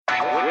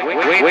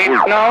We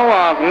know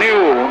of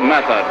new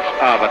methods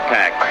of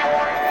attack.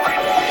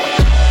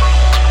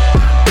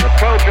 The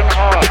Trojan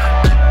horse.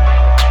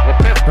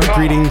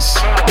 Greetings.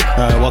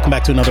 Welcome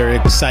back to another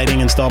exciting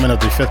installment of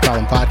the Fifth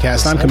Column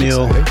Podcast. I'm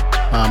Camille.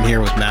 I'm here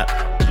with Matt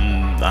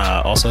and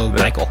also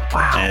Michael.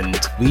 Wow. And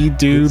we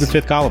do the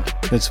Fifth Column.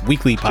 It's a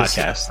weekly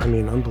podcast.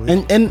 Unbelievable.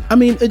 And I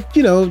mean,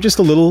 just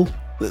a little...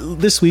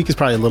 This week is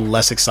probably a little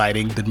less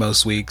exciting than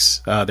most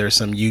weeks. There's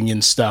some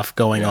union stuff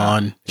going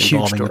on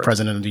involving the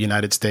president of the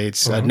United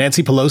States.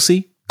 Nancy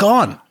Pelosi,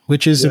 gone,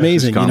 which is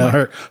amazing. You know,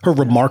 her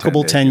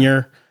remarkable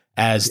tenure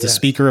as the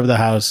Speaker of the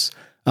House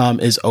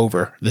is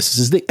over. This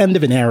is the end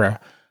of an era.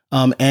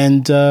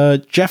 And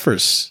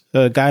Jeffers,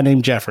 a guy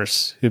named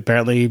Jeffers, who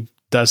apparently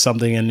does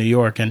something in New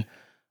York, and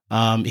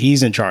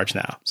he's in charge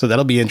now. So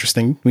that'll be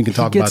interesting. We can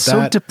talk about that. He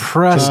gets so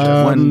depressed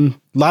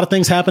when a lot of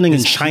things happening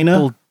in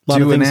China. A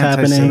lot of things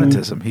happening.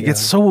 He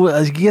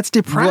gets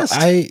depressed.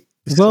 I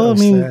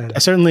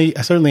certainly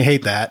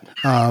hate that.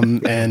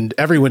 And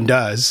everyone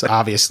does,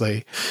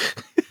 obviously.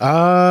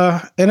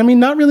 And I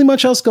mean, not really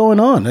much else going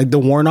on. Like the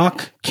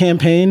Warnock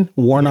campaign.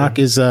 Warnock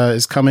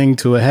is coming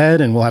to a head,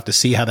 and we'll have to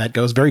see how that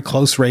goes. Very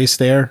close race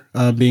there,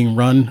 being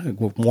run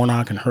with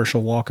Warnock and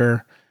Herschel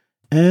Walker.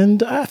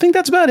 And I think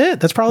that's about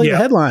it. That's probably the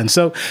headline.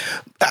 So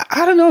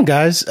I don't know,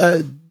 guys.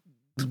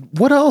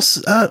 What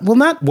else? Well,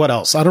 not what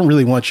else. I don't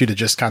really want you to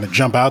just kind of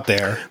jump out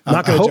there.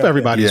 I hope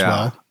everybody's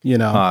well. You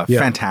know,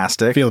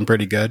 fantastic. Feeling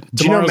pretty good.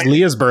 Tomorrow's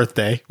Leah's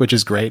birthday, which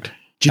is great.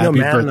 Do you know Happy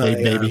Matt birthday,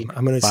 and I, baby.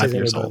 I'm going to say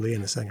something about Leah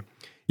in a second.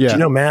 Yeah. Do you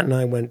know Matt and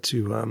I went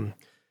to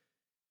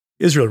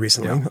Israel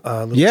recently?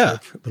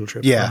 Little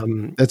trip. Yeah,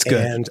 that's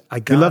good. And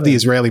we love the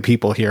Israeli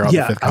people here on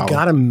the Fifth Column. I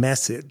got a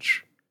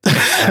message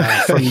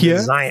from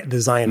the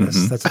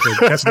Zionists. That's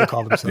what they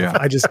call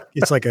themselves.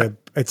 It's like a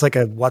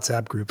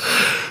WhatsApp group,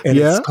 and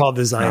it's called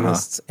the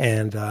Zionists.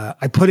 And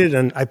I put it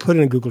in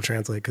Google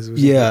Translate because it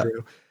was in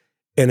Hebrew,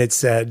 and it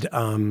said,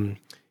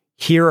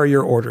 "Here are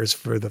your orders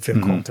for the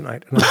Fifth Column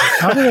tonight." And I was like,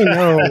 how do they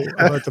know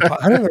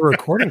about how do they know we're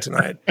recording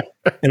tonight?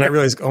 And I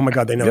realized, oh my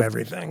God, they know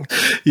everything.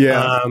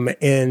 Yeah.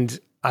 And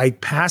I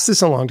passed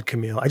this along to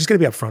Camille. I just got to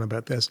be upfront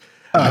about this.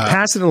 I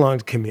passed it along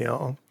to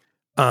Camille.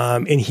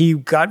 And he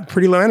got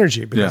pretty low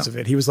energy because of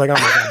it. He was like, oh my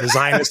God, the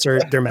Zionists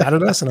they're mad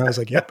at us. And I was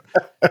like, yep,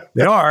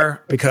 they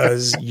are,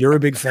 because you're a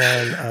big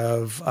fan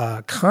of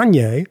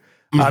Kanye.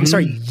 I'm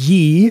sorry,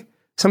 Ye.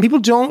 Some people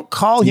don't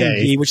call him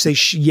Ye, which say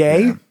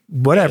Ye,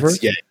 whatever.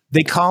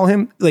 They call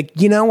him, like,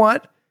 you know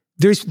what?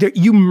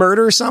 You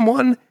murder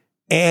someone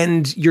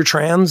and you're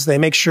trans. They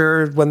make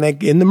sure when they,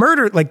 in the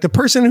murder, like the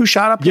person who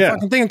shot up the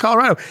fucking thing in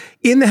Colorado,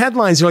 in the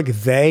headlines, they're like,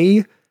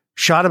 they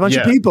shot a bunch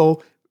of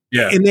people.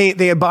 Yeah. And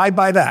they abide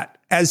by that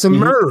as a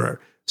murderer.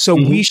 So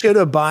we should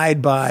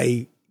abide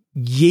by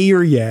Ye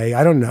or Yay.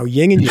 I don't know,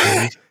 yin and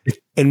yang,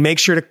 and make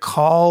sure to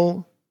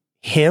call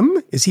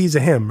him. He's a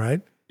him,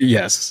 right?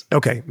 Yes.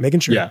 Okay. Making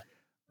sure. Yeah.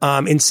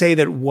 And say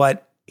that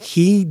what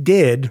he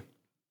did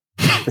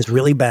is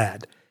really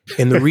bad.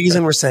 And the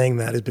reason we're saying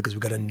that is because we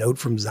got a note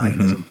from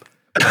Zionism.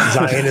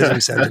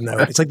 Zionism sent a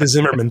note. It's like the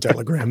Zimmerman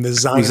telegram. The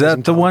Zionism was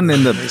that the one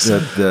in the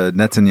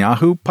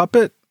Netanyahu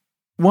puppet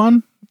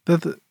one?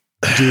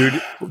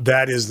 Dude,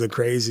 that is the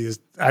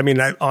craziest. I mean,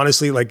 I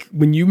honestly, like,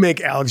 when you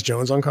make Alex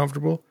Jones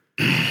uncomfortable,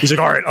 he's like,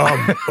 all right,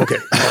 okay.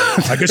 All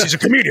right. I guess he's a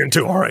comedian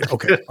too. All right.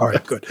 Okay. All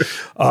right. Good.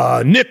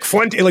 Nick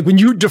Fuentes, like when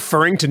you're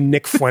deferring to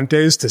Nick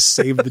Fuentes to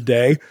save the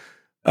day,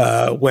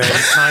 when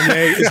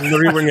Kanye is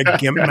literally wearing a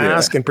Gimp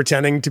mask and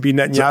pretending to be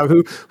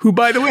Netanyahu, who,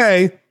 by the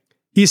way,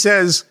 he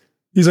says,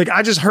 he's like,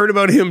 I just heard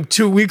about him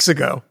 2 weeks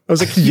ago. I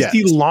was like, he's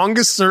the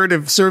longest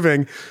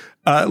serving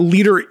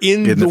leader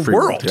in the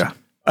world. Yeah.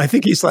 I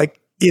think he's like,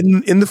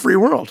 in the free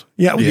world.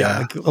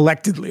 Like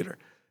elected leader.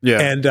 Yeah.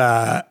 And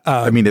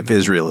I mean, if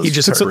Israel is, he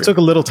just took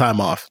a little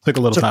time off. Took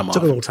a little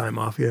time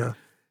off. Yeah.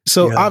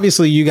 So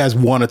obviously you guys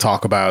want to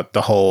talk about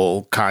the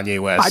whole Kanye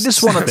West. I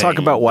just want to talk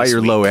about why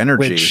you're low energy.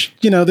 Which,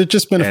 there's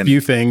just been a few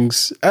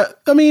things. I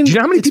mean, do you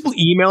know how many people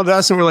emailed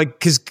us and were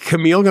like, is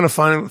Camille going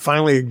to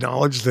finally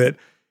acknowledge that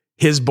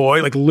his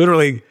boy, like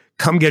literally,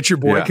 come get your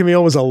boy,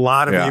 Camille, was a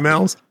lot of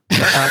emails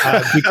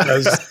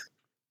because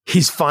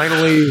he's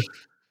finally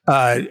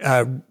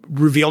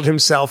revealed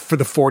himself for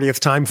the 40th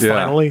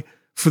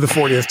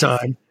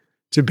time,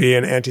 to be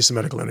an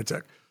anti-Semitic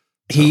lunatic.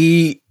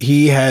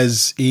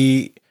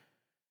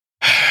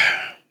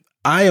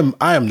 I am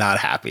not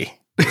happy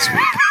this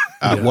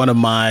week. One of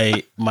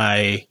my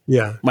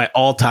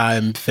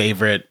all-time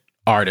favorite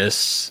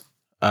artists,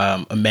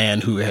 a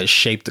man who has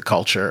shaped the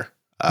culture,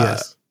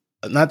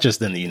 not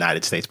just in the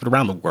United States, but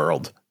around the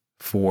world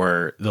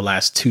for the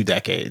last 2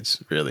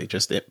 decades, really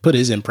just put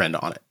his imprint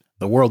on it.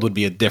 The world would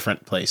be a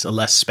different place, a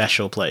less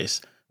special place,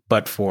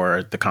 but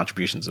for the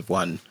contributions of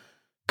one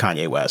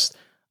Kanye West.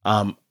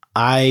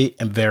 I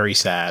am very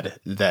sad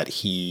that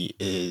he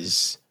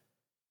is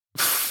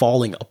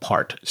falling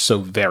apart so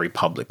very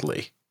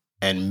publicly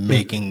and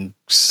making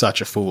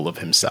such a fool of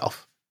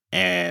himself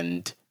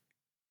and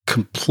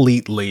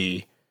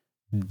completely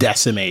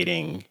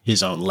decimating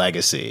his own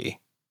legacy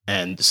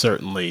and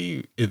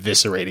certainly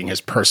eviscerating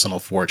his personal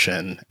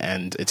fortune.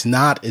 And it's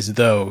not as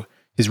though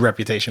his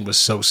reputation was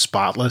so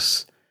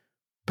spotless,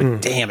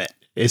 but damn it,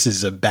 this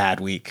is a bad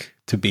week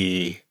to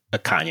be a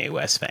Kanye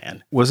West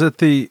fan. Was it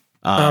the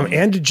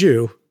and a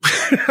Jew?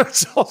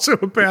 It's also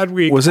a bad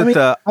week. Was it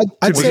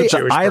I'd say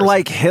I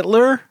like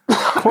Hitler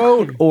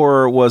quote,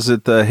 or was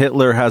it the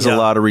Hitler has a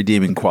lot of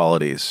redeeming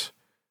qualities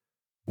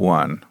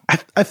one?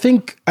 I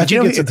think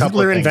it's a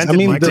couple of things. I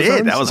mean,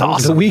 that was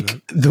awesome.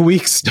 The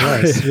week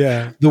started. Nice,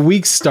 yeah. The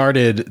week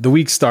started,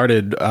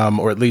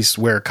 or at least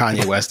where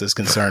Kanye West is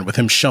concerned, with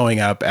him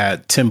showing up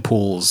at Tim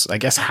Pool's, I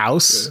guess,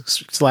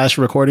 house /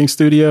 recording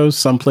studios,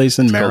 someplace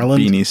in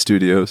Maryland. Beanie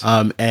Studios.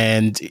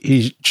 And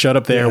he showed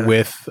up there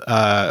with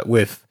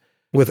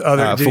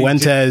other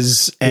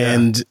Fuentes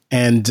and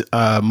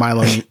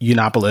Milo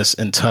Yiannopoulos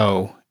in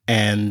tow.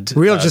 And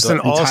just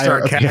an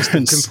all-star cast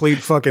of complete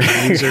fucking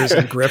losers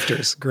and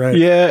grifters. Great.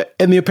 Yeah.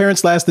 And the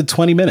appearance lasted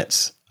 20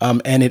 minutes.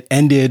 And it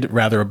ended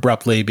rather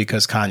abruptly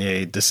because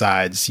Kanye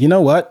decides, you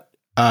know what?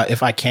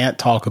 If I can't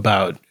talk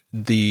about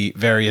the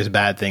various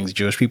bad things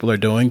Jewish people are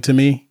doing to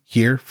me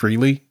here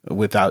freely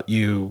without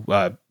you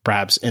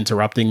perhaps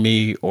interrupting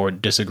me or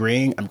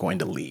disagreeing, I'm going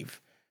to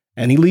leave.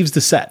 And he leaves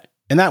the set.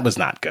 And that was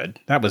not good.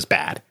 That was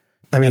bad.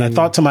 I mean, I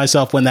thought to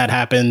myself when that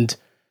happened,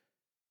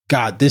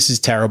 God, this is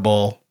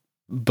terrible.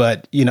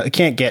 But, it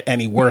can't get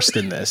any worse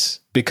than this,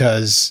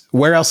 because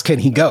where else can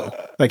he go?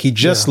 Like, he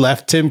just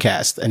left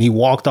Timcast and he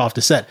walked off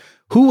the set.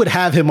 Who would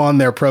have him on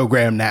their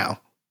program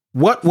now?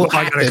 What will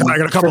happen? I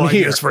got a couple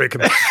ideas for you.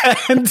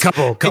 And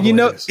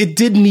it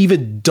didn't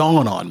even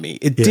dawn on me.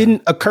 It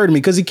didn't occur to me,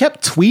 because he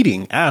kept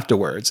tweeting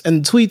afterwards,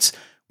 and tweets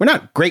were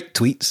not great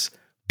tweets.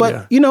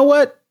 But you know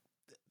what?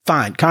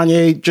 Fine.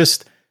 Kanye,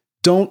 just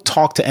don't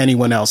talk to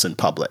anyone else in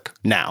public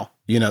now.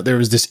 There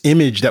was this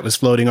image that was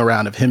floating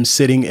around of him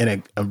sitting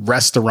in a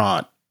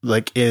restaurant,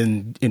 like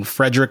in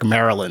Frederick,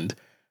 Maryland,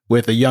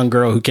 with a young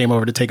girl who came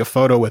over to take a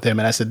photo with him.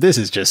 And I said,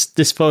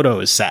 this photo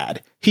is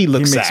sad. He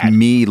looks sad.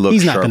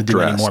 He's not going to do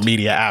any more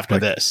media after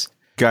this.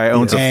 Guy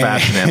owns a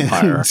fashion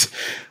empire.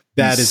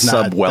 That is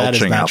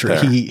not true.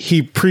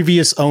 He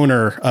previous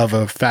owner of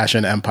a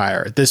fashion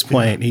empire. At this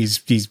point,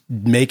 he's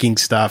making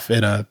stuff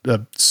in a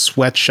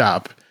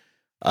sweatshop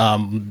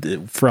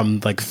from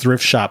like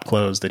thrift shop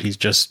clothes that he's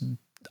just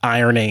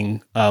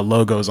ironing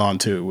logos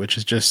onto, which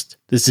is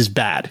this is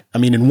bad. I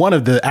mean, in one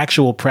of the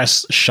actual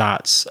press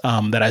shots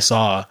that I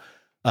saw,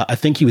 I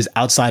think he was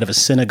outside of a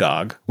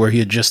synagogue where he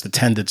had just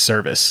attended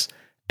service,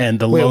 and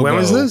the logo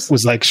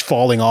was like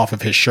falling off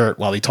of his shirt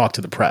while he talked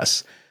to the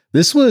press.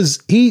 This was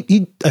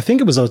I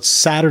think it was a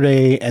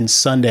Saturday and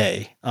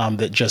Sunday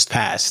that just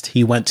passed.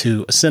 He went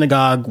to a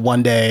synagogue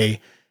one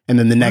day, and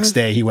then the next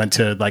day he went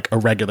to like a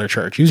regular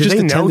church. He was just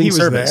attending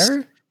service.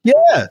 There?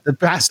 Yeah, the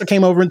pastor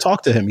came over and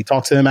talked to him. He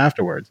talked to him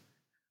afterwards.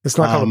 It's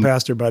not called a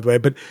pastor, by the way.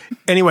 But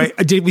anyway,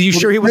 were you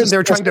sure he wasn't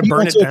there trying to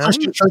burn it down? A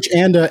Christian church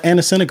and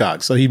a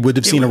synagogue, so he would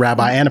have seen a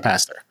rabbi and a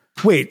pastor.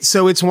 Wait,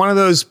 so it's one of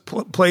those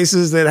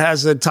places that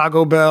has a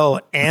Taco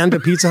Bell and a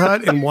Pizza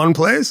Hut in one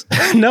place?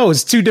 No,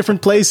 it's two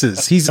different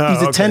places. He's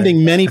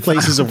attending many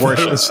places of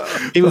worship.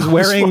 He was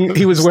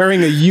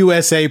wearing a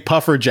USA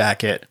puffer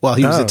jacket while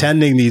he was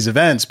attending these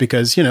events,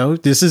 because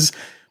this is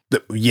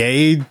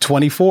Yay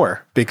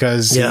 24,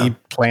 because he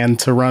planned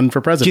to run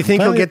for president. Do you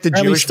think he'll get the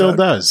Jewish still vote?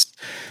 Does.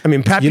 I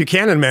mean, Pat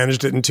Buchanan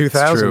managed it in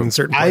 2000 in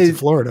certain parts of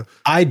Florida.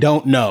 I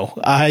don't know.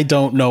 I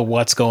don't know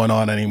what's going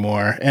on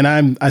anymore. And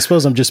I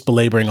suppose I'm just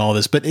belaboring all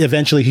this, but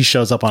eventually he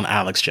shows up on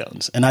Alex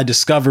Jones, and I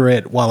discover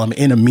it while I'm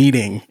in a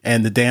meeting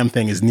and the damn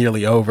thing is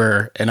nearly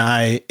over. And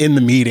in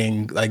the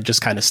meeting, like,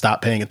 just kind of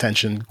stop paying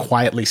attention,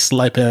 quietly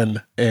slip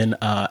in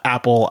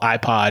Apple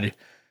iPod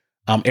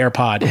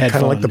AirPod headphones.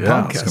 Kind of like the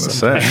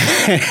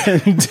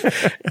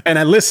podcast. And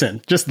I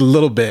listen just a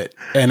little bit,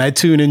 and I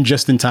tune in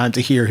just in time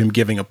to hear him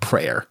giving a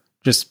prayer,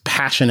 just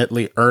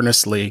passionately,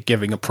 earnestly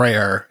giving a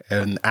prayer,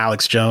 and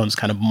Alex Jones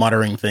kind of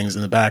muttering things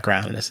in the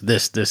background. And I said,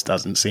 this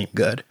doesn't seem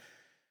good.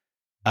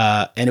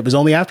 And it was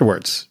only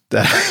afterwards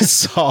that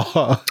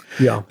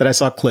I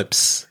saw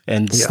clips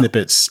and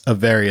snippets of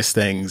various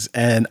things.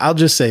 And I'll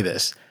just say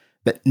this,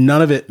 that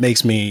none of it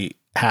makes me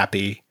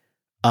happy.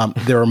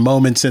 There are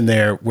moments in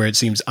there where it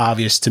seems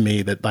obvious to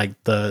me that,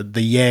 like, the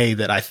Ye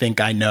that I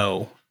think I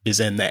know is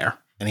in there,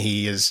 and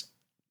he is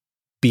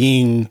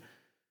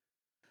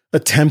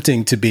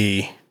attempting to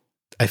be,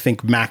 I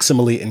think,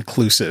 maximally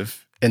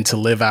inclusive and to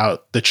live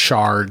out the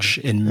charge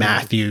in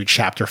Matthew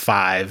chapter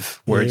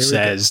 5, where it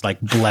says,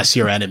 like, bless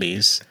your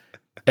enemies.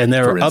 And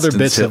there are other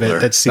bits of it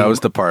that seem that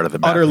was the part of the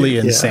utterly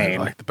insane.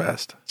 I like the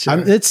best.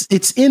 Sure.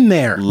 It's in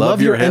there. Love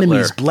your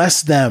enemies,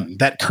 bless them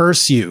that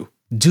curse you.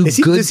 do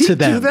good to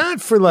them. Do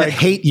that for like that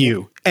hate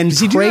you and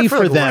pray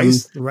for them,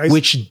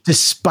 which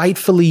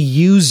despitefully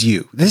use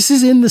you. This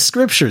is in the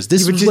scriptures.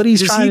 This is what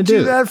he's trying to do.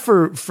 Do that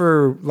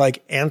for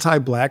like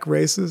anti-black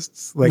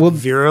racists, like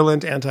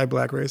virulent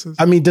anti-black racists?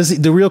 I mean,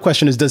 the real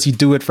question is, does he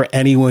do it for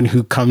anyone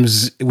who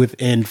comes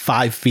within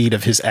 5 feet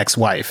of his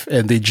ex-wife?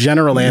 And the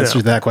general answer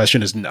to that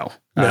question is no.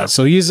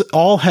 So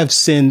all have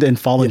sinned and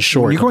fallen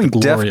short. You're going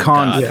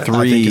DEFCON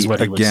 3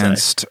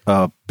 against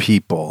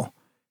people.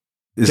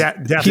 He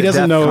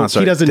doesn't know.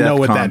 He doesn't know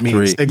what that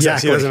means. 3. Exactly.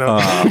 Yes, he doesn't know.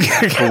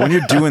 But when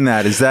you're doing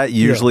that, is that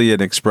usually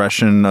an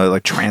expression,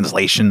 like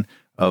translation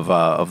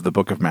of the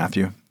book of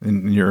Matthew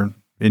in your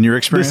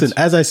experience? Listen,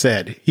 as I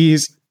said, he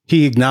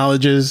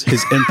acknowledges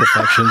his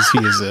imperfections.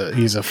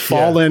 He's a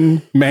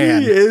fallen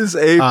man. He is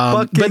a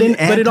fucking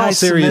but in all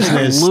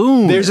seriousness,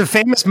 there's a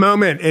famous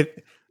moment.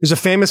 There's a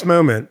famous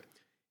moment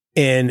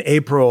in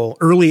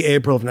early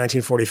April of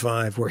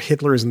 1945, where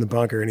Hitler is in the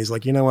bunker and he's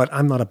like, you know what?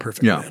 I'm not a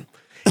perfect man.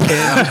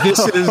 And this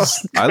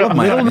is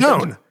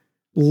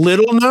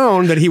little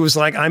known that he was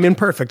like, I'm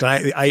imperfect.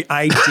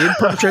 I did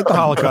perpetrate the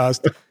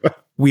Holocaust.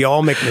 We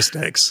all make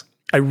mistakes.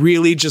 I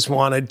really just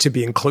wanted to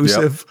be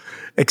inclusive,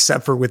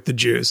 except for with the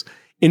Jews.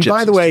 And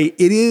by the way,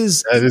 that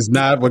is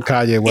not what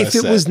Kanye West said.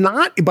 If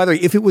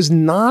it was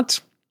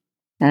not,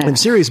 I'm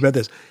serious about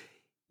this.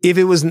 If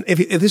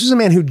this was a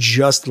man who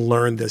just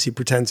learned this, he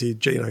pretends he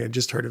had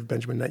just heard of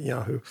Benjamin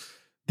Netanyahu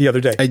the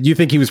other day. You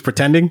think he was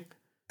pretending?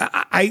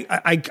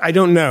 I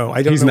don't know.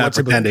 He's not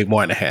pretending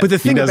one ahead. But the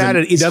thing about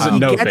it is, he doesn't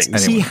know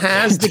things. He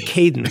has the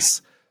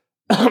cadence.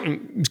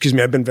 Excuse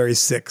me, I've been very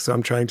sick, so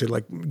I'm trying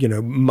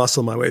to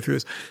muscle my way through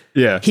this.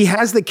 Yeah, he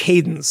has the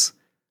cadence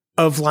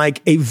of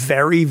like a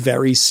very,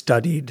 very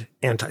studied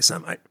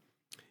anti-Semite.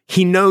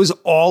 He knows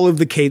all of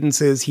the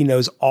cadences. He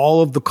knows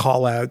all of the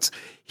call outs.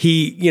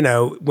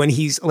 When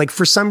he's like,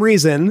 for some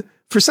reason,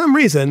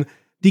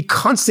 the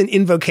constant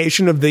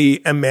invocation of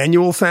the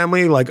Emanuel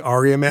family, like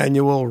Ari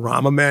Emanuel,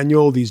 Rahm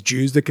Emanuel, these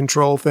Jews that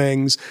control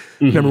things.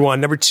 Mm-hmm. Number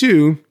one. Number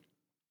two,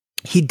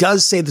 he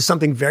does say there's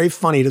something very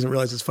funny. He doesn't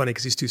realize it's funny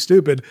because he's too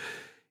stupid.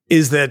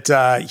 Is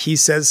that he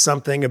says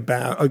something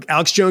about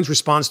Alex Jones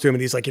responds to him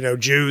and he's like,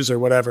 Jews or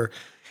whatever.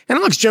 And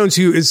Alex Jones,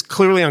 who is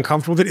clearly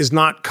uncomfortable with it, is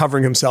not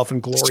covering himself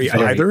in glory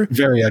either.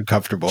 Very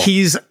uncomfortable.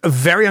 He's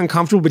very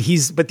uncomfortable,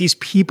 but these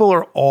people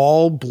are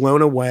all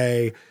blown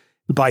away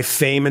by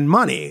fame and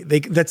money.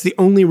 That's the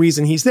only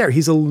reason he's there.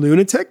 He's a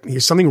lunatic.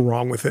 There's something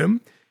wrong with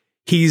him.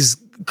 He's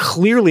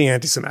clearly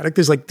anti-Semitic.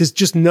 There's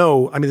just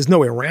no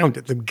way around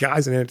it. The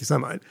guy's an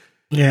anti-Semite.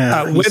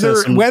 Yeah.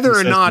 Whether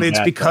or not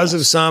it's because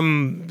of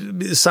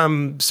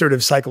some sort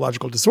of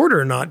psychological disorder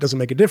or not doesn't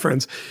make a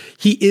difference.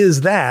 He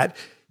is that.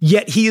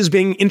 Yet he is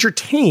being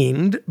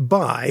entertained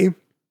by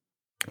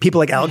people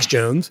like Alex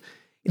Jones.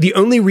 The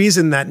only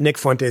reason that Nick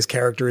Fuente's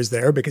character is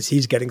there because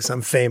he's getting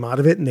some fame out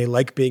of it, and they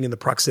like being in the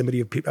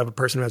proximity of a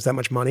person who has that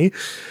much money.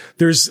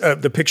 There's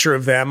the picture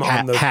of them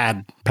on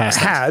the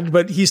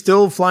but he's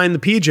still flying the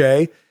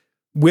PJ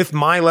with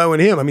Milo and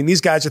him. I mean,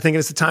 these guys are thinking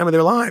it's the time of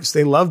their lives.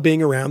 They love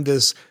being around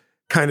this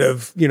kind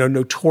of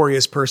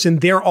notorious person.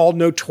 They're all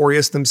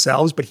notorious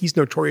themselves, but he's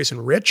notorious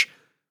and rich,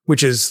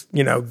 which is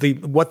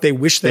what they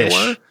wish they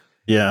were.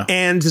 Yeah.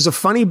 And there's a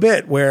funny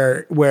bit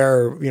where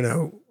he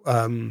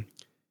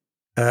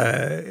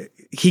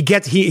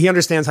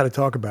understands how to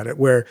talk about it,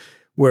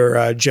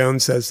 where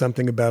Jones says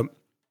something about,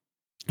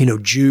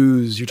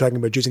 Jews, you're talking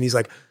about Jews. And he's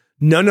like,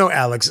 no,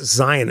 Alex,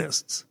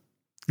 Zionists.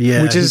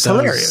 Yeah. Which is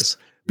hilarious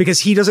because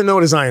he doesn't know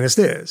what a Zionist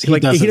is. He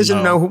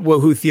doesn't know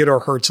who Theodore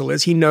Herzl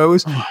is. He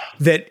knows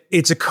that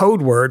it's a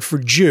code word for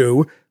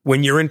Jew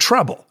when you're in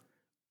trouble.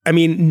 I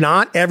mean,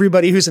 not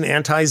everybody who's an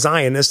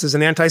anti-Zionist is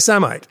an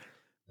anti-Semite.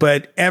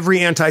 But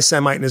every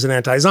anti-Semite is an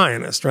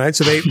anti-Zionist, right?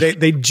 So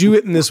they do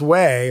it in this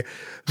way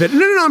that,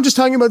 no, I'm just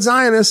talking about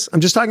Zionists.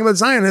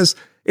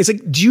 It's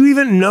like, do you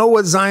even know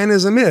what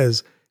Zionism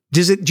is?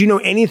 Do you know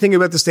anything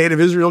about the state of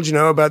Israel? Do you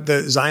know about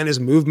the Zionist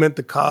movement,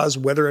 the cause,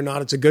 whether or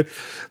not it's a good?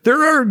 There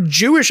are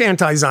Jewish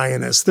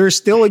anti-Zionists. There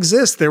still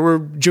exist. There were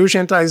Jewish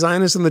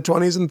anti-Zionists in the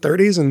 20s and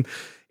 30s and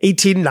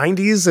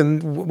 1890s.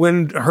 And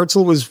when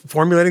Herzl was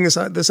formulating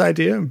this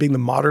idea, being the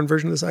modern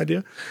version of this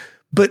idea.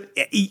 But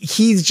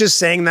he's just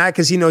saying that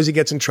because he knows he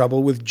gets in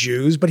trouble with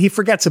Jews, but he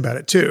forgets about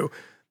it too.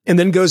 And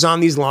then goes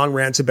on these long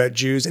rants about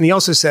Jews. And he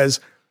also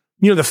says,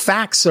 the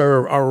facts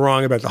are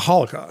wrong about the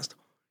Holocaust.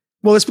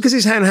 Well, it's because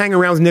he's hanging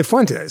around with Nick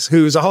Fuentes,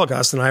 who's a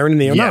Holocaust denier and a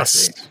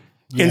neo-Nazi. Yes.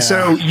 Yeah. And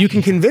so you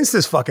can convince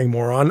this fucking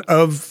moron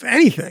of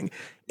anything.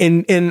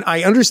 And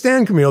I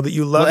understand, Camille, that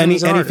you love him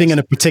as an anything artist. in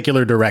a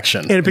particular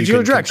direction. In a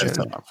particular direction.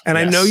 And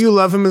I know you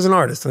love him as an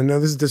artist. I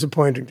know this is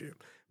disappointing to you.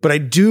 But I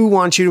do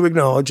want you to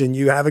acknowledge, and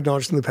you have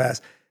acknowledged in the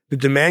past,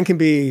 that the man can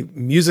be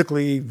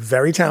musically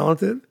very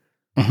talented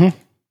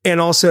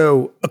and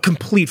also a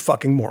complete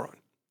fucking moron.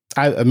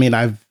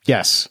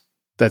 Yes,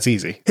 that's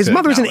easy. His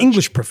mother's an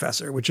English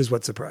professor, which is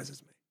what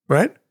surprises me,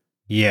 right?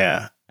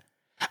 Yeah.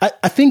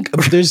 I think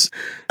there's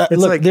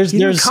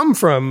come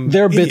from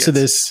there are bits of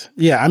this.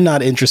 Yeah, I'm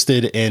not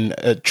interested in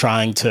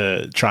trying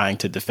to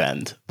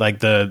defend like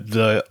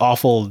the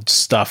awful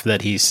stuff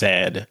that he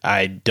said.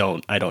 I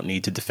don't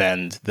need to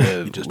defend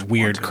the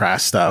weird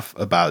crass stuff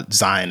about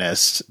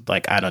Zionists.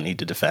 Like I don't need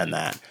to defend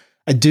that.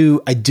 I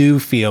do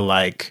feel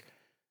like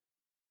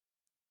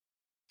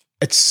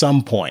at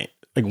some point,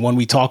 like when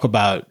we talk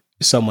about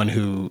someone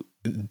who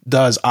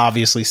does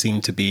obviously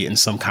seem to be in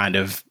some kind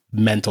of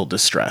mental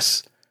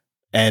distress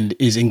and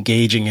is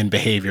engaging in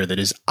behavior that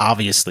is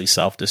obviously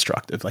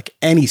self-destructive, like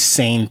any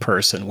sane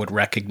person would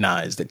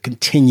recognize that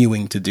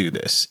continuing to do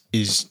this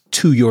is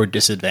to your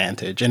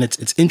disadvantage. And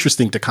it's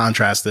interesting to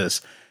contrast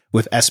this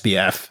with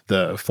SBF,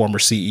 the former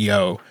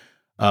CEO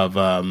of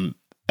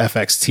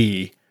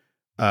FXT,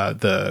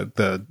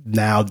 the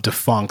now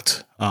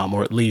defunct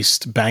or at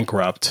least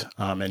bankrupt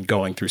and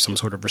going through some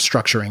sort of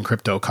restructuring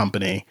crypto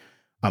company,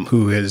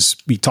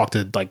 we talked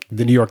to like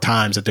the New York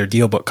Times at their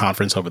DealBook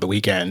conference over the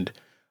weekend.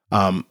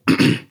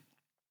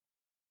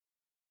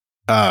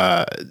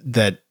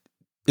 That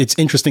it's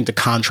interesting to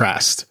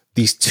contrast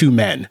these two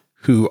men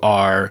who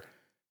are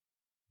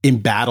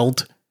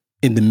embattled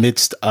in the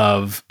midst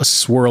of a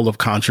swirl of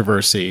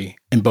controversy,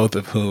 and both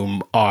of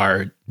whom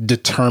are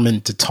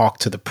determined to talk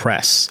to the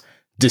press,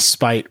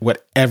 despite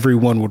what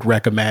everyone would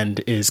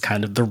recommend is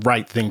kind of the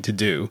right thing to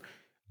do,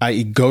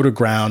 i.e. go to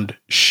ground,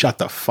 shut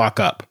the fuck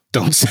up,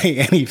 don't say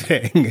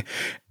anything,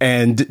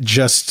 and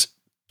just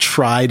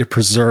try to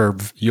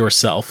preserve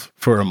yourself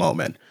for a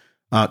moment.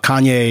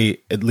 Kanye,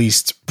 at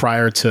least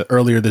prior to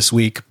earlier this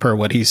week, per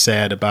what he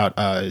said about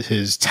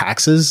his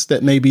taxes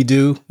that may be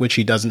due, which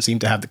he doesn't seem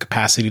to have the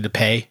capacity to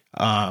pay,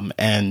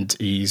 and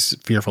he's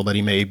fearful that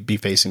he may be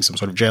facing some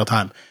sort of jail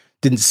time,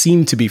 didn't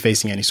seem to be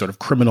facing any sort of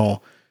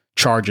criminal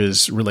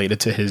charges related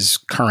to his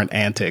current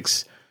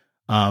antics.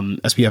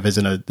 SPF is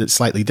in a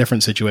slightly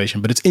different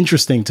situation, but it's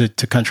interesting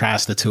to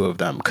contrast the two of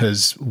them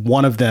because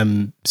one of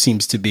them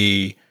seems to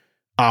be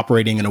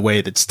operating in a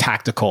way that's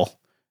tactical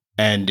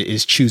and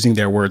is choosing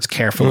their words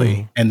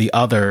carefully. And the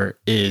other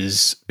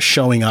is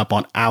showing up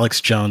on Alex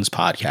Jones'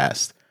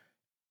 podcast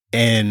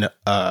in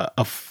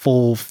a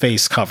full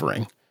face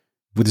covering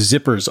with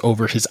zippers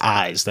over his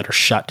eyes that are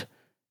shut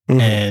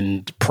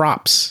and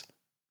props,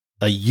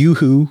 a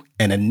yoo-hoo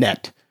and a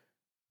net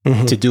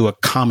to do a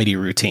comedy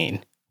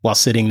routine while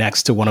sitting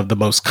next to one of the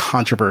most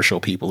controversial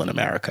people in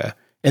America.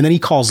 And then he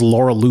calls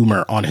Laura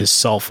Loomer on his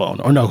cell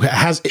phone. Or no,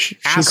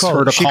 asks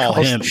her to call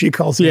him. She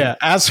calls him. Yeah,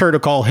 asks her to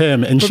call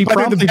him. And she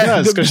promptly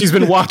does because she's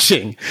been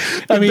watching.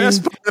 The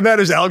best part of that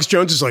is Alex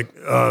Jones is like,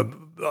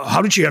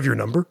 how did she have your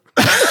number?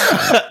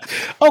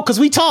 Because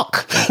we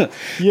talk.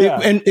 Yeah.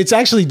 And it's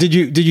actually, did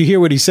you hear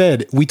what he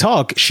said? We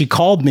talk. She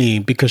called me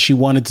because she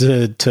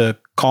wanted to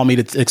call me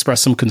to express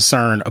some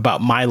concern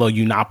about Milo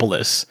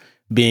Yiannopoulos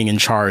being in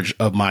charge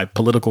of my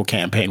political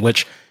campaign,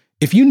 which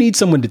if you need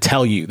someone to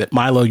tell you that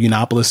Milo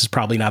Yiannopoulos is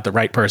probably not the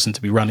right person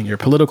to be running your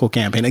political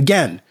campaign,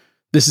 again,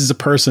 this is a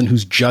person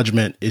whose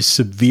judgment is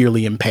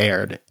severely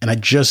impaired. And I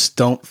just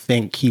don't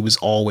think he was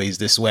always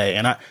this way.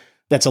 And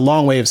that's a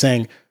long way of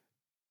saying,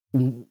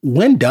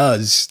 when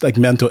does like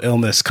mental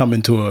illness come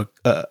into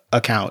a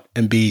account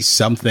and be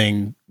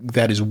something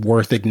that is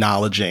worth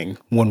acknowledging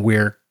when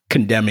we're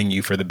condemning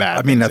you for the bad?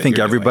 I mean, I think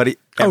everybody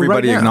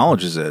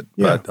acknowledges it,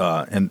 but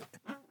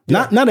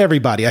Not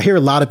everybody. I hear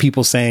a lot of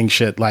people saying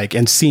shit like,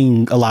 and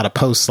seeing a lot of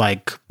posts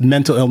like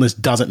mental illness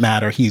doesn't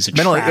matter. He's a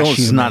mental trash illness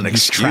human. is not an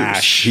excuse.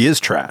 Trash. He is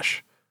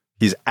trash.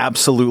 He's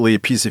absolutely a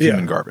piece of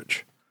human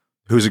garbage.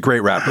 Who's a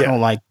great rapper. I don't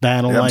like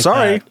that.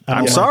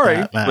 I'm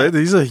sorry. But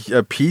he's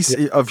a piece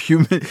of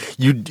human.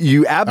 You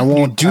do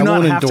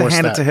not have to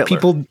hand it to Hitler.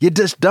 People, you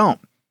just don't.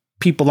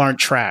 People aren't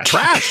trash.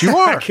 Trash, you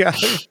are.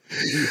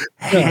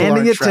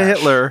 Handing it to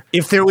Hitler.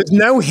 If there was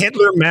no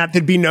Hitler, Matt,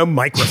 there'd be no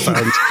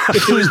microphones.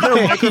 If there was no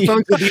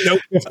microphones, there'd be no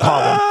fifth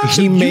column.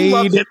 He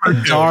made a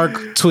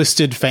dark,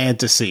 twisted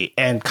fantasy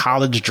and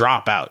college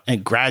dropout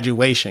and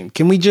graduation.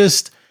 Can we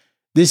just,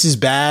 this is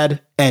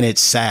bad and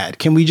it's sad.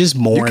 Can we just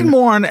mourn? You can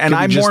mourn, and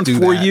I mourn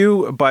for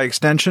you by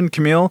extension,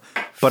 Camille,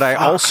 but I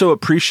also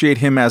appreciate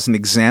him as an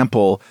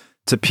example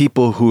to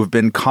people who have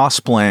been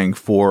cosplaying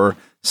for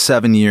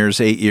 7 years,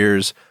 8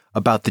 years,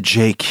 about the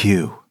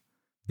JQ,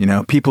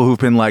 people who've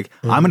been like,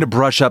 I'm going to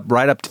brush up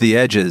right up to the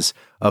edges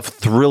of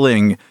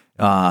thrilling,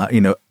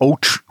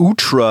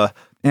 ultra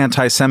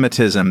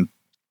anti-Semitism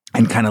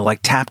and kind of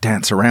like tap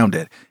dance around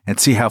it and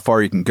see how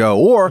far you can go.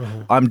 Or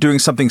I'm doing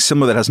something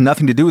similar that has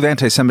nothing to do with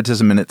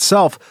anti-Semitism in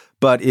itself,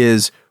 but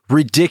is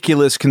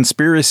ridiculous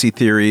conspiracy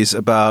theories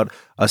about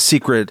a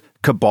secret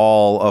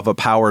cabal of a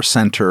power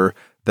center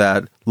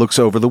that looks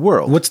over the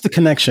world. What's the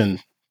connection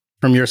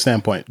from your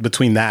standpoint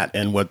between that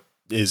and what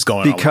is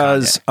going on?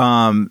 Because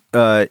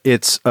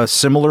it's a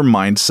similar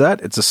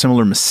mindset. It's a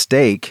similar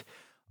mistake.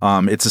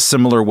 It's a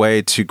similar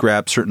way to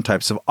grab certain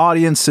types of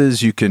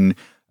audiences. You can,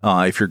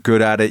 if you're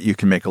good at it, you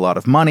can make a lot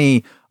of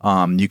money.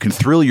 You can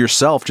thrill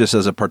yourself just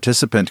as a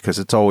participant because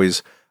it's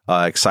always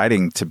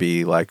exciting to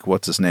be like,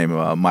 what's his name?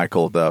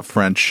 Michael, the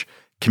French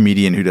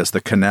comedian who does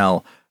the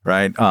Canal,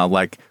 right?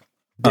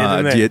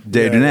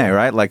 Dieudonné,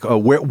 right? Like,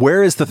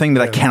 where is the thing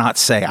that I cannot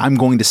say? I'm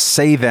going to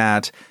say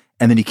that,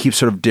 and then you keep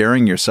sort of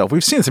daring yourself.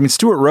 We've seen this. I mean,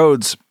 Stuart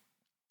Rhodes.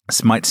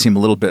 This might seem a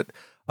little bit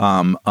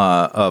of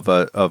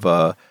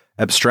a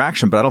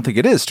abstraction, but I don't think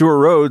it is. Stuart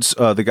Rhodes,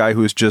 the guy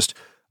who was just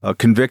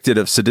convicted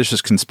of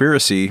seditious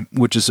conspiracy,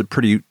 which is a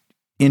pretty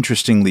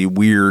interestingly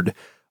weird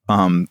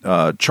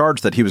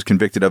charge that he was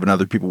convicted of and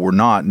other people were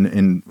not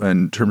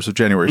in terms of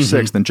January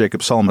 6th. And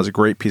Jacob Sullum has a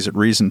great piece at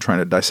Reason trying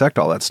to dissect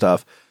all that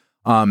stuff.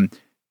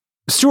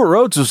 Stuart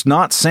Rhodes was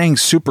not saying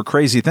super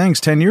crazy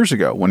things 10 years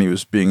ago when he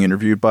was being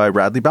interviewed by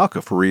Radley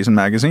Balka for Reason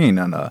magazine,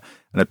 and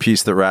a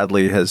piece that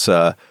Radley has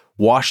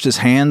washed his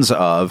hands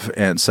of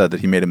and said that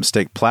he made a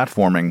mistake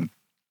platforming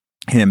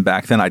him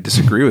back then. I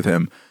disagree with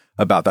him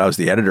about that. I was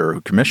the editor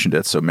who commissioned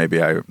it, so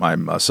maybe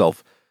I'm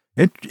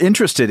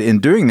interested in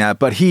doing that,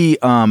 but he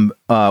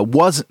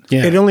wasn't.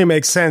 Yeah. It only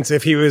makes sense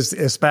if he was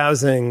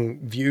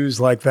espousing views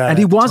like that, and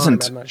he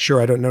wasn't. I'm not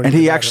sure. I don't know. And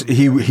he actually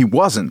he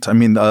wasn't. I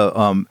mean,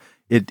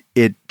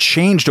 it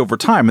changed over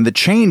time, and the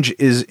change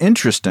is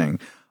interesting.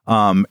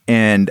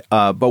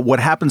 But what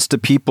happens to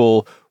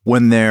people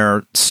when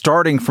they're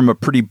starting from a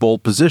pretty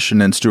bold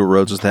position? And Stuart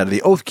Rhodes was the head of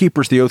the Oath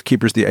Keepers.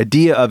 The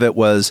idea of it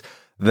was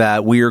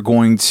that we are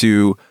going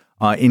to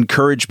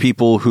encourage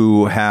people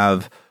who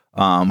have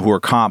who are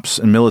cops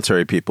and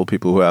military people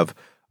who have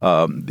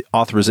the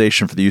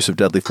authorization for the use of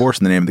deadly force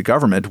in the name of the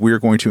government. We are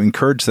going to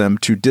encourage them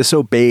to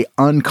disobey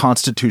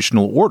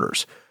unconstitutional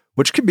orders,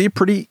 which could be a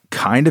pretty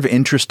kind of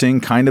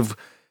interesting, kind of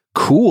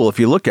cool, if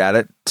you look at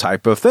it,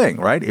 type of thing,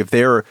 right? If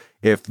the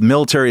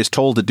military is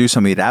told to do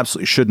something it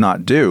absolutely should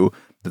not do,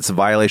 that's a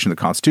violation of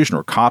the Constitution,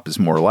 or cop is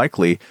more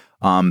likely,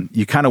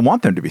 you kind of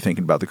want them to be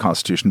thinking about the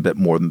Constitution a bit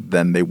more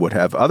than they would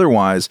have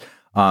otherwise.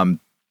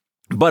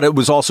 But it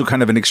was also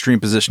kind of an extreme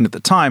position at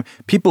the time.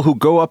 People who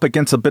go up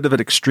against a bit of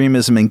an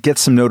extremism and get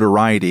some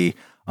notoriety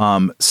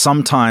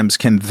sometimes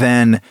can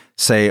then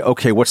say,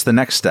 okay, what's the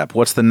next step?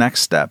 What's the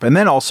next step? And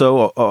then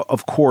also,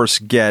 of course,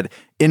 get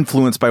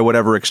influenced by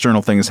whatever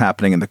external thing is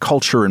happening in the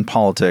culture and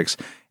politics.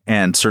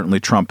 And certainly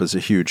Trump is a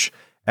huge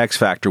X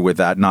factor with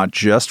that, not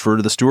just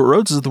for the Stuart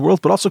Rhodeses of the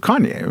world, but also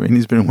Kanye. I mean,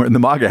 he's been wearing the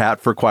MAGA hat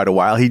for quite a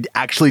while. He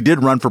actually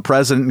did run for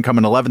president and come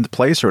in 11th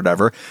place or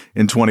whatever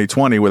in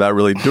 2020 without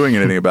really doing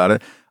anything about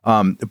it.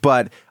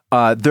 But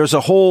there's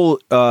a whole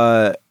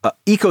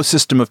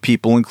ecosystem of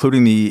people,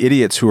 including the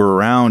idiots who are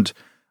around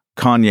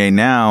Kanye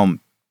now,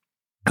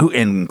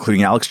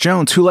 including Alex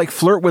Jones, who like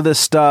flirt with this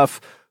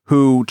stuff,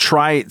 who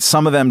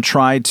some of them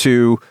try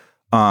to,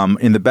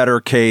 in the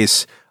better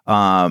case,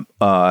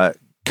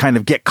 kind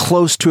of get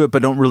close to it,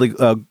 but don't really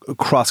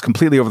cross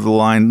completely over the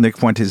line. Nick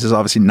Fuentes is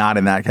obviously not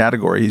in that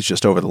category. He's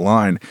just over the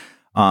line.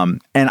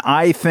 And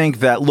I think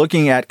that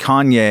looking at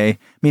Kanye, I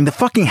mean, the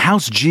fucking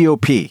House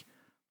GOP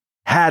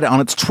had on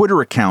its Twitter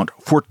account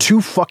for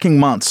 2 fucking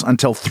months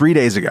until 3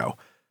 days ago,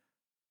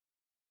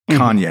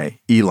 Kanye,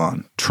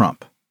 Elon,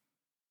 Trump.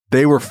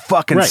 They were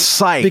fucking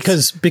psyched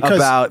because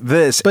about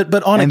this. But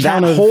on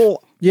account of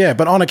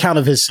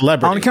his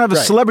celebrity. On account of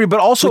his celebrity, but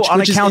also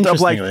on account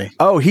of like,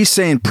 oh, he's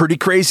saying pretty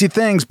crazy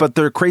things, but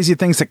they're crazy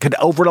things that could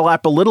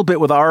overlap a little bit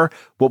with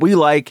what we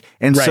like.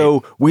 And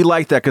so we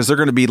like that because they're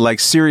going to be like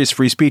serious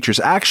free speechers.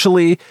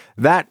 Actually,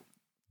 that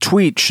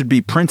tweet should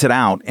be printed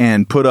out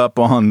and put up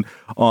on,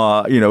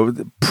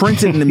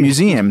 printed in a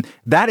museum.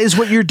 That is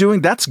what you're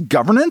doing. That's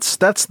governance.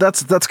 That's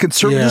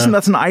conservatism. Yeah.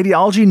 That's an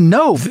ideology.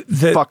 No,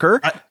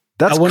 fucker.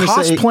 That's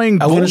cosplaying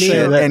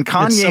bullshit, and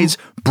Kanye's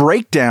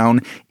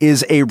breakdown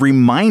is a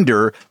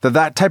reminder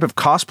that type of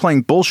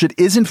cosplaying bullshit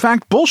is in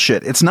fact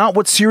bullshit. It's not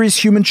what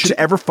serious humans should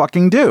ever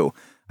fucking do.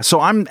 So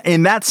I'm,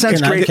 in that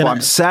sense, grateful. I'm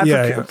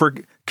sad for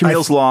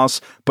Camille's loss,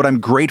 but I'm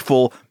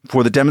grateful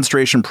for the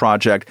demonstration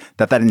project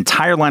that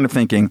entire line of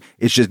thinking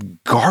is just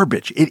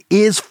garbage. It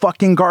is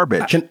fucking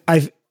garbage. I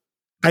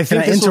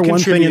think this will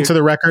one thing into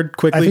the record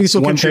quickly. I think this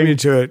will contribute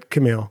to it,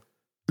 Camille.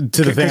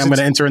 To the thing I'm going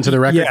to enter into the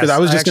record, because I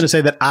was just going to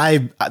say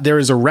that there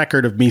is a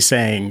record of me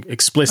saying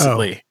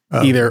explicitly,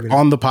 either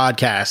on the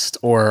podcast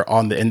or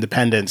on the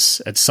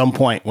Independence at some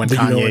point when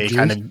Kanye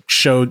kind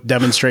of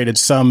demonstrated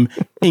some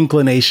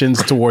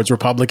inclinations towards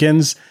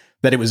Republicans,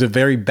 that it was a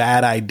very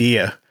bad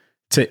idea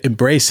to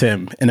embrace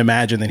him and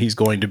imagine that he's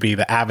going to be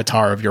the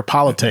avatar of your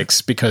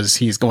politics, because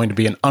he's going to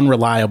be an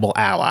unreliable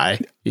ally.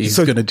 He's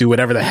going to do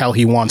whatever the hell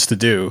he wants to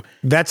do.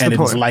 And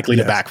it's likely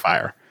to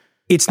backfire.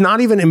 It's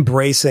not even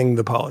embracing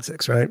the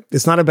politics, right?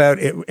 It's not about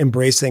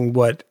embracing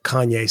what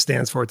Kanye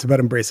stands for. It's about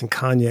embracing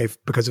Kanye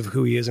because of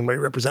who he is and what he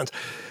represents.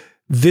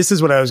 This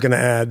is what I was going to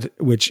add,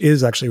 which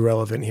is actually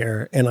relevant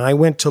here. And I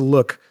went to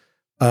look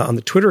on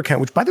the Twitter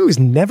account, which by the way was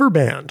never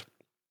banned,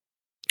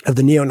 of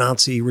the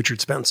neo-Nazi Richard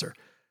Spencer,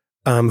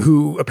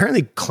 who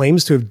apparently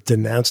claims to have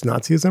denounced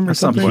Nazism or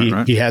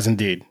something. He has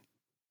indeed.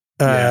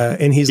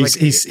 And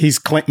he's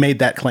made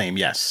that claim.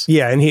 Yes.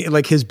 Yeah. And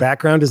his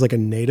background is like a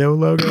NATO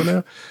logo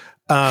now.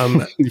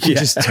 Which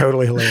is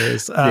totally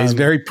hilarious. He's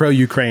very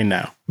pro-Ukraine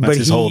now. That's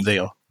his whole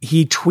deal.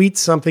 He tweets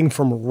something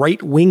from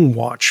Right Wing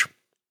Watch,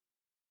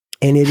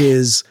 and it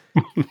is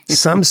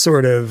some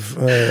sort of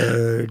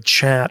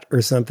chat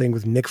or something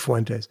with Nick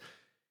Fuentes.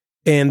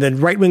 And then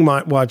Right Wing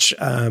Watch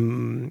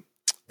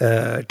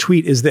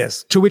tweet is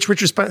this, to which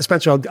Richard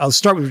Spencer, I'll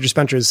start with Richard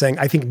Spencer, is saying,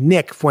 I think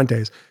Nick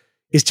Fuentes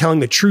is telling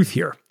the truth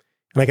here.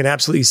 And I can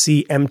absolutely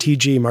see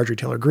MTG, Marjorie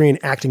Taylor Greene,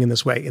 acting in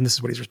this way. And this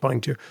is what he's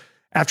responding to.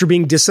 After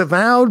being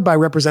disavowed by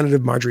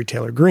Representative Marjorie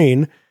Taylor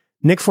Greene,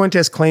 Nick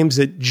Fuentes claims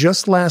that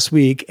just last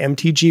week,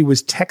 MTG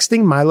was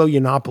texting Milo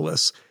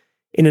Yiannopoulos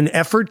in an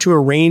effort to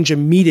arrange a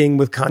meeting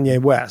with Kanye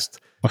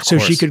West so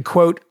she could,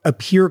 quote,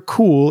 appear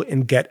cool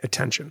and get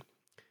attention.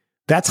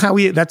 That's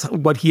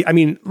what he, I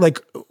mean,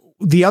 like,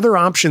 the other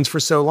options for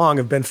so long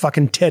have been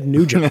fucking Ted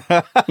Nugent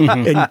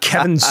and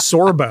Kevin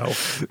Sorbo.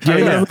 I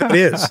don't know who that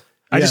is.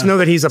 I just know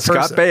that he's a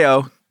person. Scott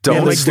Baio.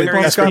 Don't sleep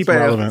on Scott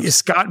Baio.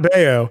 Scott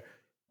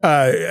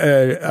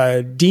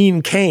Baio.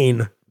 Dean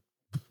Cain,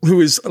 who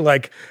is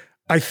like,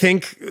 I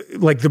think,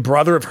 like the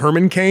brother of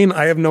Herman Cain.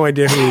 I have no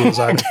idea who he is.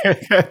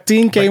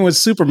 Dean Cain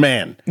was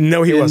Superman.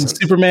 No, he wasn't.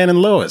 Superman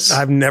and Lois.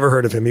 I've never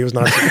heard of him. He was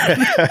not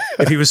Superman.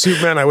 If he was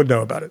Superman, I would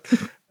know about it.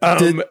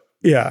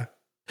 Yeah.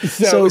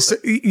 So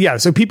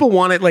people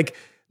want it, like,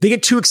 they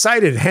get too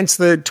excited, hence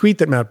the tweet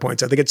that Matt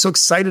points out. They get so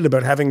excited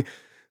about having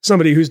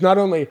somebody who's not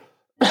only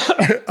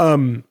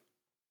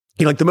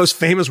like the most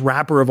famous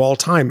rapper of all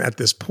time at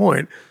this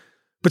point,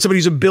 but somebody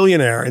who's a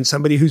billionaire and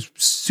somebody who's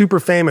super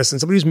famous and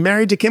somebody who's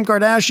married to Kim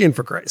Kardashian,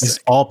 for Christ's sake.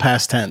 It's all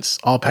past tense.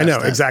 All past tense.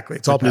 I know, exactly.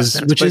 It's all past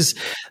tense.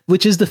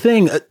 Which is the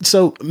thing.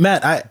 So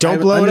Matt, I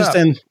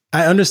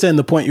understand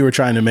the point you were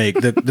trying to make.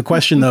 The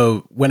question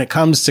though, when it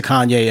comes to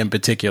Kanye in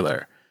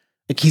particular,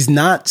 like, he's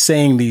not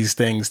saying these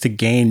things to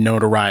gain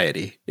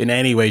notoriety in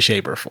any way,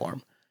 shape, or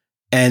form.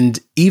 And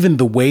even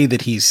the way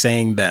that he's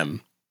saying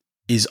them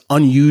is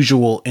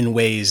unusual in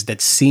ways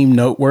that seem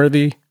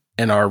noteworthy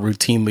and are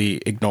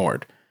routinely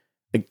ignored.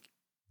 Like,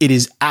 it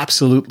is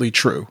absolutely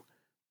true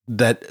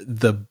that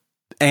the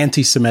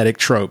anti-Semitic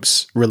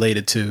tropes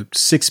related to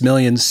 6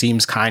 million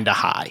seems kind of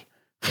high.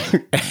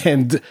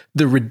 And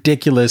the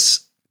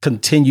ridiculous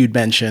continued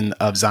mention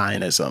of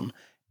Zionism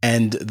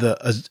and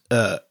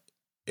the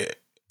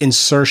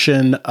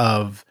insertion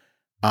of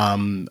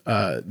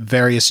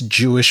various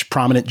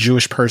prominent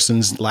Jewish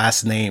persons'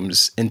 last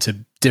names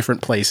into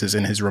different places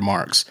in his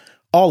remarks.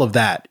 All of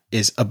that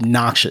is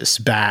obnoxious,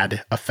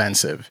 bad,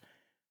 offensive.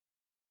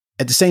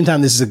 At the same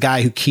time, this is a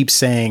guy who keeps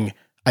saying,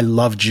 I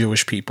love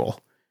Jewish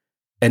people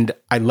and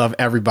I love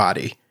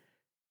everybody.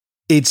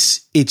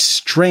 It's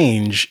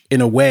strange in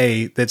a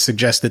way that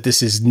suggests that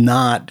this is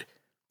not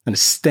a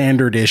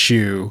standard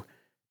issue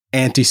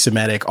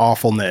anti-Semitic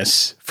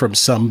awfulness from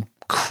some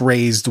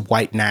crazed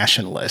white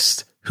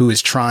nationalist who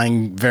is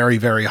trying very,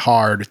 very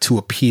hard to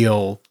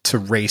appeal to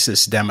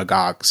racist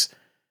demagogues.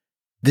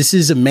 This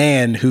is a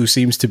man who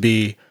seems to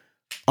be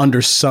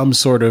under some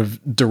sort of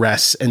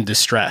duress and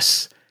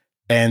distress.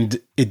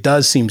 And it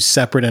does seem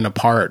separate and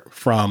apart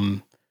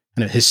from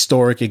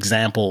historic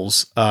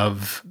examples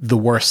of the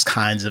worst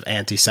kinds of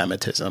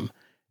anti-Semitism.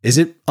 Is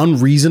it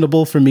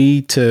unreasonable for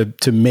me to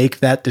make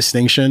that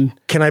distinction?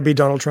 Can I be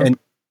Donald Trump?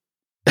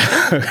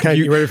 Okay,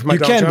 you ready for my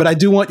Donald Trump? But I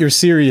do want your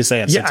serious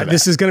answer. Yeah,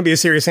 this is going to be a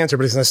serious answer,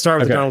 but it's going to start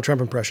with the Donald Trump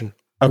impression.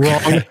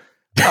 Okay.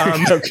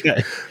 Wrong.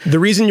 Okay. The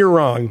reason you're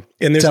wrong,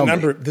 and there's a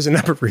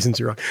number of reasons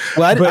you're wrong.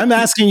 Well, I'm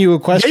asking you a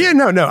question.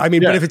 No. I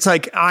mean, but if it's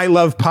like, I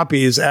love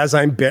puppies, as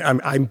I'm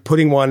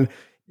putting one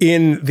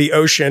in the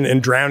ocean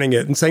and drowning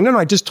it and saying, no,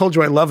 I just told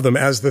you I love them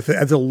as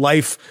the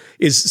life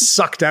is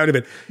sucked out of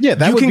it. Yeah,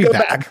 that would be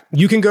bad.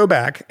 You can go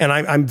back, and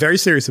I'm very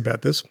serious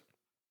about this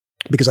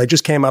because I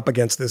just came up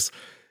against this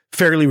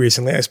fairly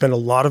recently. I spend a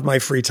lot of my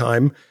free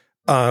time,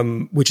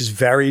 which is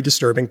very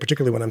disturbing,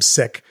 particularly when I'm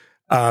sick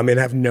and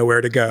have nowhere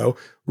to go,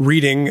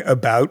 reading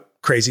about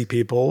crazy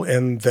people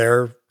and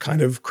their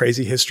kind of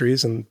crazy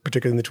histories, and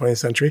particularly in the 20th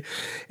century.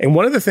 And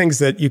one of the things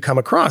that you come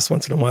across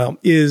once in a while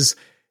is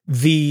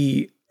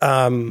the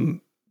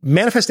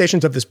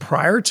manifestations of this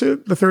prior to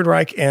the Third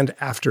Reich and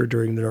after,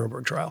 during the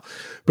Nuremberg trial.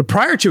 But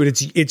prior to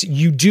it, it's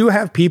you do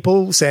have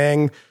people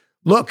saying,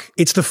 look,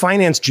 it's the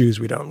finance Jews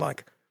we don't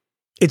like.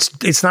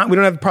 It's not, we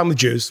don't have a problem with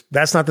Jews.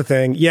 That's not the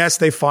thing. Yes,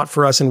 they fought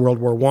for us in World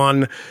War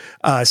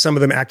I. Some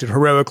of them acted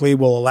heroically.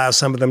 We'll allow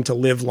some of them to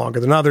live longer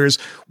than others.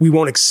 We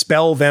won't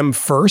expel them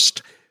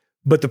first.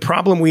 But the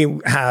problem we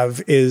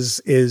have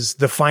is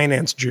the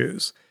finance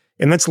Jews.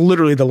 And that's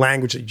literally the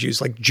language that you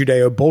use. Like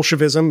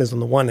Judeo-Bolshevism is on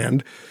the one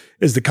end,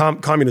 is the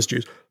communist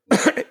Jews.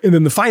 And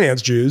then the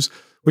finance Jews,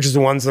 which is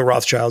the ones, the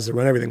Rothschilds that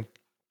run everything.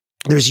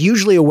 There's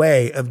usually a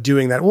way of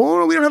doing that.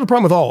 Well, we don't have a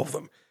problem with all of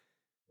them.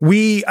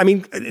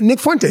 Nick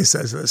Fuentes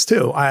says this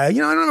too. I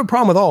don't have a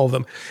problem with all of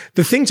them.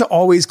 The thing to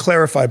always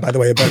clarify, by the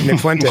way, about Nick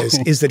Fuentes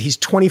is that he's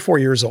 24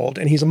 years old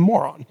and he's a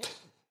moron.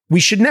 We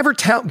should never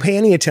pay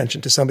any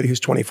attention to somebody who's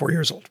 24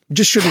 years old.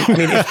 Just shouldn't. I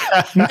mean,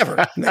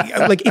 never.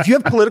 Like, if you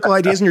have political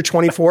ideas and you're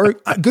 24,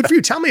 good for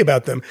you. Tell me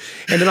about them.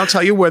 And then I'll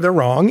tell you where they're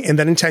wrong. And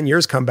then in 10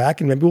 years, come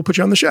back and maybe we'll put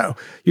you on the show.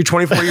 You're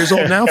 24 years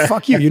old now?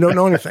 Fuck you. You don't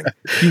know anything.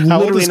 You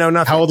literally know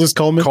nothing. How old is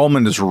Coleman?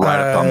 Coleman is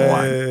right up on the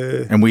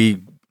line. And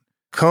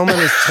Coleman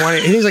is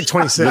 20. He's like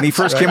 26. When he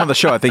first came on the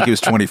show, I think he was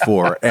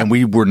 24, and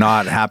we were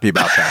not happy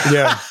about that.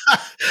 Yeah.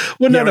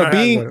 Well,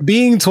 no.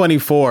 Being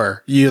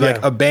 24, you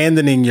like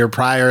abandoning your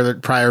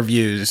prior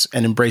views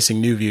and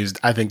embracing new views.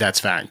 I think that's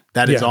fine.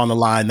 That is on the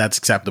line. That's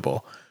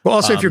acceptable. Well,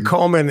 also, if you're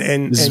Coleman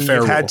and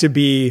you've had to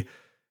be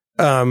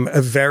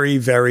a very,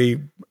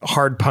 very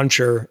hard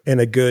puncher and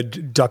a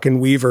good duck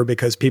and weaver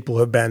because people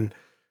have been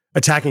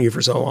attacking you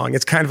for so long,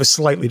 it's kind of a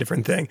slightly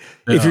different thing.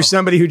 Yeah. If you're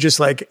somebody who just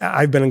like,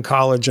 I've been in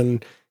college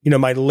and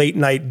my late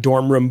night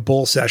dorm room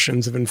bull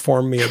sessions have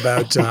informed me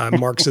about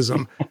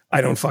Marxism,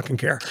 I don't fucking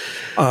care.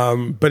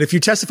 But if you're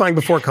testifying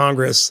before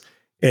Congress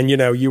and,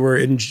 you were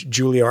in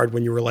Juilliard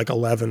when you were like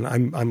 11,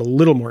 I'm a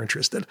little more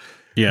interested.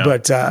 Yeah.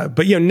 But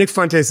Nick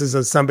Fuentes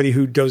is somebody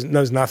who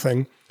knows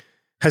nothing,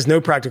 has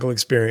no practical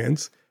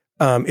experience,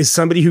 is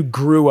somebody who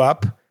grew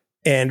up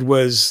and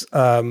was,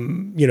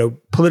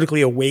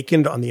 politically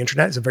awakened on the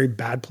internet. It's a very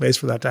bad place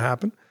for that to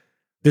happen.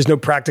 There's no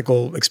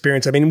practical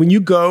experience. I mean, when you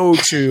go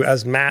to,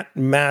 as Matt,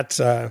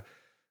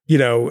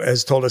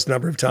 has told us a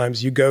number of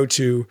times, you go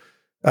to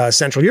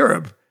Central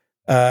Europe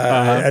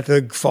at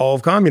the fall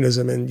of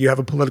communism and you have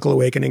a political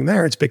awakening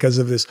there. It's because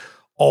of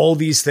all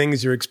these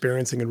things you're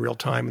experiencing in real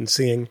time and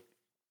seeing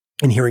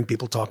and hearing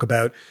people talk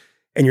about.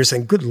 And you're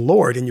saying, good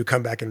Lord. And you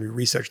come back and you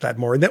research that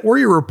more. Or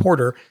you're a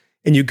reporter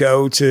and you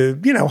go to,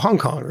 Hong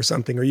Kong or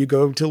something, or you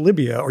go to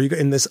Libya, or you go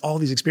in all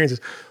these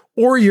experiences.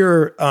 Or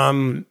you're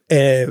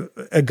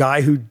a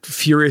guy who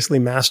furiously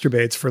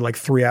masturbates for like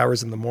 3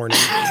 hours in the morning,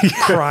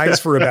 cries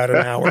for about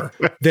an hour,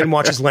 then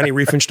watches Leni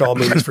Riefenstahl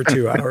movies for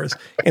 2 hours,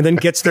 and then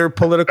gets their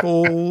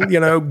political,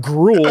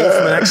 gruel for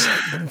the next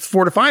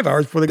 4 to 5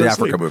 hours before they go to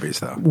sleep. Africa movies,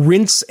 though.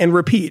 Rinse and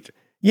repeat.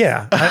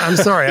 Yeah, I'm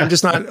sorry. I'm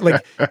just not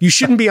like, you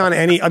shouldn't be on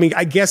any. I mean,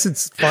 I guess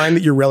it's fine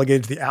that you're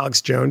relegated to the Alex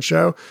Jones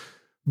show.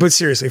 But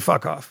seriously,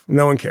 fuck off.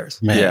 No one cares.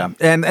 Man. Yeah.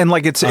 And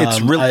like it's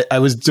really. I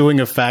was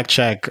doing a fact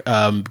check.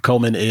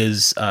 Coleman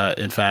is,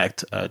 in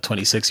fact,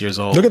 26 years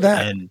old. Look at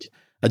that. And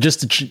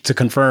just to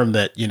confirm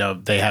that,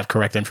 they have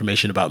correct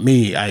information about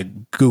me, I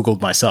Googled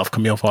myself,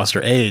 Camille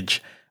Foster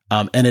age.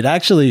 And it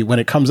actually, when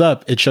it comes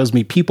up, it shows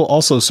me people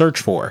also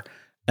search for.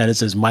 And it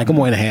says Michael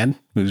Moynihan,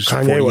 who's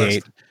Kanye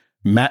 48. West.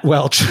 Matt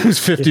Welch, who's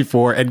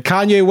 54, and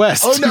Kanye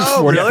West, who's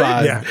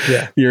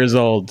 45 years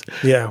old.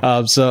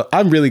 Yeah. So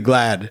I'm really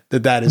glad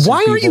that is.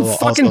 Why are you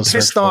fucking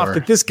pissed off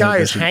that this guy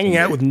is hanging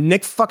out with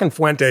Nick fucking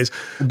Fuentes,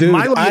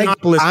 Milo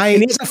Yiannopoulos,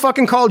 and he hasn't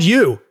fucking called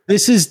you?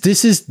 This is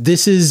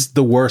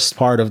the worst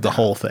part of the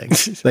whole thing.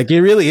 Like,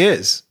 it really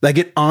is. Like,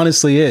 it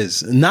honestly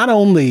is. Not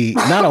only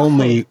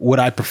would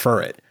I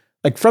prefer it.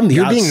 Like, from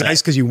the outset, being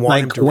nice because you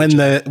want him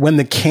to when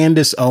the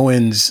Candace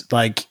Owens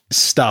like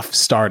stuff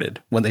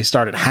started, when they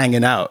started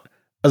hanging out,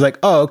 I was like,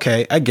 oh,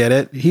 okay, I get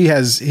it.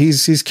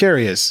 He's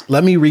curious.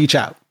 Let me reach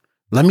out.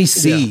 Let me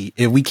see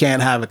if we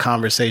can't have a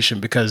conversation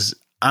because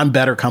I'm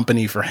better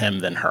company for him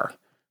than her.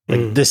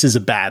 Like, this is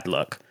a bad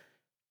look.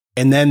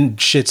 And then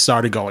shit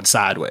started going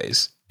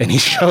sideways. And he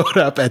showed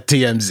up at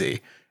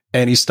TMZ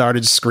and he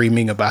started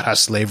screaming about how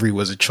slavery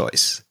was a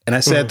choice. And I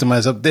said to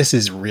myself, this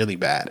is really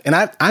bad. And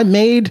I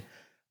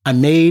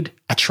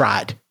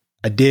tried.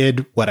 I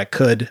did what I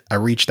could. I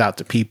reached out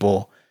to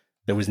people.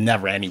 There was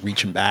never any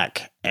reaching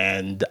back.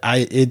 And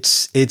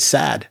it's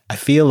sad. I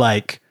feel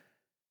like,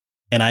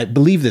 and I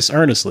believe this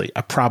earnestly,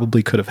 I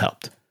probably could have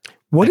helped.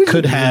 I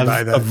could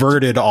have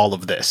averted all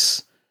of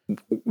this.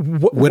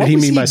 What did he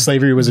mean by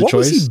slavery was a choice? What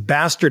was he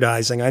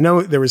bastardizing? I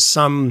know there was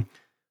some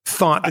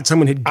thought that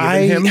someone had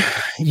given him.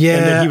 Yeah.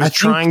 And that he was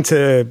trying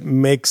to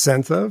make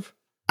sense of.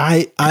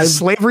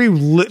 Slavery,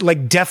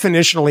 like,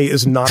 definitionally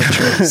is not a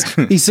choice.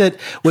 He said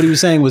what he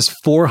was saying was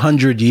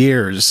 400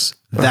 years.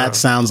 That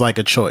sounds like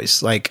a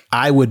choice. Like,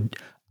 I would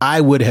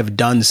have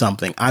done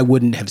something. I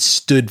wouldn't have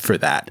stood for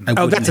that.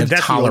 I wouldn't have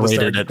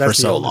tolerated it for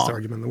so long. That's the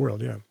argument in the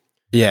world.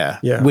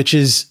 Yeah. Which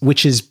is.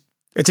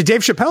 It's a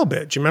Dave Chappelle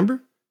bit. Do you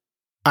remember?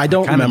 I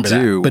don't remember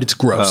that, but it's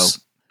gross.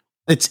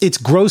 Oh. It's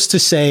gross to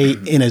say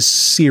in a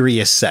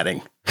serious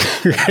setting.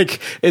 Like,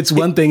 it's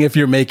one thing if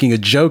you're making a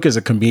joke as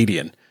a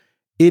comedian.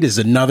 It is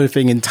another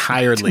thing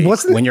entirely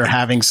when you're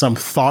having some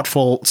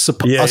thoughtful,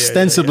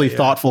 ostensibly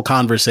thoughtful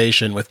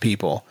conversation with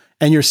people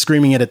and you're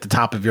screaming it at the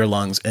top of your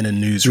lungs in a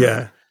newsroom.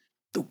 Yeah.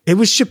 It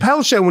was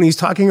Chappelle's show when he's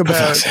talking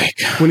about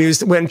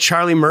when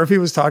Charlie Murphy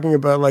was talking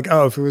about, like,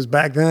 oh, if it was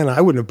back then,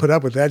 I wouldn't have put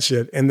up with that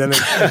shit. And then it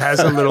has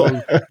a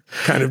little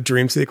kind of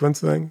dream sequence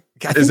thing.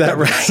 Is that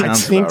right? I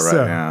think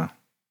so. Yeah.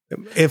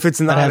 If it's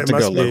not, it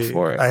must be. Look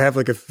for it. I have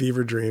like a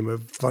fever dream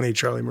of funny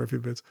Charlie Murphy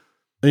bits.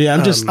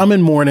 Yeah, I'm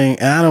in mourning,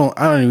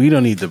 and we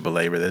don't need to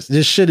belabor this.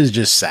 This shit is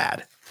just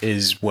sad,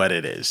 is what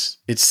it is.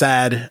 It's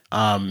sad.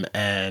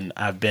 And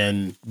I've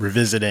been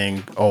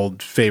revisiting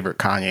old favorite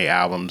Kanye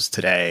albums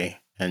today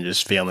and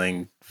just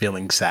feeling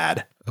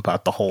sad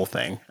about the whole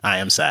thing. I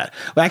am sad.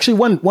 But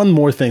actually, one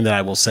more thing that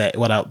I will say,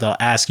 they'll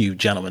ask you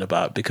gentlemen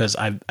about, because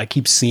I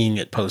keep seeing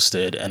it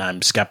posted and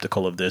I'm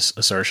skeptical of this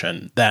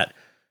assertion that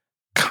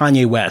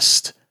Kanye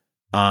West,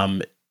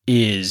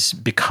 is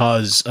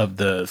because of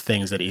the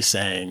things that he's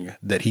saying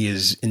that he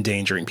is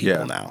endangering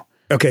people now.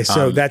 Okay,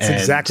 so that's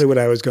exactly what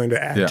I was going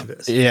to add to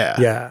this.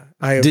 Yeah.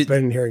 I have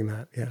been hearing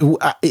that.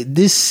 Yeah,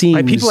 this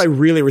seems people I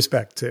really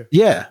respect too.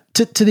 Yeah,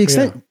 to the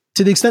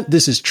extent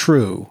this is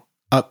true,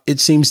 it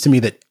seems to me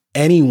that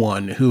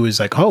anyone who is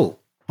like, oh,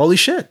 holy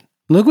shit,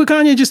 look what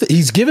Kanye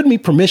he's given me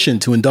permission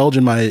to indulge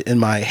in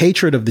my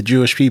hatred of the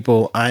Jewish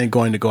people. I'm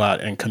going to go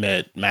out and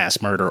commit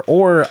mass murder,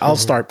 or I'll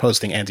start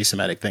posting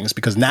anti-Semitic things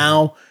because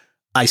now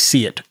I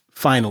see it.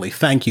 Finally,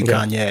 thank you,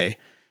 Kanye.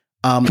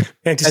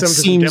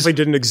 Anti-Semitism definitely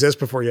didn't exist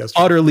before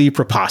yesterday. Utterly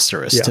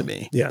preposterous to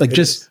me. Yeah, like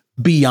just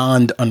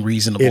beyond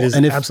unreasonable. It is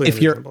and absolutely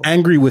if you're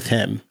angry with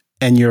him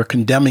and you're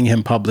condemning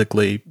him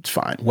publicly, it's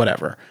fine,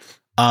 whatever.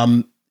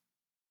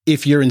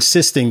 If you're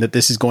insisting that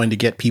this is going to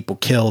get people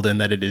killed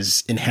and that it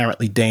is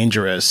inherently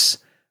dangerous,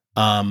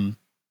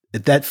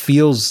 that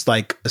feels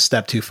like a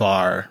step too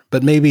far,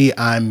 but maybe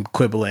I'm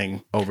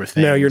quibbling over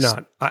things. No, you're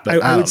not.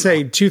 I would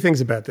say two things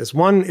about this.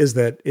 One is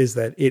that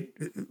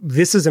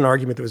this is an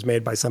argument that was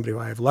made by somebody who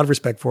I have a lot of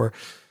respect for.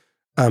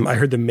 I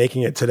heard them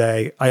making it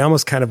today. I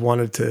almost kind of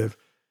wanted to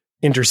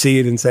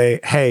intercede and say,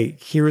 hey,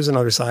 here's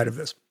another side of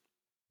this,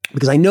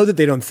 because I know that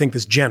they don't think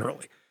this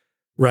generally,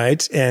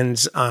 right?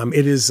 And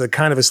it is a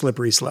kind of a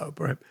slippery slope,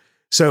 right?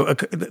 So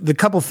the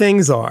couple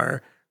things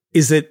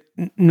is that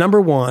number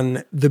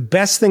one, the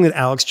best thing that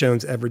Alex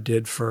Jones ever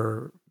did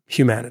for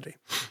humanity,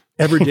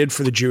 ever did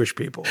for the Jewish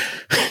people,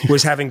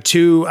 was having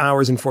 2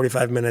 hours and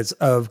 45 minutes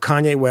of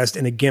Kanye West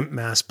in a Gimp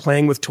mask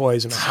playing with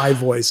toys in a high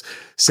voice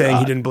saying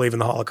he didn't believe in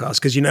the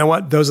Holocaust. Because you know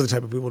what? Those are the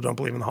type of people who don't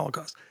believe in the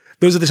Holocaust.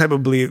 Those are the type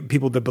of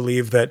people that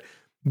believe that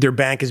their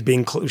bank is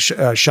being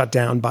shut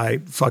down by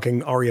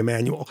fucking Ari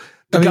Emanuel.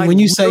 I mean, when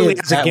you say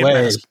it that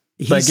way,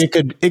 like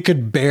it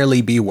could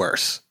barely be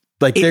worse.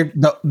 Like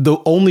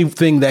the only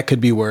thing that could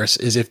be worse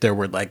is if there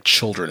were like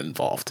children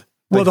involved.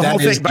 Like, well, the whole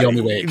thing is the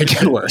only way it could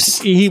get worse.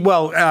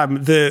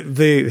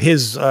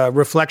 His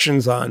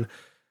reflections on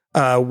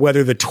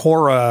whether the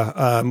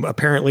Torah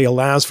apparently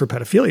allows for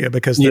pedophilia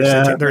because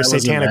they're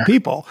satanic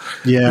people.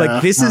 Yeah,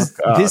 like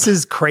this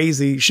is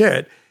crazy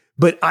shit.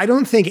 But I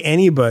don't think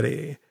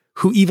anybody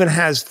who even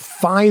has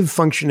 5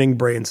 functioning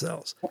brain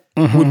cells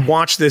would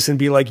watch this and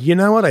be like, you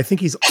know what? I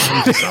think he's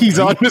on to something. He's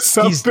on to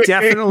something. He's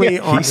definitely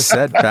on to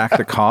something. He set back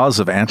the cause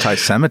of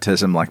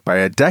anti-Semitism like by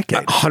a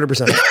decade.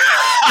 100%.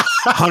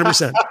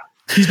 100%.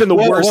 He's been the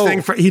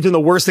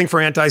worst thing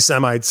for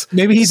anti-Semites.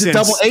 Maybe he's a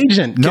double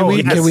agent.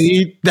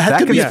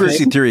 That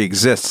conspiracy theory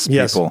exists,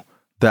 people.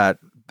 That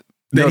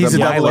he's a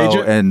double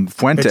agent? And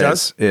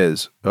Fuentes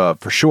is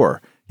for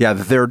sure. Yeah,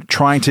 they're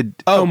trying to.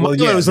 Milo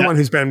is the one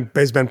who's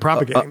been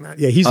propagating that.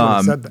 Yeah, he's the one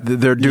who said that.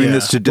 They're doing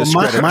this to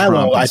discredit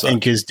Milo, Trump. I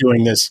think, is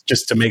doing this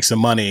just to make some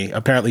money.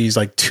 Apparently, he's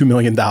like $2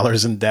 million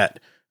in debt.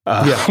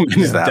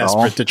 Is that desperate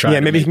all? to try.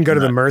 Yeah, maybe he can go to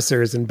the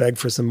Mercers and beg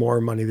for some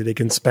more money that he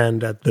can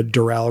spend at the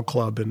Doral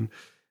Club in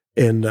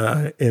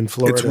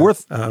Florida. It's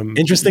worth.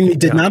 Interesting. He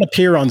did not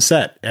appear on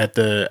set at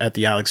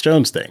the Alex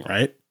Jones thing,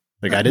 right?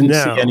 Like I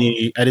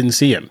didn't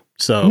see him.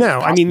 So no,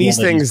 I mean these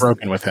things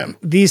broken with him.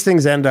 These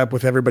things end up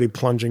with everybody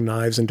plunging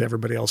knives into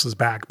everybody else's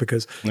back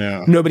because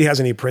nobody has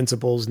any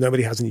principles,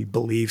 nobody has any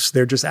beliefs.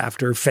 They're just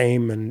after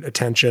fame and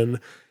attention,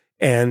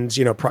 and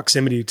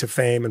proximity to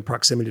fame and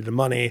proximity to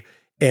money.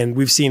 And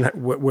we've seen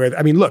where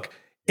I mean, look,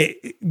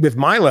 with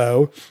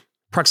Milo,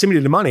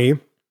 proximity to money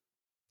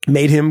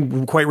made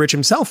him quite rich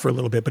himself for a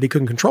little bit, but he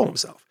couldn't control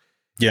himself.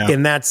 Yeah,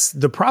 and that's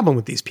the problem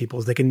with these people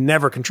is they can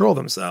never control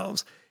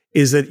themselves.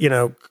 Is that,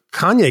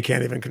 Kanye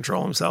can't even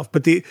control himself.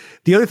 But the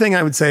other thing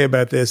I would say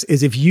about this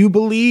is if you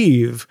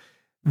believe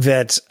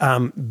that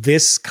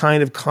this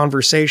kind of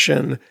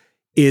conversation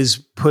is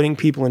putting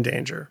people in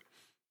danger,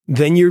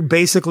 then you're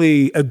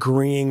basically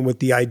agreeing with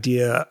the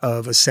idea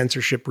of a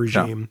censorship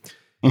regime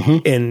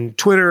in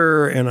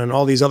Twitter and on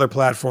all these other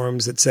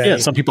platforms that say... Yeah,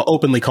 some people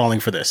openly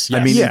calling for this.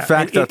 Yes. I mean, in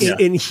fact,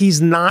 and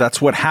he's not...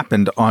 That's what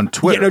happened on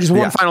Twitter. Just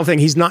one final thing.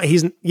 He's not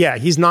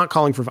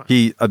calling for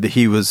violence.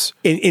 He was...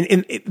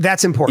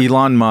 that's important.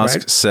 Elon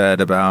Musk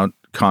said about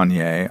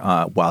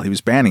Kanye while he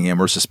was banning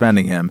him or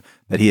suspending him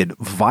that he had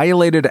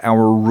violated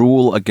our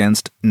rule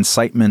against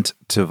incitement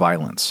to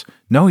violence.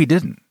 No, he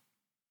didn't.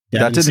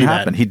 Yeah, that didn't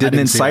happen. He didn't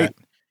incite...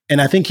 And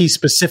I think he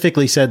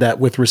specifically said that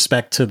with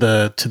respect to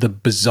the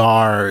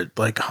bizarre,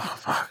 like,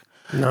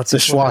 the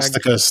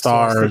swastika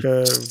star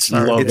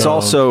logo. It's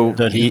also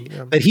that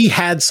he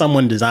had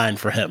someone design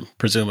for him,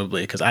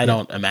 presumably, because I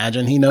don't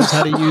imagine he knows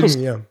how to use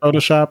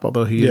Photoshop,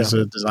 although he is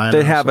a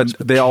designer.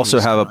 They also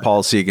have a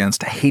policy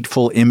against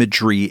hateful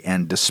imagery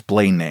and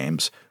display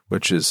names,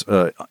 which is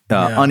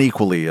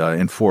unequally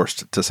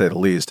enforced, to say the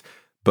least.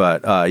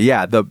 But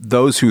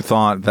those who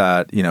thought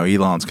that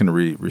Elon's going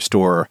to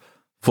restore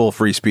full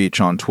free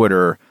speech on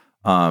Twitter.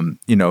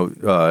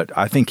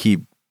 I think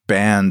he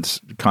banned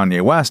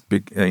Kanye West,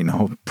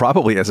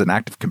 probably as an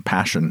act of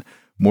compassion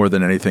more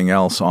than anything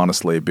else,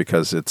 honestly,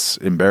 because it's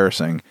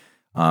embarrassing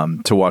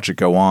to watch it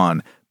go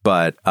on.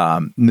 But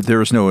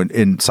there is no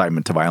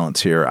incitement to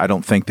violence here. I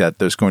don't think that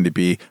there's going to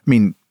be,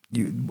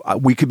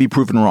 we could be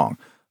proven wrong.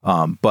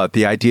 But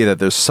the idea that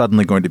there's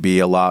suddenly going to be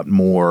a lot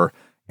more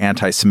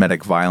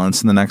anti-Semitic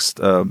violence in the next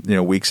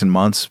weeks and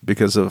months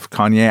because of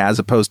Kanye, as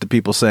opposed to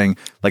people saying,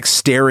 like,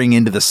 staring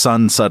into the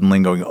sun suddenly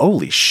and going,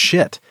 holy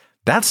shit,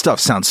 that stuff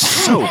sounds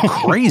so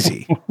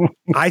crazy.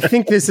 I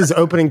think this is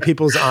opening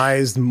people's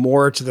eyes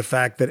more to the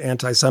fact that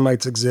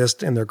anti-Semites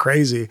exist and they're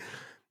crazy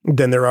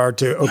than there are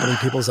to opening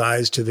people's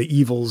eyes to the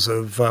evils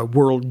of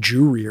world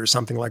Jewry or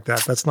something like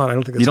that. That's not, I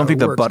don't think that's You don't think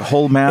the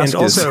butthole mask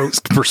is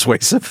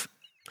persuasive?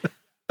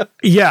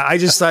 Yeah,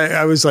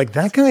 I was like,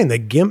 that guy in the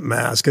Gimp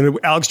mask. And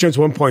Alex Jones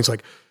at one point's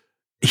like,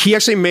 he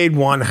actually made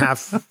one half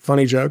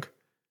funny joke.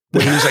 He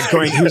was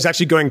like he was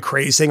actually going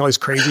crazy, saying all this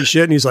crazy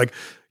shit. And he's like,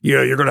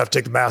 you're going to have to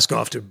take the mask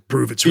off to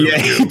prove it's really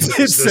you. He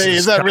did say,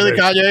 is that really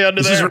Kanye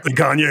under there? This is really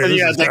Kanye.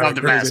 Yeah, take off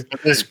the mask.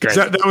 This is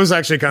crazy. That was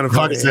actually kind of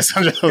funny.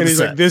 And he's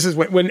like, this is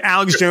when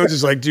Alex Jones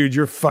is like, dude,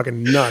 you're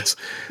fucking nuts.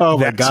 Oh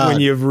my God. That's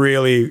when you've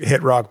really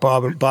hit rock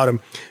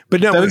bottom. But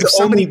no, that was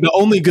the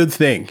only good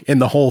thing in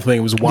the whole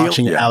thing was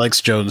watching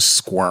Alex Jones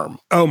squirm.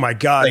 Oh my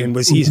God. Like, And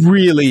he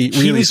really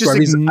was just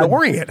squirmy.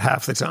 ignoring it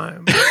half the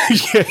time.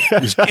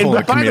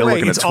 But by the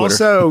way,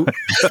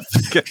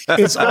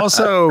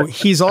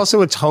 he's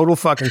also a total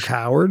fucking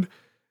coward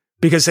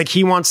because like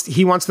he wants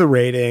the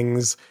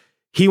ratings,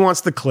 he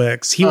wants the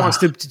clicks, he wants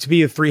to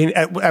be a 3.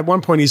 At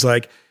one point he's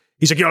like,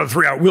 3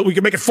 hours. We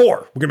can make it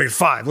 4. We're gonna make it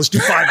 5. Let's do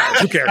 5 hours.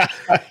 Who cares?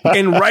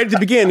 And right at the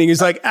beginning,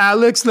 he's like,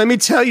 Alex, let me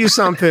tell you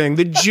something.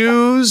 The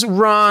Jews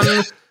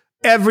run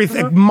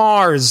everything,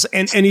 Mars,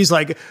 and he's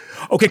like,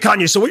 okay,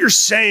 Kanye. So what you're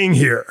saying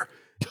here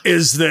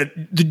is that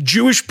the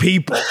Jewish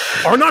people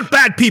are not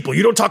bad people.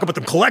 You don't talk about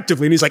them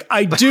collectively. And he's like,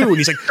 I do. And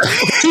he's like,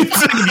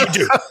 okay, you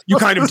do. You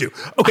kind of do.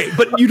 Okay,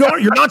 but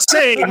you're not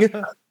saying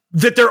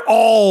that they're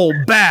all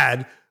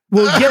bad.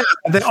 Well, yeah,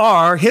 they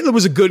are. Hitler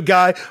was a good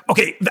guy.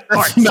 Okay, all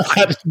right.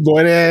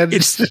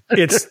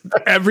 It's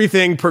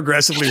everything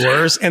progressively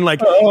worse. And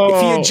like,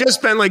 if he had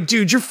just been like,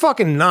 dude, you're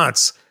fucking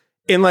nuts.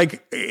 And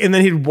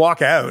then he'd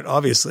walk out,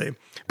 obviously.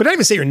 But I don't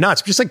even say you're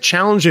nuts, just like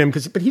challenge him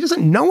but he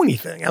doesn't know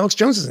anything. Alex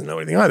Jones doesn't know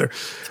anything either.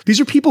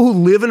 These are people who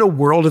live in a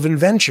world of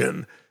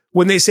invention.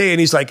 When they say, and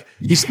he's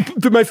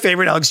my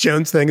favorite Alex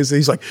Jones thing is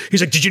he's like,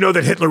 did you know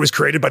that Hitler was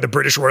created by the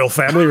British royal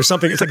family or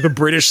something? It's like the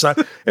British side.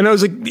 And I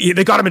was like,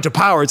 they got him into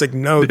power. It's like,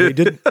 no, they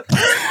didn't.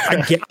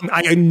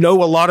 I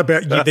know a lot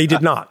about you. They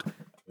did not.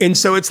 And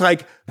so it's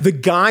like the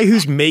guy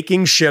who's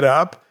making shit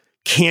up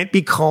can't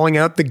be calling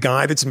out the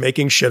guy that's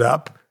making shit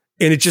up.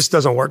 And it just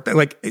doesn't work.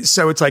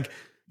 So it's like,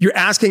 you're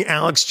asking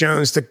Alex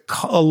Jones to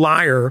call a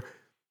liar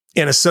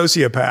and a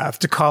sociopath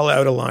to call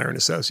out a liar and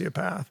a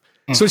sociopath.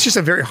 So it's just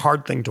a very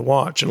hard thing to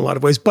watch in a lot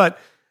of ways. But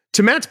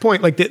to Matt's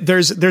point, like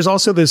there's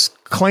also this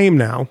claim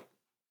now,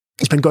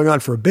 it's been going on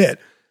for a bit,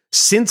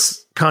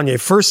 since Kanye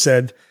first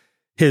said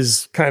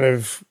his kind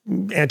of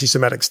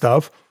anti-Semitic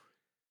stuff,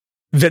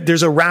 that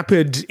there's a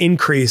rapid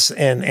increase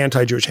in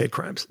anti-Jewish hate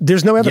crimes.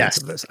 There's no evidence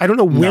of this. I don't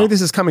know where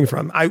this is coming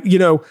from.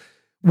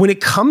 When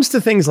it comes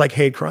to things like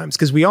hate crimes,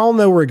 because we all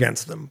know we're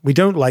against them. We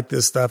don't like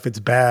this stuff. It's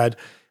bad.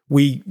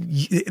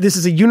 This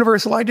is a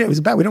universal idea. It's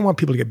bad. We don't want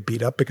people to get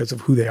beat up because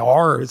of who they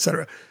are, et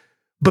cetera.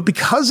 But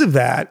because of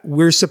that,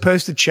 we're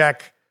supposed to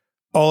check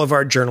all of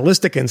our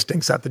journalistic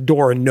instincts at the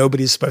door, and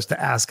nobody's supposed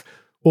to ask,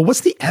 well, what's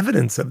the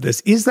evidence of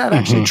this? Is that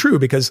actually true?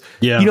 Because,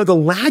 the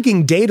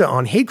lagging data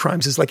on hate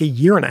crimes is like a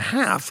year and a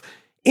half,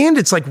 and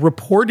it's like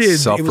reported.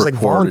 It was like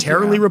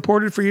voluntarily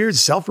reported for years,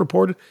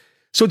 self-reported.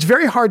 So it's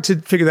very hard to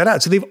figure that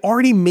out. So they've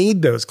already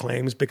made those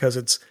claims because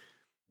it's,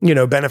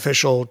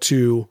 beneficial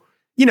to,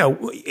 no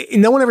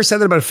one ever said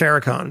that about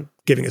Farrakhan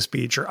giving a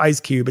speech or Ice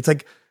Cube. It's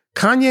like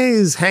Kanye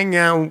is hanging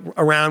out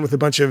around with a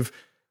bunch of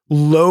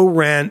low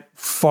rent,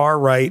 far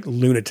right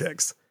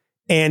lunatics.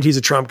 And he's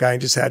a Trump guy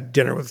and just had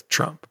dinner with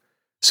Trump.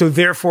 So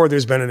therefore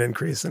there's been an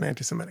increase in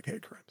anti-Semitic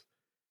hate crimes.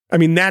 I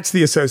mean, that's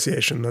the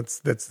association that's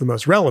the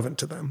most relevant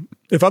to them.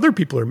 If other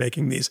people are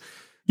making these,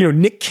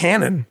 Nick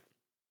Cannon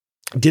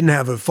didn't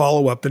have a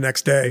follow-up the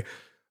next day.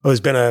 There's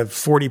been a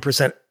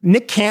 40%.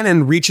 Nick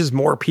Cannon reaches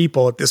more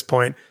people at this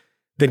point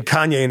than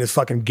Kanye and his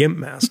fucking Gimp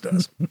mask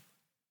does.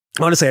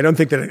 Honestly, I don't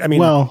think that,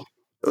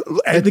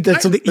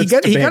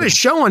 he got his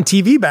show on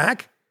TV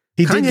back.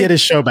 He did get his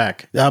show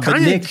back.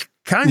 But Nick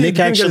actually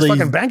get his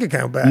fucking bank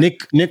account back.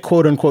 Nick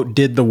quote unquote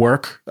did the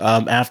work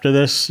after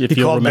this. If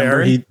you'll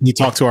remember, he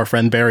talked to our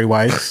friend Barry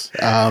Weiss,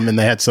 and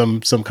they had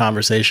some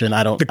conversation.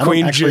 I don't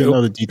actually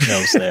know the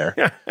details there.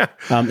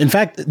 In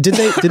fact, did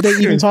they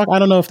even talk? I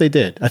don't know if they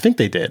did. I think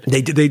they did.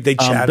 They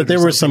chatted. But there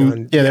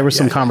were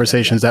some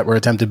conversations that were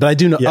attempted. But I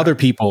do know other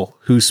people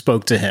who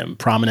spoke to him,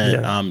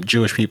 prominent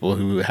Jewish people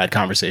who had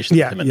conversations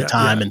with him at the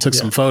time and took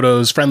some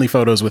photos, friendly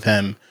photos with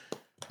him.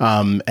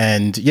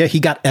 He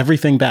got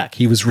everything back.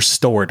 He was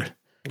restored.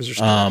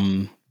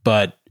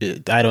 But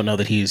I don't know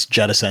that he's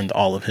jettisoned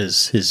all of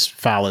his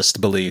foulest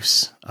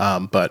beliefs.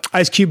 But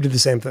Ice Cube did the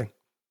same thing.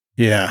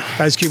 Yeah.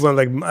 Ice Cube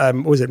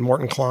went was it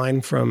Morton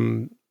Klein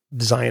from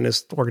the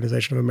Zionist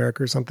Organization of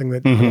America or something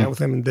that hung out with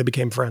him and they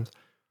became friends.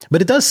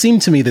 But it does seem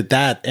to me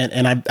that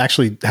and I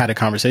actually had a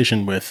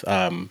conversation with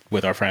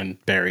our friend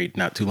Barry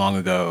not too long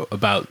ago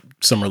about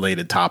some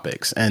related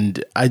topics.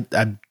 And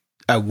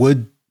I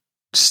would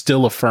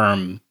still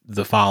affirm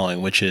the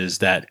following, which is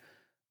that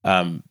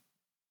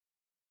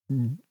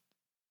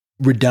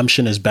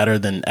redemption is better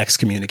than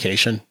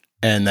excommunication,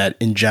 and that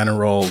in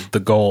general, the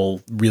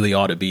goal really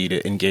ought to be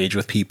to engage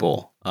with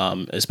people,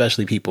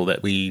 especially people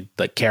that we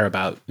care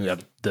about, who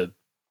have the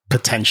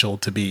potential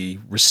to be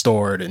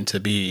restored and to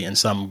be in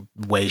some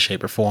way,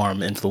 shape, or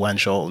form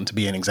influential and to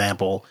be an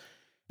example.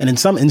 And in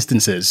some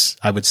instances,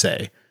 I would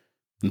say,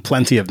 and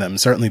plenty of them,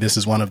 certainly this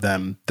is one of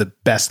them, the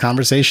best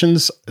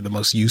conversations, the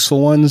most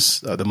useful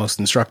ones, the most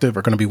instructive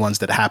are going to be ones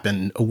that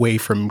happen away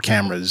from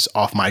cameras,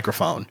 off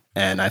microphone.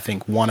 And I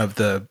think one of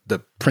the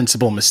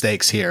principal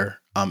mistakes here,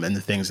 and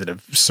the things that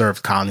have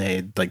served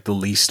Kanye like the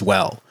least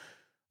well,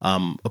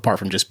 apart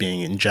from just being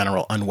in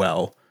general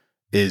unwell,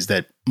 is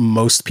that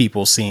most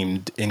people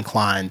seemed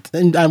inclined,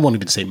 and I won't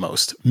even say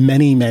most,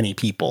 many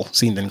people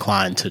seemed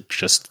inclined to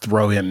just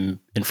throw him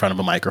in front of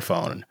a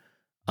microphone,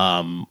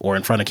 or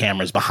in front of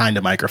cameras behind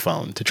a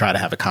microphone to try to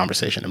have a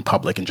conversation in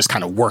public and just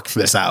kind of work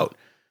this out.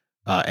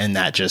 And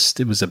that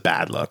it was a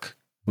bad look.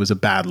 It was a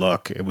bad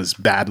look. It was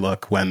bad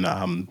look when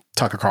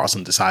Tucker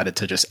Carlson decided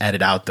to just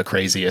edit out the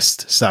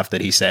craziest stuff that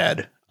he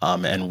said,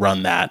 and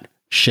run that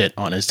shit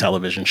on his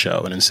television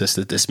show and insist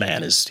that this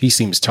man he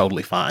seems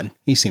totally fine.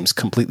 He seems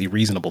completely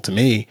reasonable to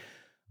me.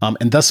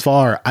 And thus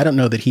far, I don't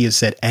know that he has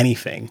said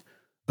anything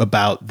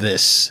about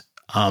this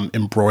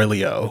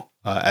imbroglio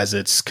as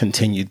it's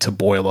continued to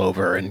boil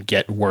over and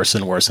get worse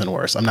and worse and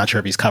worse. I'm not sure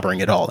if he's covering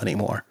it all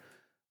anymore.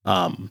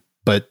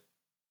 But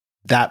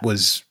that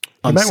was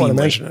unseemly. You might want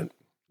to mention it.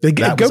 They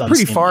go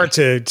pretty far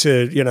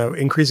to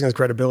increasing his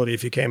credibility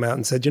if he came out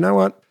and said, you know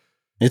what?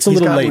 It's a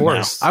little late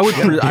now. I would.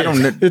 I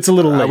don't. It's a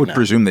little late. I would now.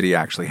 presume that he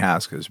actually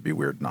has, because it'd be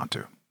weird not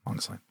to.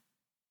 Honestly.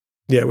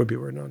 Yeah, it would be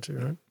weird not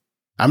to.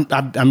 Right?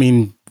 I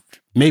mean,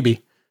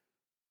 maybe.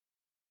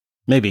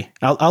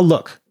 I'll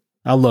look,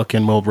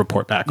 and we'll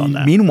report back on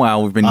that.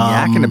 Meanwhile, we've been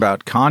yakking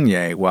about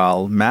Kanye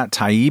while Matt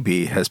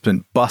Taibbi has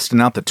been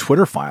busting out the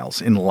Twitter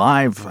files in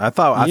live. I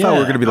thought we were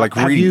going to be like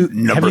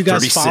reading number 36. Have you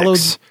guys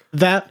followed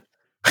that?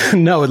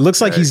 No, it looks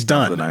like he's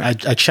done. I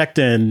checked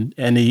in,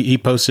 and he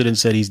posted and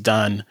said he's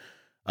done.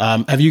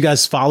 Have you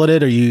guys followed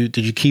it, or did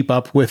you keep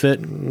up with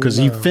it? Because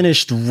he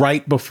finished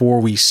right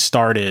before we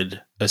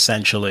started,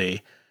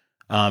 essentially.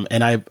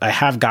 And I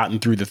have gotten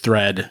through the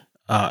thread.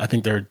 I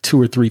think there are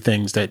 2 or 3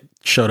 things that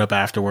showed up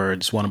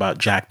afterwards. One about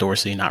Jack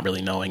Dorsey not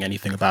really knowing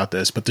anything about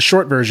this. But the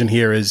short version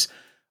here is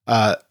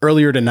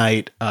earlier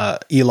tonight,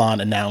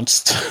 Elon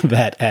announced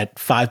that at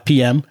 5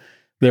 p.m.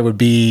 there would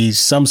be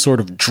some sort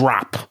of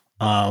drop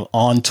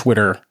on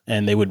Twitter,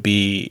 and they would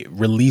be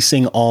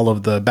releasing all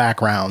of the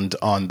background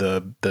on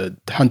the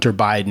Hunter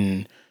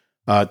Biden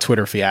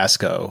Twitter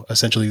fiasco.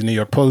 Essentially, the New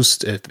York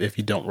Post, if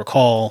you don't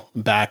recall,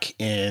 back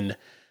in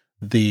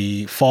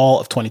the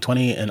fall of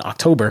 2020 in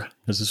October,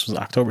 because this was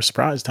October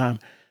surprise time,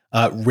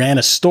 ran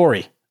a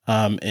story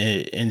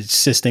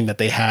insisting that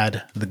they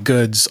had the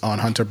goods on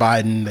Hunter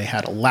Biden. They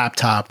had a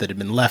laptop that had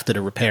been left at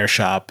a repair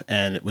shop,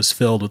 and it was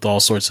filled with all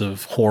sorts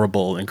of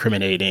horrible,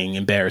 incriminating,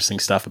 embarrassing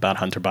stuff about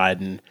Hunter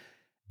Biden.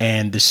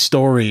 And the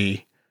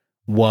story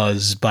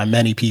was by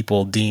many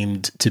people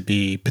deemed to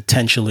be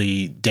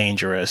potentially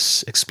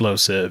dangerous,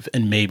 explosive,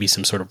 and maybe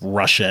some sort of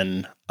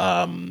Russian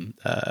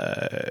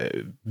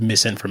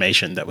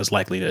misinformation that was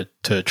likely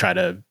to try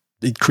to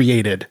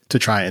created to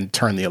try and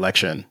turn the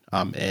election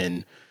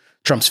in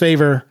Trump's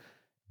favor.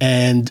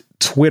 And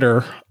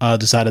Twitter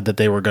decided that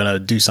they were going to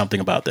do something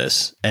about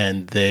this,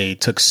 and they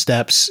took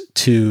steps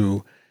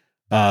to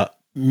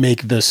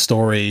make the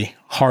story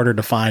harder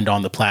to find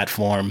on the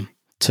platform,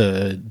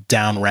 to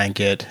downrank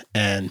it,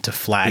 and to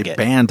flag it.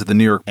 They banned the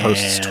New York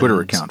Post's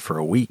Twitter account for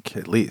a week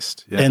at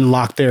least. Yeah. And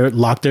locked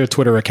their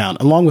Twitter account,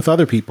 along with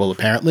other people,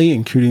 apparently,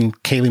 including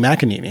Kayleigh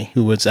McEnany,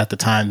 who was at the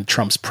time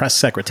Trump's press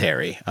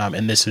secretary.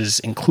 And this is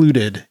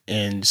included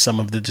in some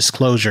of the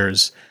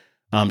disclosures.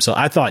 So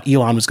I thought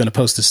Elon was going to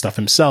post this stuff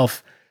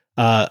himself.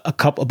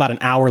 About an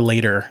hour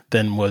later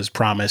than was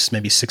promised,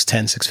 maybe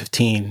 6:10,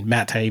 6:15,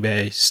 Matt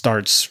Taibbi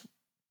starts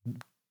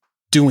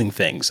doing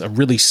things, a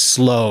really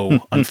slow,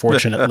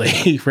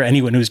 unfortunately, for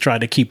anyone who's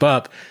trying to keep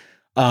up,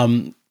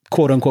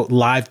 quote unquote,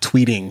 live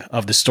tweeting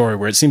of the story,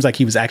 where it seems like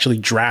he was actually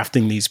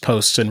drafting these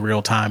posts in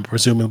real time,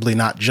 presumably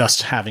not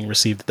just having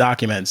received the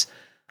documents,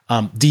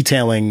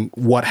 detailing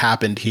what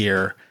happened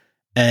here.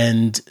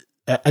 And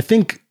I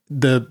think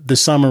the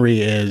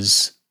summary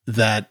is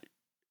that,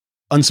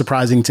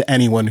 unsurprising to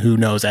anyone who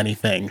knows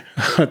anything,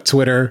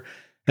 Twitter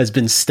has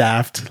been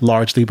staffed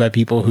largely by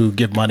people who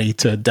give money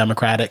to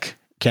Democratic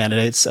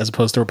candidates as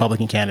opposed to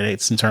Republican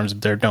candidates in terms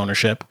of their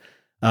donorship.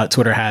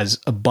 Twitter has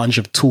a bunch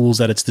of tools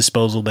at its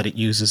disposal that it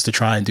uses to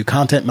try and do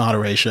content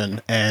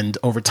moderation. And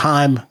over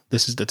time,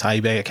 this is the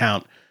Taibbi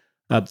account,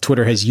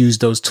 Twitter has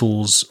used those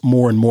tools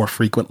more and more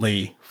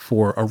frequently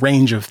for a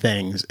range of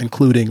things,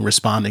 including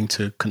responding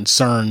to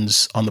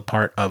concerns on the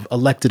part of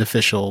elected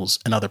officials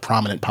and other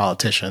prominent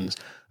politicians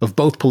of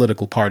both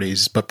political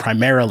parties, but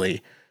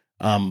primarily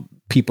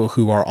people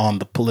who are on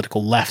the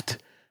political left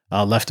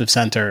of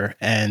center,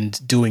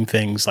 and doing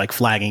things like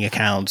flagging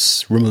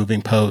accounts,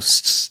 removing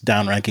posts,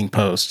 downranking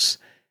posts.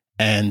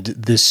 And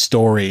this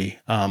story,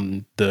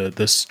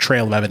 this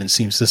trail of evidence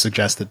seems to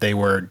suggest that they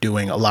were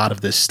doing a lot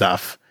of this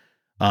stuff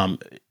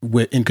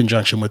in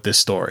conjunction with this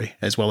story,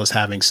 as well as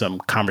having some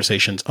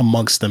conversations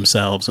amongst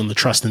themselves and the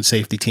trust and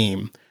safety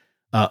team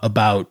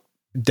about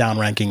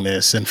downranking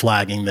this and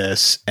flagging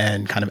this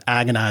and kind of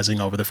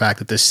agonizing over the fact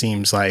that this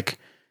seems like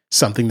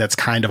something that's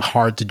kind of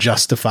hard to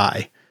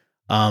justify.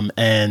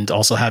 And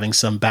also having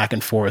some back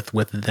and forth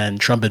with the then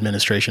Trump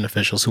administration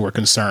officials who were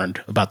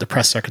concerned about the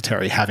press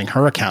secretary having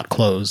her account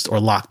closed or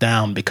locked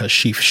down because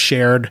she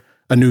shared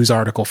a news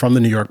article from the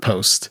New York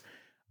Post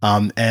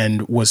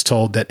and was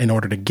told that in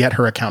order to get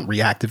her account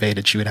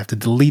reactivated, she would have to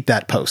delete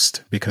that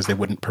post because they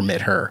wouldn't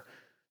permit her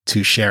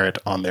to share it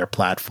on their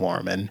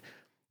platform. And,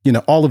 you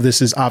know, all of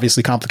this is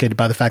obviously complicated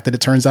by the fact that it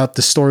turns out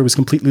the story was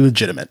completely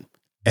legitimate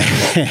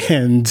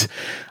and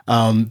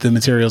the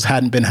materials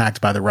hadn't been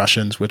hacked by the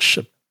Russians, which,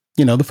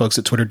 you know, the folks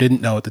at Twitter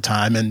didn't know at the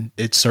time. And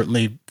it's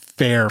certainly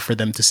fair for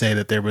them to say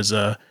that there was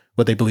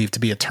what they believe to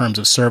be a terms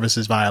of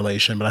services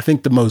violation. But I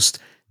think the most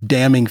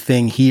damning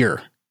thing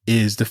here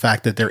is the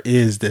fact that there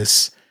is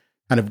this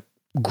kind of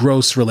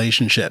gross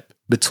relationship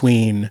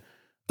between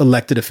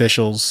elected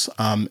officials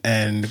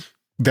and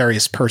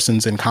various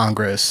persons in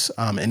Congress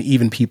and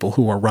even people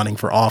who are running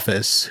for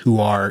office who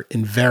are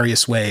in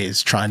various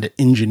ways trying to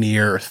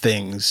engineer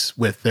things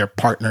with their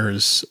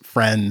partners,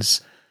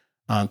 friends,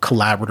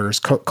 collaborators,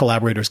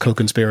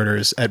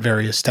 co-conspirators at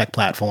various tech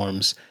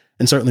platforms.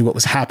 And certainly what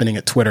was happening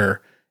at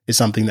Twitter is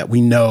something that we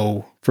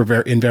know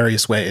in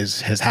various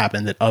ways has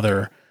happened at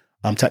other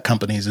tech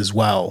companies as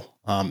well,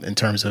 in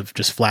terms of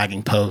just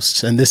flagging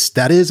posts. And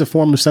that is a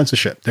form of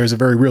censorship. There's a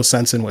very real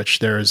sense in which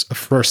there's a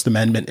First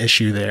Amendment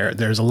issue there.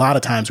 There's a lot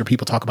of times where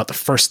people talk about the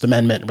First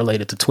Amendment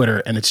related to Twitter,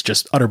 and it's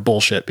just utter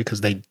bullshit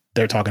because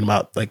they're talking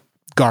about like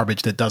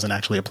garbage that doesn't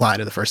actually apply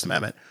to the First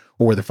Amendment,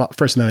 or where the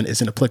First Amendment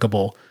isn't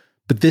applicable.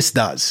 But this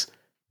does.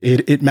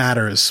 It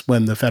matters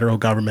when the federal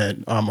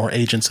government or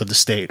agents of the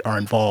state are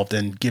involved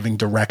in giving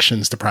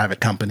directions to private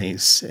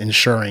companies,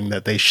 ensuring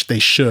that they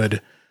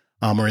should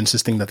or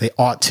insisting that they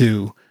ought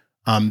to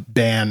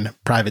ban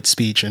private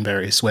speech in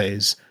various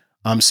ways.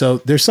 So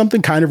there's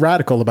something kind of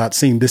radical about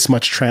seeing this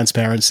much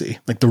transparency,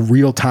 like the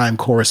real-time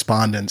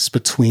correspondence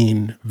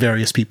between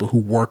various people who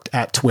worked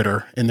at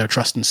Twitter in their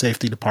trust and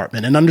safety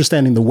department, and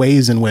understanding the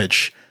ways in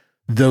which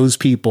those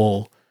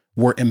people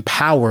were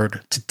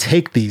empowered to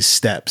take these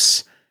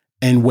steps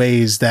in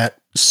ways that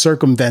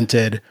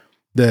circumvented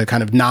the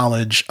kind of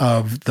knowledge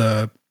of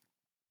the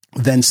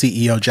then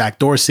CEO Jack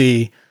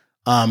Dorsey,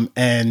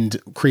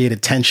 and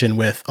created tension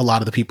with a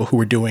lot of the people who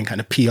were doing kind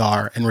of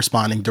PR and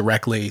responding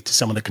directly to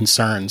some of the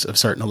concerns of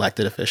certain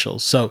elected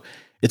officials. So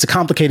it's a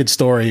complicated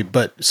story,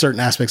 but certain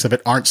aspects of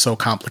it aren't so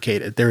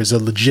complicated. There is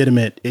a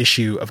legitimate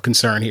issue of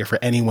concern here for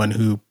anyone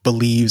who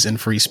believes in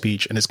free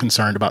speech and is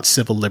concerned about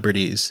civil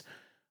liberties.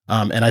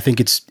 And I think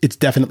it's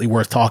definitely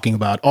worth talking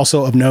about.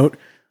 Also of note,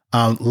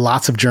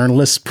 lots of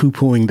journalists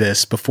poo-pooing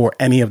this before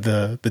any of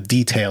the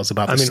details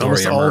about the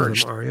story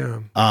emerged. All of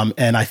them are, yeah.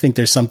 And I think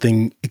there's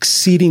something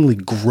exceedingly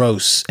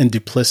gross and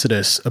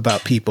duplicitous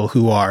about people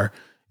who are,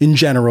 in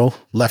general,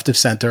 left of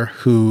center,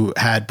 who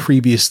had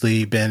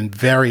previously been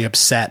very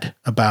upset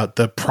about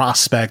the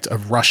prospect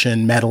of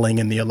Russian meddling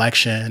in the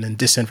election and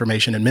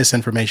disinformation and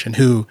misinformation,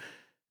 who,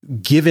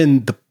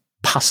 given the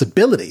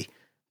possibility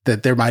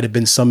that there might have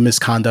been some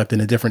misconduct in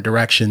a different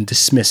direction,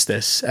 dismissed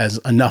this as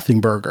a nothing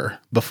burger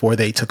before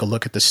they took a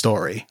look at the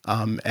story,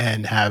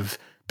 and have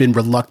been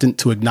reluctant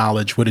to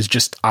acknowledge what is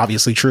just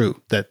obviously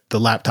true, that the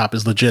laptop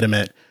is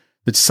legitimate,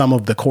 that some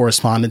of the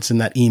correspondence in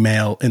that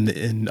email,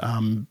 in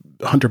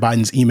Hunter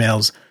Biden's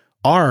emails,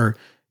 are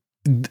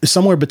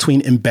somewhere between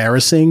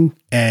embarrassing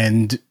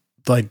and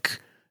like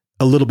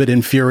a little bit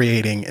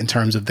infuriating in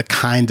terms of the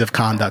kind of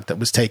conduct that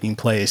was taking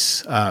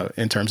place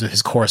in terms of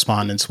his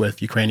correspondence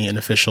with Ukrainian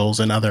officials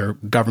and other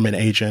government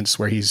agents,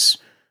 where he's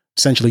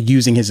essentially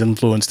using his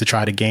influence to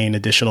try to gain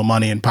additional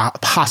money and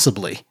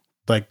possibly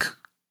like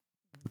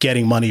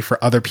getting money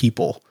for other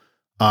people,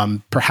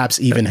 perhaps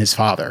even his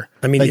father.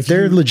 I mean, like,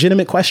 there are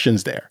legitimate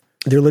questions there.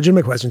 There are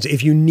legitimate questions.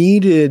 If you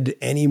needed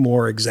any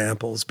more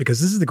examples,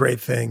 because this is the great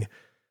thing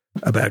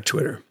about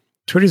Twitter.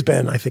 Twitter's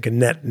been, I think, a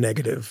net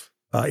negative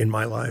in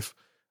my life.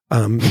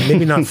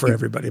 Maybe not for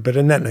everybody, but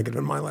a net negative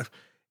in my life.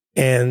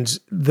 And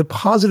the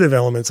positive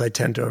elements I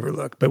tend to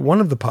overlook, but one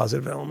of the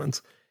positive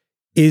elements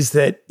is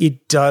that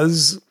it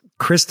does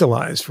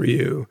crystallize for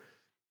you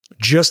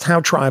just how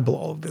tribal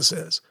all of this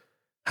is,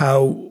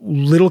 how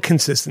little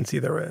consistency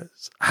there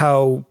is,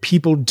 how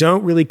people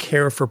don't really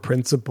care for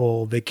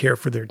principle, they care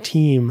for their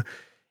team,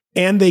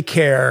 and they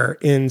care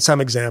in some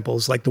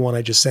examples, like the one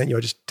I just sent you, I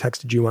just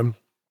texted you on,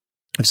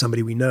 of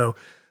somebody we know,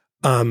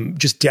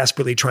 just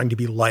desperately trying to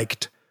be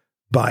liked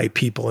by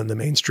people in the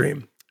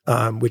mainstream,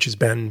 which has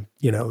been,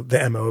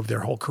 the MO of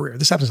their whole career.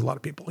 This happens to a lot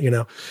of people,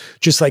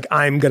 just like,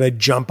 I'm going to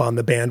jump on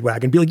the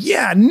bandwagon and be like,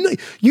 yeah, no,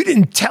 you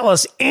didn't tell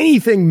us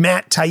anything,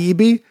 Matt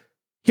Taibbi.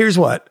 Here's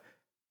what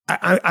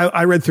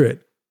I read through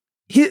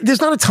it. There's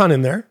not a ton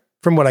in there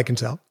from what I can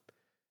tell.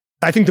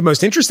 I think the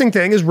most interesting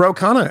thing is Ro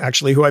Khanna,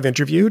 actually, who I've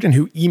interviewed and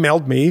who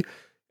emailed me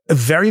a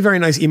very, very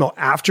nice email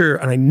after,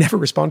 and I never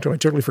respond to him. I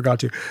totally forgot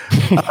to.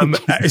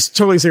 It's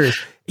totally serious.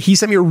 He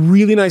sent me a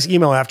really nice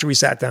email after we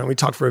sat down. We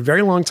talked for a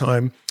very long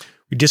time.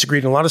 We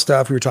disagreed on a lot of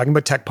stuff. We were talking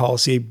about tech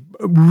policy.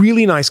 A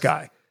really nice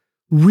guy.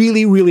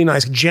 Really, really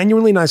nice.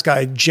 Genuinely nice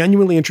guy.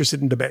 Genuinely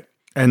interested in debate.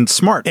 And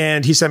smart.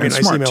 And he sent me a nice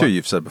email. Smart too,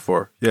 you've said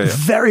before. Yeah.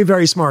 Very,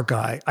 very smart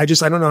guy. I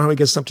don't know how he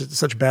gets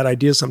such bad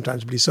ideas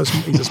sometimes, but he's a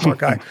smart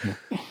guy.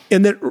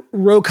 And then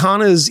Ro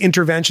Khanna's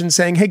intervention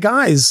saying, hey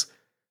guys,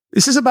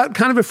 this is about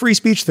kind of a free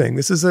speech thing.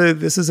 This is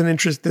an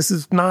interest. This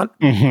is not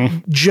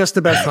just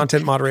about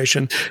content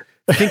moderation.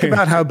 Think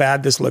about how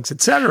bad this looks,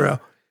 etc.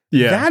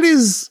 Yeah. That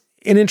is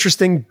an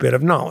interesting bit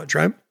of knowledge,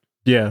 right?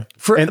 Yeah.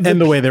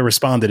 And the way they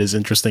responded is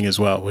interesting as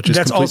well, which is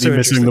completely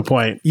missing the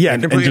point. Yeah.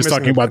 And just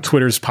talking about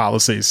Twitter's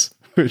policies.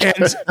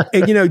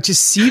 and to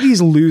see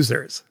these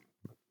losers,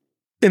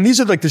 and these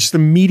are like just the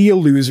media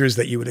losers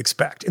that you would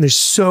expect. And there's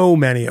so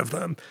many of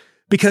them.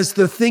 Because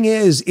the thing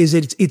is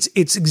it's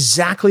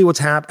exactly what's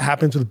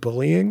happens with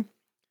bullying.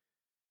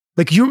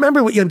 Like you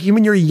remember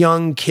when you're a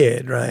young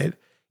kid, right?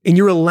 And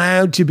you're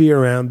allowed to be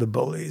around the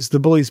bullies. The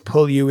bullies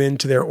pull you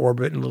into their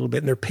orbit a little bit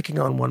and they're picking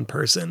on one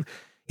person.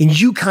 And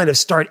you kind of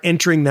start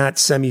entering that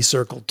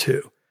semicircle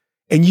too.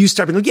 And you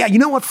start being like, yeah, you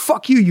know what?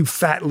 Fuck you, you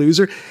fat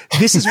loser.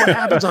 This is what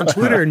happens on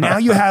Twitter. Now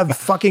you have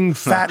fucking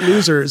fat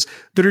losers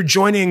that are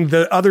joining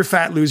the other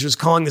fat losers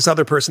calling this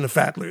other person a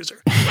fat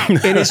loser.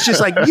 And it's just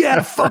like,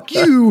 yeah, fuck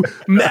you,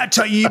 Matt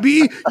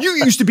Taibbi. You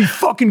used to be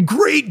fucking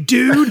great,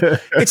 dude.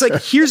 It's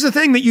like, here's the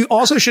thing that you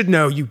also should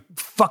know, you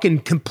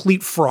fucking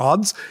complete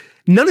frauds.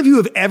 None of you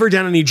have ever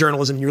done any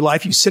journalism in your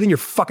life. You sit in your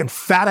fucking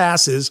fat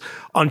asses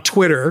on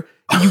Twitter.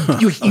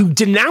 You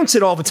denounce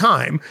it all the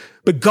time.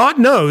 But God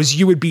knows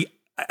you would be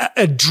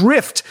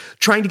adrift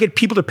trying to get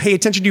people to pay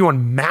attention to you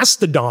on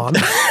Mastodon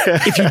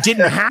if you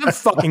didn't have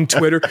fucking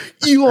Twitter.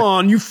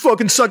 Elon, you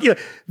fucking suck.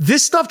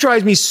 This stuff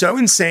drives me so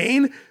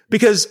insane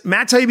because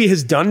Matt Taibbi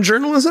has done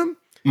journalism.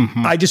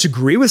 I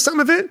disagree with some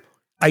of it.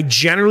 I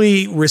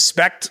generally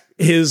respect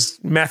his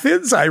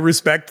methods. I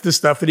respect the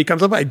stuff that he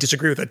comes up with. I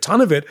disagree with a ton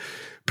of it,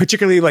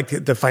 particularly like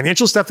the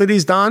financial stuff that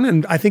he's done.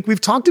 And I think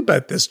we've talked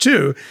about this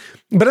too.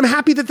 But I'm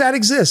happy that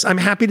exists. I'm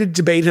happy to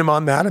debate him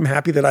on that. I'm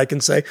happy that I can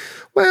say,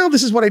 well,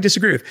 this is what I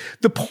disagree with.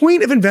 The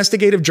point of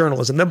investigative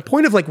journalism, the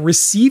point of like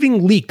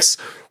receiving leaks,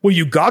 well,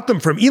 you got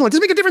them from Elon. It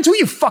doesn't make a difference who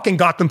you fucking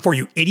got them for,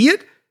 you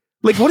idiot.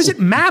 Like, what does it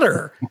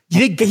matter?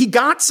 He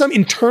got some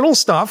internal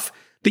stuff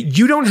that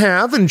you don't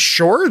have. And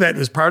sure, that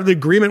was part of the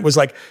agreement was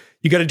like,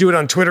 you got to do it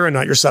on Twitter and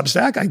not your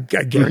Substack.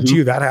 I guarantee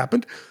you that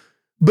happened.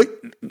 But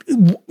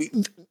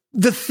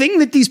the thing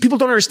that these people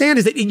don't understand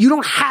is that you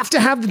don't have to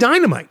have the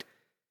dynamite.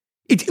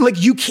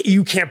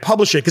 You can't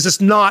publish it because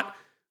it's not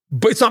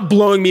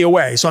blowing me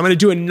away. So I'm going to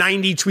do a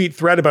 90 tweet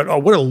thread about, oh,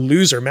 what a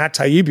loser Matt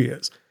Taibbi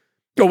is.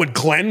 Oh, when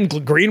Glenn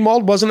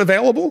Greenwald wasn't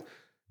available?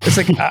 It's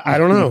like, I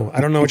don't know.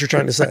 I don't know what you're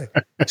trying to say.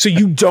 So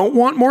you don't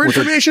want more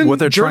information? What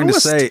they're trying to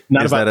say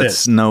is that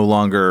it's no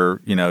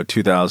longer,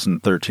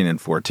 2013 and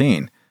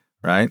 14,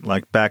 right?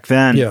 Like back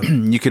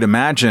then, you could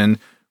imagine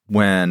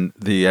when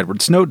the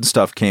Edward Snowden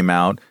stuff came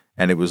out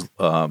and it was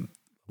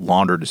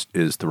laundered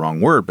is the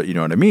wrong word, but you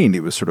know what I mean?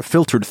 It was sort of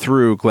filtered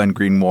through Glenn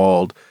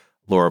Greenwald,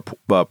 Laura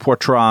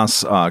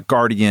Poitras,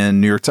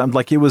 Guardian, New York Times.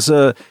 Like it was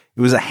a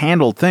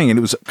handled thing. And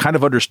it was kind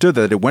of understood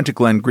that it went to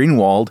Glenn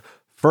Greenwald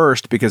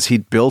first because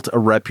he'd built a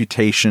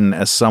reputation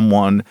as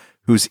someone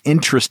who's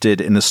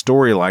interested in a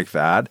story like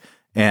that.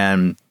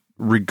 And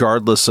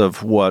regardless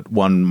of what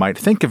one might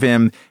think of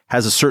him,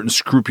 has a certain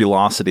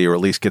scrupulosity, or at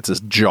least gets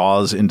his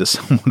jaws into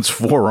someone's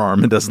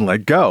forearm and doesn't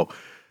let go.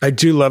 I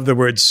do love the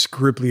word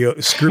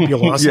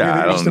scrupulosity.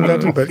 Yeah, I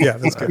don't know. But yeah,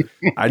 that's good.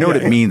 I know what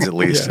it means at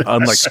least. Yeah.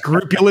 Unlike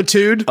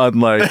scrupulitude,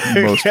 unlike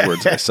most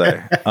words I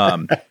say.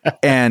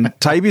 And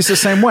Taibbi's the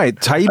same way.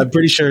 I'm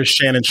pretty sure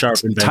Shannon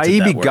Sharp invented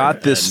Taibbi that got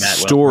word, this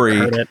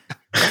story,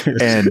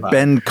 and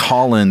Ben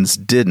Collins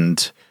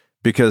didn't,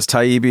 because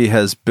Taibbi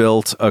has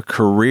built a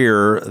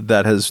career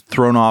that has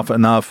thrown off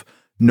enough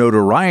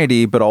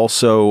notoriety, but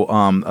also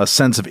a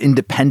sense of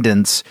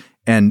independence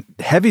and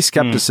heavy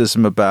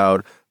skepticism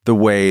about the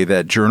way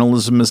that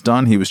journalism is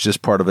done. He was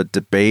just part of a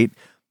debate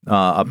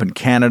up in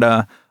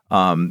Canada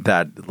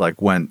that like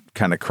went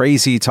kind of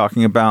crazy,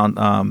 talking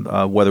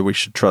about whether we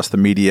should trust the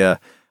media.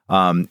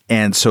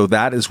 And so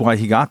that is why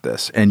he got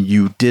this. And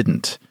you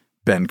didn't,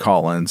 Ben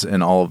Collins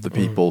and all of the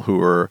people who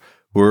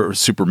were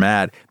super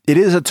mad. It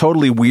is a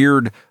totally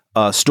weird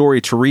story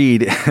to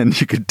read.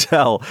 And you could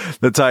tell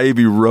that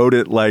Taibbi wrote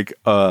it like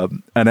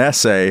an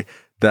essay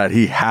that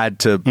he had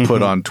to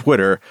put on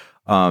Twitter.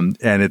 And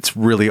it's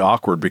really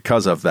awkward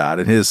because of that.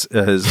 And his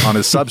on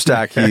his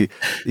Substack,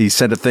 he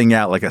sent a thing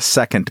out like a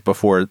second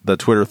before the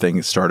Twitter thing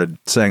started,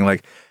 saying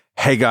like,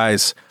 "Hey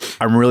guys,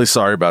 I'm really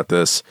sorry about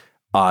this.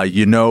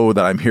 You know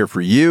that I'm here for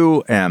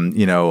you, and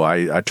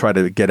I try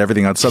to get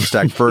everything on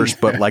Substack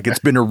first, but like it's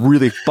been a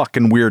really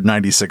fucking weird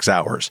 96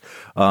 hours."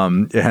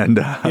 So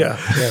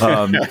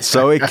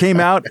it came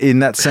out in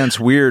that sense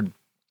weird.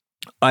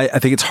 I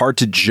think it's hard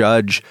to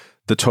judge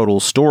the total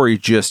story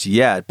just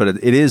yet, but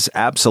it is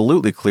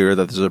absolutely clear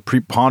that there's a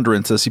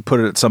preponderance, as he put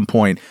it at some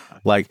point,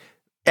 like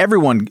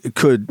everyone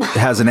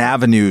has an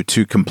avenue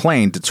to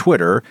complain to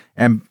Twitter,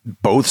 and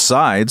both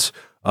sides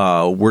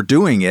were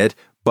doing it.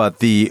 But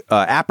the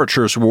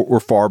apertures were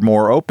far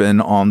more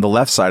open on the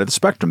left side of the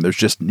spectrum. There's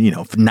just,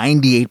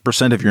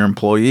 98% of your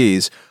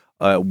employees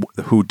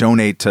who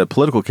donate to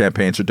political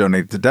campaigns or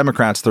donate to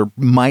Democrats. There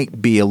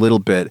might be a little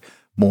bit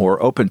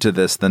more open to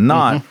this than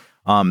not.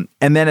 And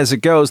then as it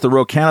goes, the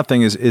Ro Khanna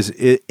thing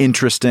is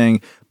interesting,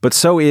 but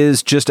so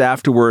is just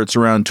afterwards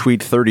around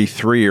tweet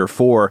 33 or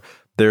 4.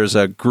 There's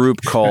a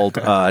group called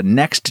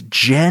Next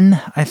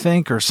Gen, I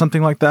think, or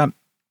something like that.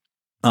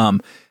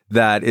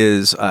 That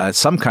is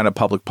some kind of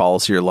public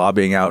policy or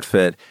lobbying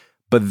outfit,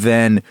 but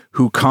then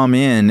who come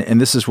in,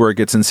 and this is where it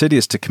gets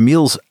insidious, to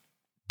Camille's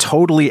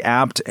totally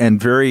apt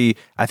and very,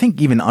 I think,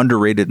 even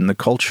underrated in the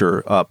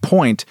culture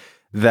point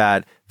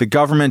that the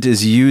government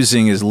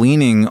is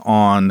leaning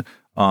on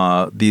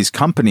these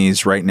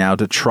companies right now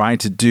to try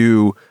to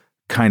do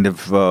kind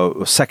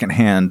of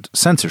secondhand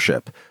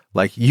censorship.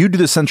 Like, you do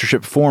the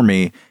censorship for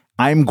me.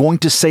 I'm going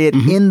to say it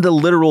in the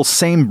literal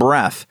same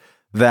breath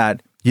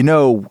that,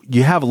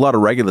 you have a lot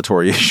of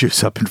regulatory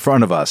issues up in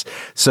front of us.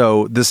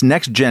 So this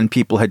Next Gen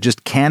people had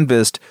just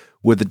canvassed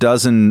with a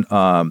dozen,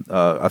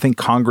 I think,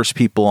 Congress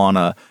people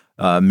on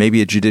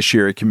maybe a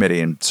judiciary committee.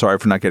 And sorry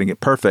for not getting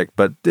it perfect,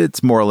 but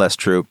it's more or less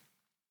true.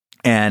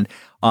 And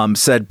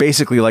said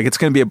basically, like, it's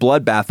going to be a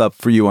bloodbath up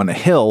for you on a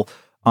hill,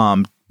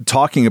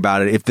 talking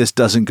about it if this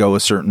doesn't go a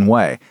certain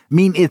way. I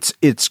mean, it's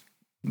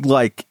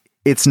like,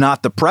 it's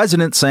not the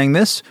president saying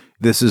this.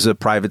 This is a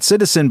private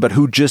citizen, but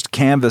who just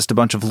canvassed a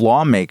bunch of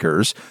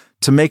lawmakers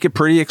to make it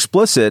pretty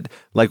explicit.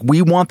 Like,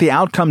 we want the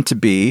outcome to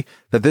be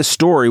that this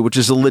story, which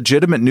is a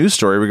legitimate news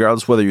story,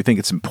 regardless of whether you think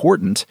it's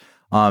important,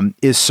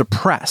 is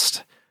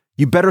suppressed.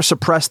 You better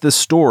suppress this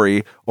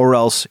story, or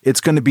else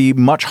it's going to be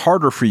much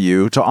harder for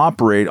you to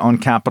operate on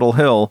Capitol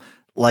Hill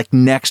like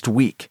next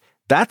week.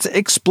 That's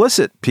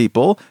explicit,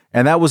 people.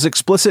 And that was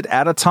explicit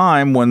at a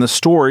time when the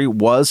story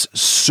was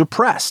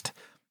suppressed.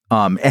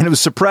 And it was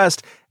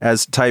suppressed,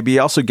 as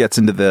Taibbi also gets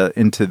into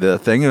the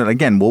thing. And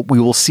again, we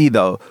will see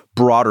the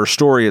broader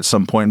story at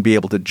some point and be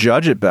able to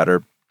judge it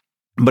better.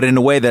 But in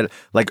a way that,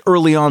 like,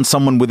 early on,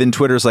 someone within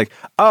Twitter is like,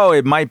 oh,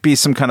 it might be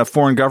some kind of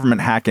foreign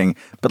government hacking.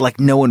 But, like,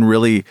 no one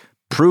really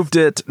proved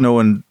it. No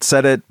one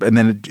said it. And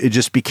then it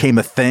just became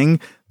a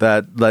thing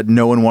that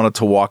no one wanted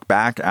to walk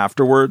back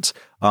afterwards.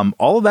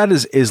 All of that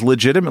is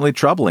legitimately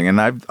troubling. And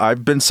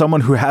I've been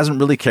someone who hasn't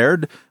really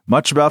cared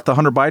much about the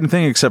Hunter Biden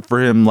thing, except for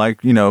him,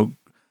 like,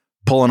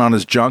 pulling on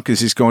his junk as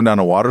he's going down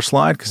a water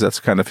slide, because that's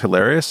kind of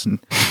hilarious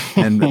and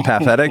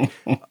pathetic.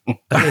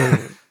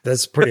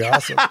 That's pretty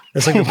awesome.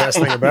 That's like the best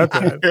thing about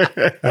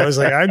that. I was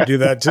like, I'd do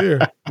that too.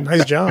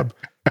 Nice job.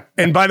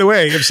 And by the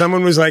way, if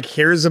someone was like,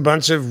 here's a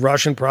bunch of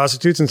Russian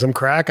prostitutes and some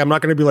crack, I'm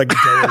not going to be like,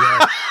 go away.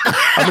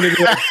 I'm going to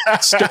be like,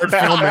 start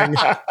filming.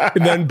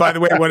 And then, by the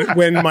way,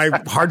 when my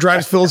hard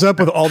drive fills up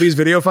with all these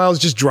video files,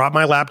 just drop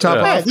my laptop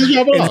off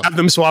and have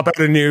them swap out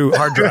a new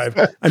hard drive.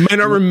 I might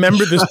not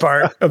remember this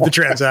part of the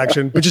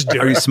transaction, but just do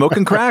it. Are you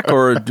smoking crack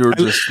or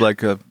just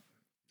like a...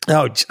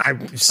 Oh,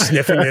 I'm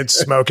sniffing it,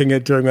 smoking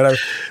it, doing whatever.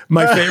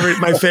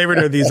 My favorite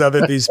are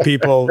these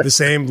people, the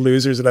same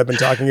losers that I've been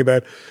talking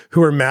about,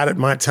 who are mad at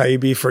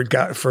Taibbi for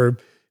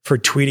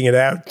tweeting it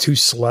out too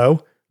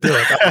slow. They're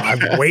like, oh,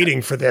 I'm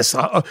waiting for this.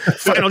 Fine,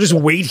 I'll just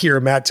wait here,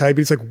 Matt Taibbi.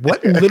 It's like,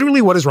 what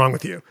is wrong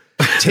with you?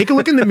 Take a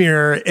look in the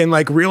mirror and,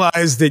 like,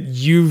 realize that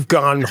you've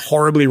gone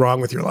horribly wrong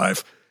with your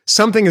life.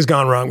 Something has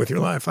gone wrong with your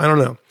life. I don't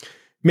know.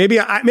 Maybe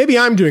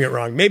I'm doing it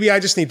wrong. Maybe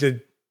I just need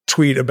to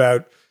tweet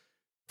about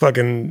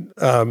fucking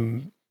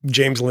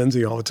James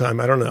Lindsay all the time.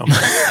 I don't know.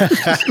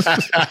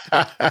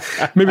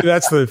 Maybe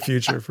that's the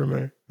future for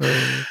me.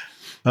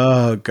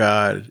 Oh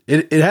God.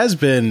 It has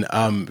been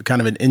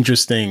kind of an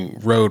interesting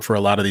road for a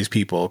lot of these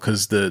people,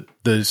 because the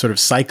sort of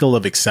cycle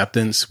of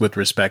acceptance with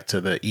respect to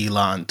the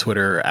Elon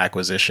Twitter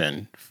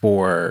acquisition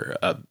for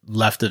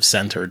left of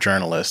center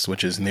journalists,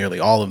 which is nearly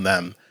all of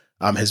them,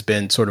 has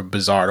been sort of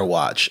bizarre to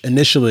watch.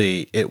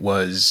 Initially, it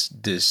was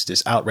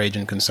this outrage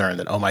and concern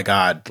that, oh my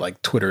God,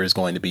 like, Twitter is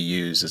going to be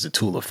used as a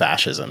tool of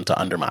fascism to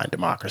undermine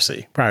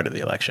democracy prior to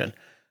the election.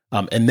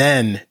 And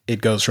then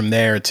it goes from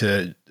there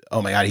to,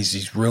 oh my God,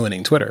 he's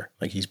ruining Twitter.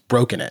 Like, he's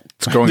broken it.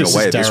 It's going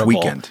away this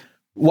weekend.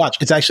 Watch,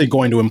 it's actually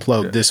going to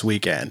implode this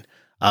weekend.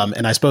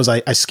 And I suppose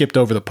I skipped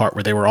over the part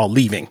where they were all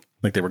leaving.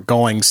 Like, they were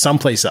going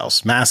someplace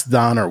else,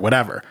 Mastodon or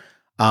whatever.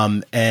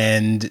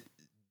 And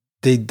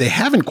they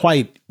haven't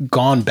quite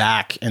gone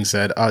back and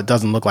said, oh, it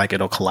doesn't look like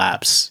it'll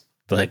collapse.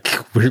 Like,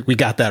 we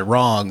got that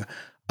wrong.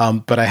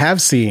 But I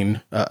have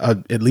seen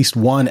at least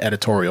one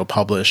editorial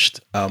published,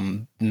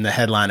 in the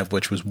headline of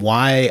which was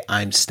why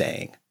I'm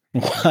staying.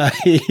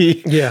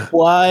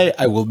 Why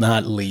I will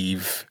not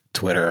leave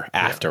Twitter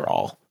after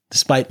all,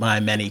 despite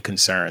my many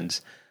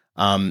concerns.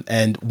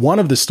 And one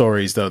of the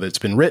stories, though, that's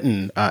been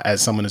written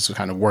as someone who's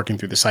kind of working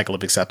through the cycle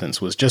of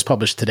acceptance was just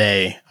published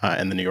today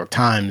in the New York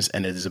Times,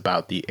 and it is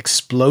about the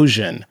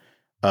explosion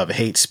of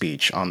hate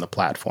speech on the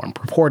platform,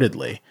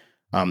 purportedly.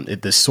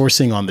 The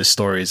sourcing on this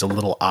story is a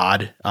little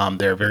odd.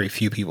 There are very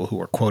few people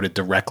who are quoted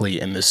directly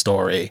in this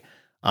story.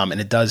 And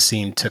it does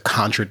seem to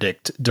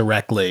contradict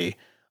directly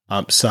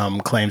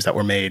some claims that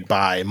were made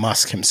by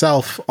Musk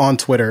himself on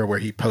Twitter, where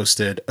he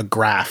posted a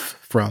graph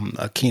from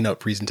a keynote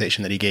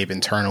presentation that he gave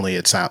internally,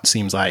 it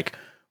seems like,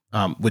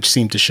 which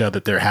seemed to show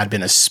that there had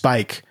been a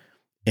spike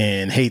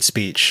in hate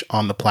speech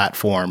on the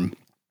platform.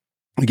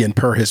 Again,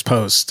 per his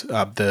post,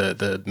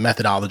 the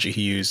methodology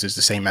he used is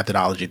the same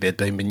methodology that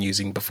they've been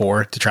using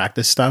before to track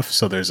this stuff.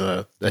 So there's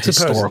a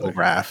historical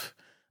graph.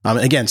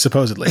 Again,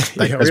 supposedly,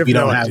 because we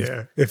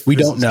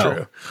don't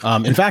know.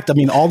 In fact, I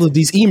mean, all of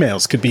these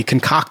emails could be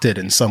concocted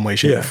in some way,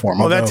 shape, or form.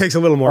 Well, that takes a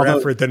little more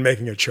effort than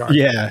making a chart.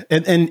 Yeah,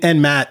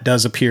 and Matt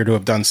does appear to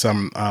have done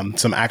some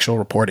actual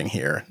reporting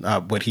here.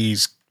 What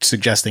he's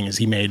suggesting is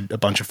he made a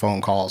bunch of phone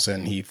calls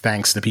and he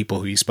thanks the people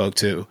who he spoke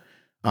to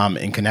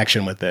in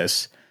connection with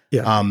this.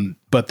 Yeah.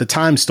 But the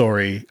Time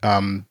story,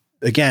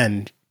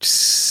 again,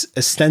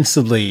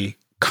 ostensibly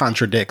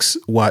contradicts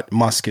what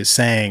Musk is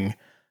saying.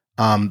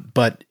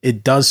 But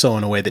it does so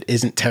in a way that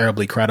isn't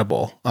terribly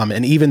credible.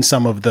 And even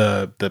some of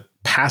the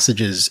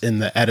passages in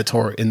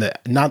the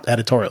not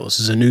editorial, this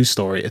is a news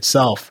story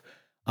itself,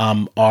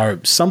 are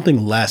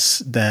something less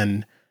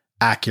than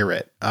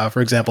accurate.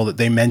 For example, that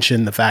they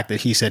mentioned the fact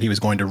that he said he was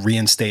going to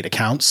reinstate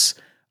accounts.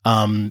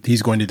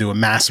 He's going to do a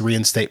mass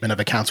reinstatement of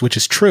accounts, which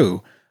is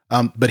true.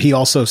 But he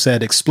also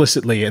said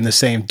explicitly in the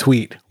same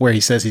tweet where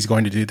he says he's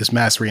going to do this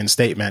mass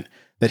reinstatement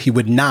that he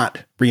would not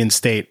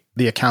reinstate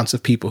the accounts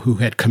of people who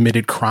had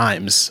committed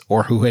crimes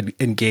or who had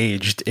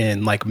engaged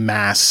in like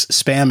mass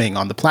spamming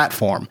on the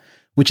platform,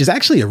 which is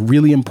actually a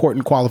really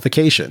important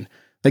qualification.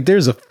 Like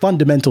there's a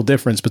fundamental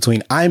difference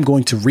between I'm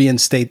going to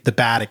reinstate the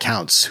bad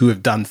accounts who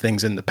have done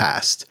things in the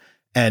past,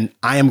 and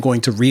I am going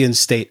to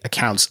reinstate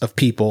accounts of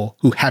people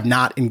who have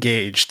not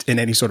engaged in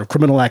any sort of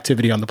criminal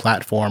activity on the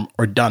platform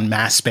or done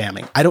mass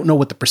spamming. I don't know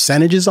what the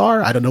percentages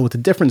are. I don't know what the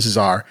differences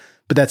are,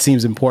 but that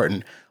seems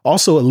important.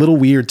 Also a little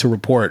weird to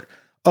report,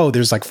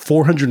 there's like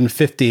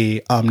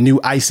 450 new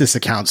ISIS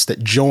accounts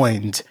that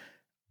joined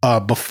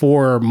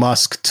before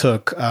Musk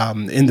took,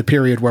 in the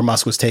period where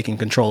Musk was taking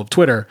control of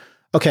Twitter.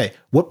 Okay,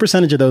 what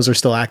percentage of those are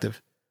still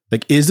active?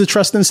 Like, is the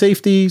trust and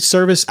safety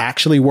service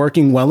actually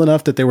working well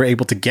enough that they were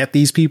able to get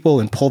these people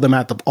and pull them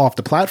off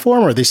the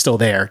platform, or are they still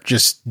there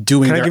just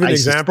doing their ISIS? Can I give an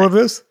example of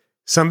this?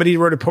 Somebody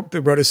wrote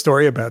a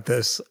story about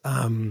this,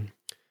 I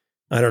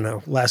don't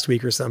know, last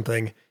week or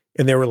something.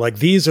 And they were like,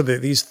 these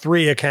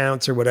 3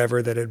 accounts or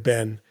whatever that had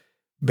been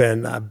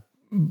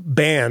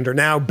banned are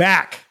now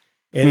back.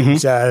 And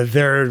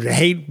they're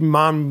hate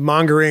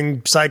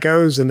mongering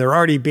psychos and they're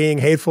already being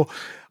hateful.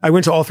 I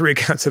went to all 3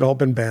 accounts that had all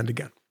been banned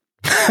again.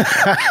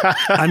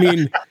 I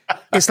mean,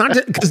 it's not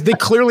because they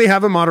clearly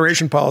have a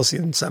moderation policy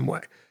in some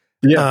way.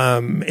 Yeah.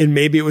 And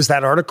maybe it was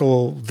that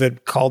article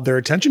that called their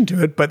attention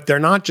to it, but they're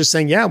not just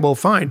saying, yeah, well,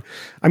 fine.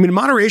 I mean,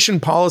 moderation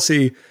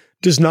policy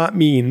does not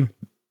mean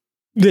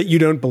that you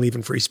don't believe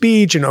in free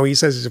speech. He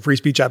says he's a free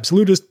speech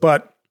absolutist,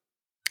 but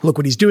look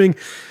what he's doing.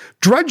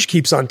 Drudge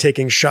keeps on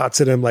taking shots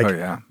at him,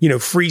 like,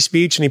 free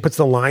speech, and he puts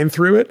the line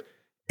through it.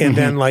 And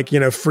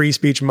then free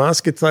speech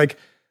Musk. It's like,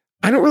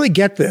 I don't really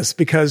get this,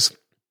 because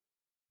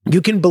you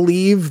can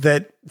believe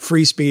that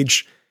free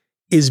speech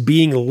is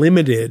being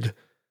limited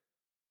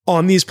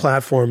on these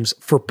platforms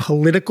for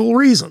political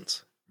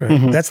reasons.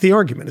 Right? That's the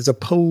argument. It's a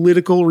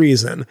political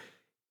reason.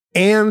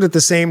 And at the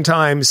same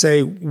time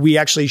say we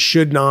actually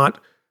should not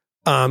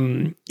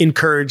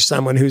encourage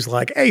someone who's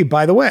like, hey,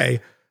 by the way,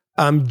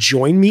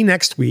 join me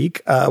next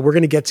week. We're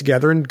going to get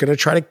together and going to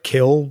try to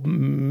kill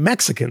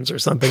Mexicans or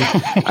something.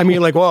 I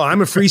mean, like, well,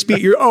 I'm a free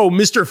speech.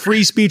 Mr.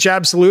 Free Speech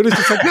Absolutist.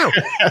 It's like, no.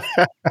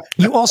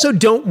 You also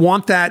don't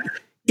want that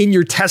in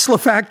your Tesla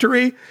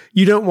factory.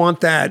 You don't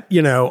want that,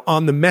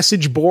 on the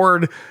message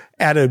board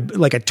at a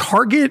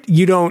Target.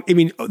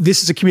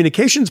 This is a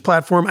communications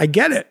platform. I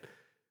get it.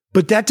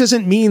 But that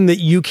doesn't mean that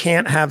you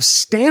can't have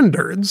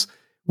standards,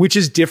 which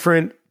is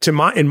different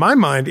in my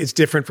mind, it's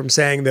different from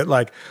saying that,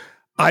 like,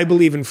 I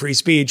believe in free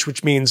speech,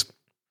 which means,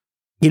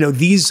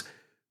 these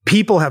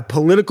people have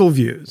political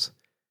views.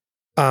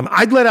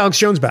 I'd let Alex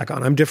Jones back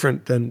on. I'm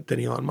different than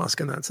Elon Musk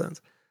in that sense.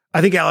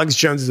 I think Alex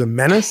Jones is a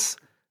menace.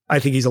 I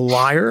think he's a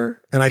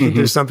liar. And I think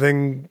there's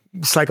something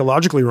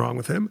psychologically wrong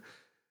with him.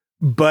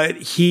 But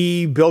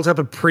he built up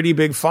a pretty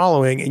big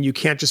following, and you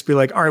can't just be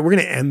like, all right, we're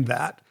going to end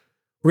that.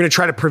 We're going to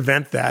try to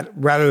prevent that,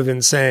 rather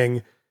than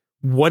saying,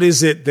 what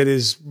is it that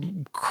is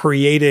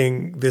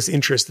creating this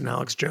interest in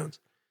Alex Jones?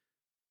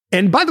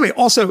 And by the way,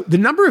 also, the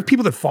number of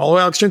people that follow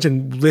Alex Jones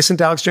and listen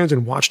to Alex Jones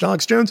and watched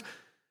Alex Jones,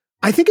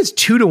 I think it's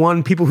 2 to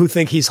 1 people who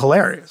think he's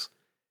hilarious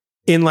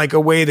in like a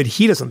way that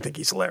he doesn't think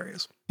he's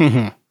hilarious.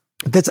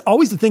 That's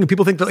always the thing.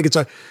 People think that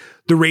like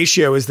the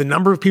ratio is the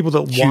number of people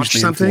that watch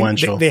something,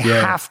 they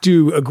have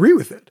to agree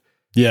with it.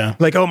 Yeah.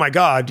 Like, oh my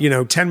God,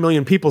 10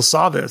 million people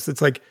saw this.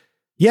 It's like,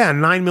 yeah,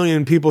 9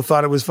 million people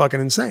thought it was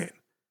fucking insane.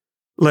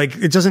 Like,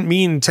 it doesn't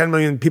mean 10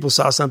 million people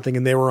saw something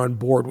and they were on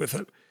board with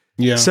it.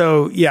 Yeah.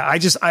 So yeah,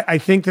 I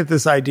think that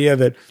this idea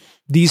that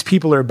these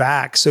people are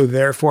back, so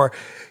therefore,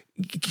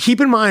 keep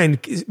in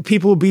mind,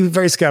 people will be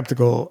very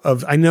skeptical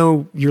of, I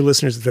know your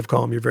listeners at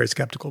DivColumn, you're very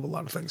skeptical of a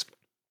lot of things.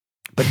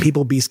 But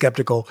people be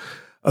skeptical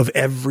of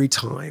every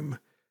time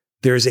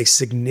there's a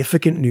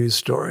significant news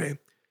story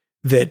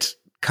that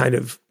kind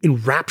of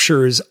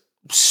enraptures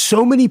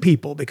so many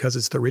people because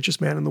it's the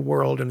richest man in the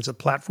world and it's a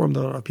platform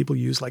that a lot of people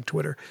use like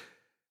Twitter,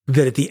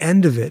 that at the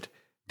end of it,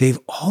 they've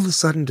all of a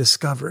sudden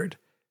discovered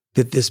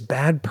that this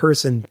bad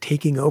person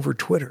taking over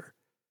Twitter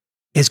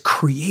has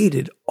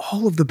created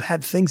all of the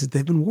bad things that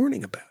they've been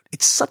warning about.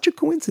 It's such a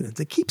coincidence.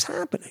 It keeps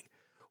happening.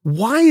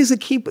 Why is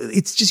it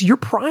it's just your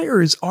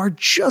priors are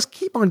just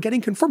keep on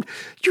getting confirmed.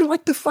 You're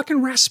like the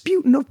fucking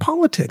Rasputin of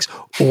politics.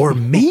 Or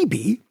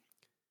maybe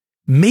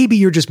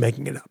you're just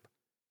making it up.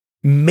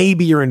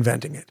 Maybe you're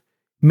inventing it.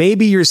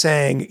 Maybe you're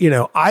saying,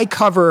 I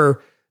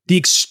cover the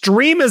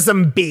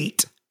extremism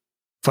beat.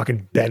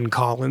 Fucking Ben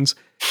Collins.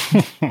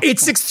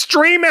 It's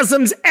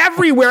extremisms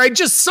everywhere. I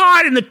just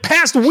saw it in the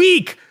past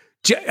week.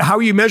 How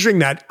are you measuring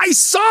that? I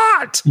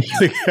saw it.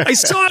 I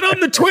saw it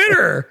on the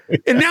Twitter.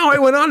 And now I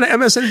went on to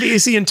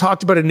MSNBC and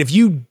talked about it. And if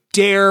you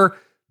dare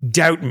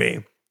doubt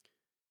me,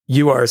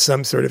 you are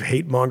some sort of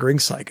hate-mongering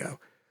psycho.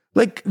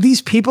 Like,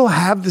 these people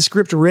have the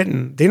script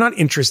written. They're not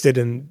interested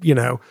in,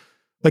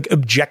 like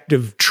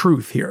objective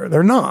truth here.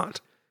 They're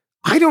not.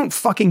 I don't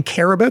fucking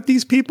care about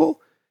these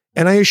people.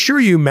 And I assure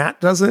you,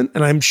 Matt doesn't.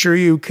 And I'm sure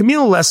you,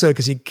 Camille less so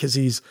because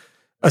he's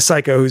a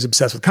psycho who's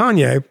obsessed with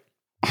Kanye.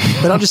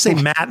 But I'll just say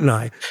Matt and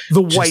I,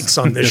 the whites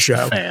on this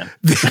show.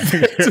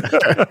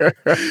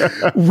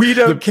 We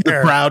don't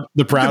care.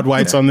 The proud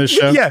whites on this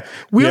show. Yeah.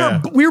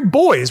 We're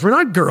boys. We're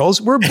not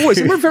girls. We're boys.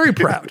 And we're very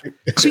proud.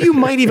 So you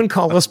might even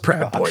call us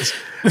proud boys.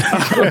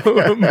 But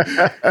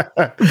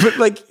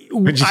like,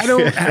 I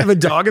don't have a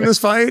dog in this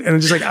fight. And I'm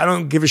just like, I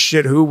don't give a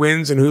shit who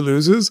wins and who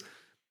loses.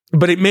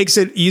 But it makes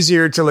it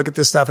easier to look at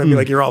this stuff and be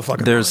like, you're all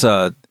fucking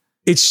wrong.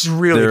 It's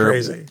really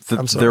crazy.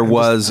 I'm sorry. There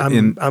was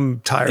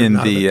I'm tired in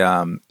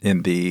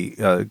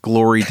the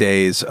glory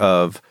days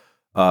of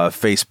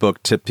Facebook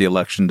tipped the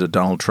election to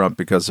Donald Trump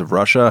because of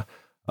Russia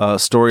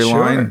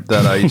storyline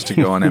that I used to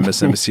go on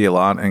MSNBC a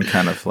lot and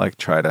kind of like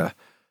try to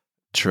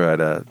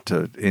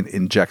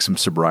inject some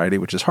sobriety,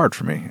 which is hard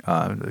for me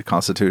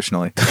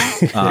constitutionally.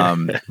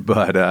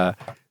 But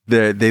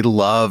they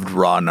loved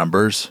raw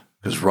numbers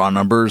because raw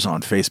numbers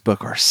on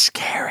Facebook are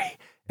scary.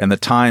 And the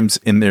Times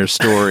in their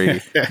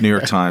story, New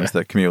York Times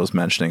that Camille was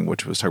mentioning,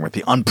 which was talking about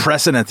the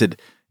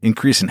unprecedented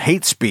increase in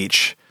hate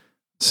speech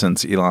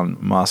since Elon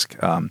Musk.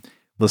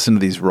 Listen to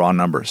these raw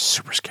numbers.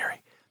 Super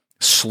scary.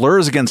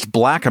 Slurs against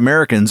Black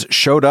Americans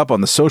showed up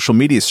on the social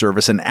media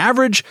service an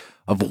average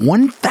of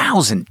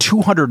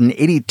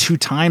 1,282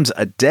 times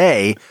a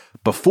day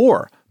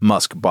before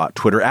Musk bought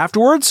Twitter.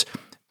 Afterwards,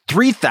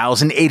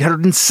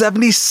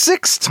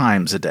 3,876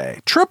 times a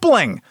day,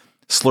 tripling.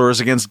 Slurs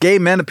against gay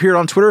men appeared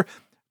on Twitter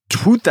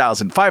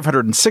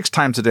 2,506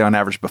 times a day on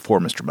average before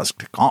Mr. Musk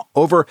took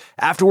over.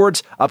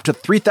 Afterwards, up to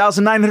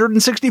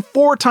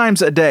 3,964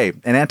 times a day.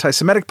 And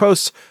anti-Semitic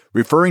posts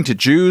referring to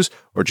Jews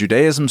or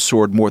Judaism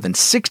soared more than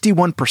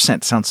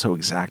 61%. Sounds so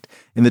exact.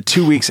 In the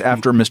 2 weeks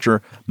after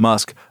Mr.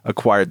 Musk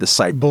acquired the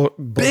site.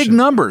 Big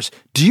numbers.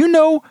 Do you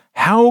know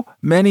how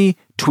many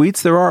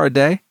tweets there are a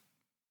day?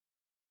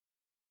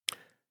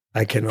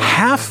 I cannot.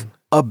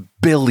 500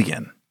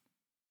 million.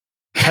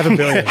 Half a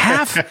billion.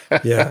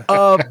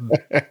 A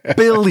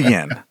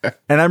billion.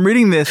 And I'm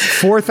reading this.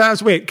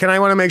 4,000. Wait, I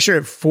want to make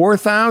sure.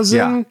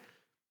 4,000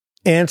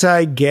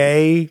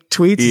 anti-gay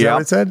tweets? Is that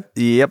what it said?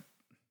 Yep.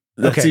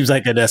 That seems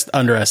like an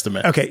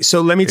underestimate. Okay,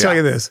 so let me tell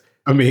you this.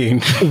 I mean,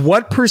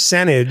 what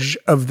percentage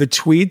of the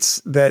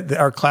tweets that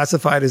are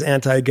classified as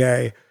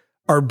anti-gay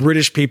are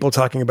British people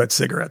talking about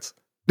cigarettes?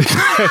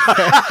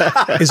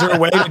 Is there a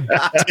way to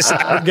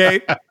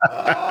disaggregate?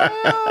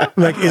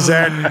 Like, is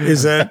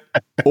that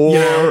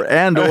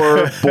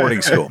or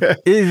boarding school?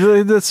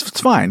 That's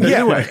fine.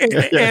 Yeah,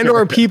 and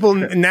or people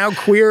now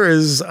queer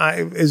is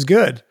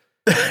good.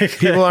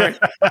 People aren't,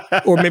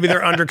 or maybe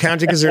they're undercounting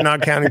because they're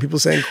not counting people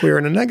saying queer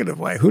in a negative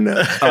way. Who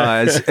knows?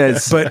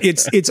 But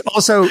it's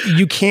also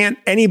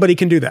anybody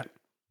can do that.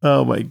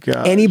 Oh my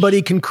God!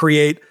 Anybody can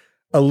create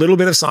a little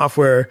bit of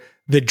software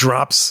that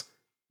drops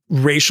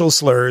racial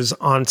slurs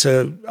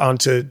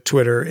onto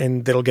Twitter,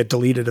 and that'll get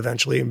deleted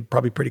eventually, and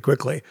probably pretty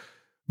quickly.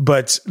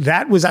 But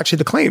that was actually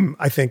the claim,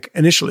 I think,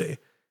 initially,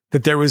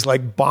 that there was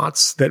like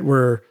bots that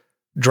were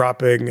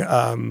dropping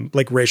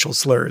like racial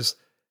slurs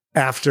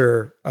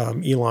after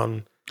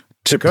Elon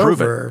took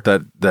over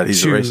that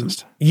he's a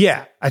racist.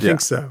 Yeah, I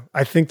think so.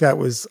 I think that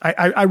was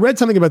I read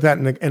something about that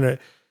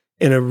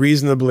in a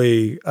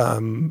reasonably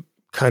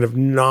kind of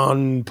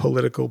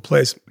non-political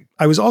place.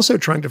 I was also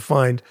trying to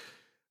find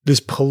this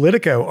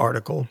Politico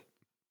article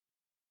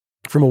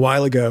from a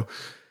while ago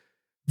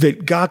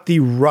that got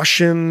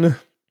that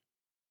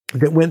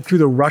went through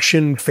the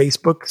Russian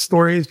Facebook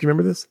stories. Do you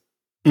remember this?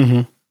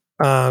 Mm-hmm.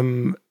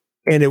 And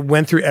it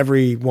went through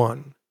every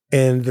one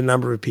and the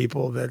number of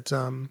people that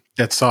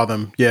saw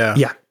them. Yeah.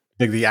 Yeah.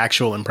 Like the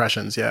actual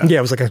impressions. Yeah. Yeah.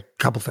 It was like a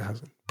couple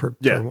thousand per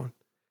one.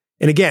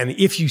 And again,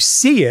 if you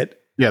see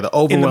it the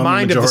overwhelming in the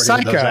mind of the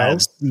psycho,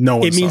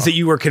 it means that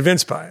you were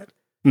convinced by it.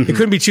 Mm-hmm. It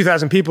couldn't be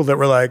 2,000 people that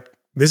were like,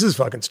 this is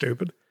fucking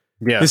stupid.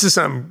 Yeah. This is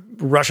some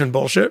Russian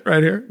bullshit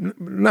right here.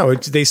 No,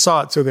 they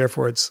saw it, so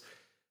therefore it's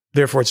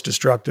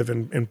destructive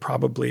and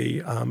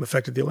probably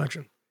affected the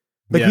election.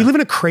 Like we live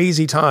in a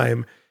crazy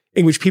time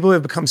in which people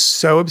have become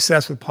so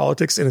obsessed with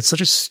politics and it's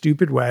such a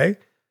stupid way.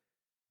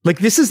 Like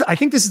I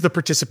think this is the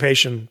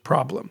participation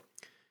problem.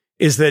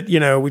 Is that,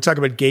 we talk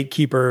about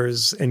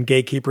gatekeepers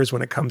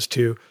when it comes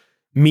to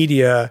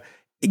media,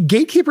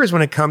 gatekeepers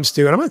when it comes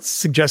to, and I'm not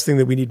suggesting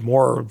that we need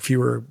more or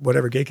fewer,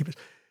 whatever gatekeepers,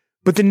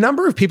 but the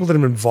number of people that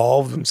have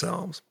involved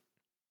themselves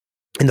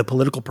in the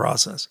political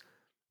process,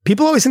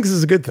 people always think this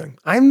is a good thing.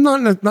 I'm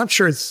not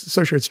sure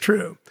it's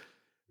true,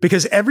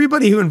 because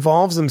everybody who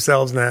involves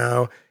themselves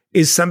now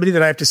is somebody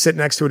that I have to sit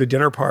next to at a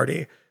dinner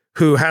party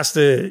who has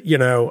to,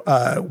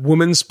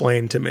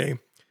 womansplain to me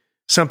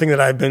something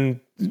that I've been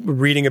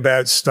reading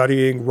about,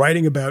 studying,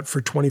 writing about for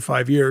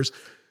 25 years,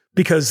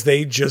 because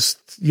they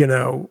just,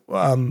 were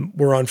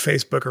on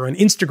Facebook or on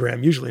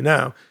Instagram usually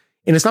now.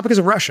 And it's not because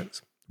of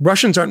Russians.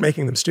 Russians aren't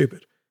making them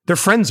stupid. Their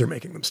friends are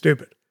making them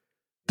stupid.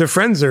 Their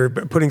friends are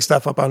putting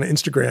stuff up on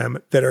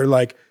Instagram that are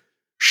like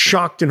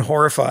shocked and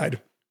horrified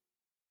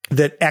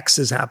that X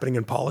is happening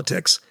in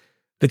politics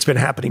that's been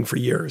happening for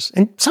years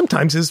and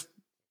sometimes is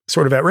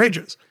sort of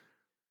outrageous.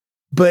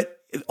 But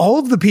all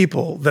of the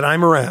people that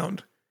I'm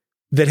around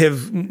that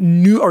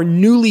are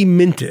newly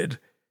minted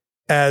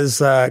as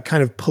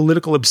kind of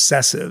political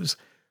obsessives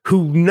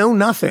who know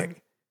nothing,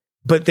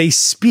 but they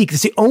speak.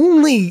 It's the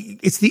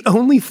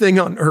only thing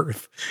on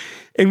earth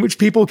in which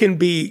people can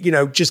be,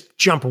 just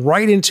jump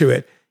right into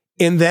it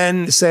and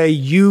then say,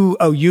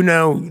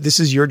 this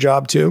is your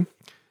job too.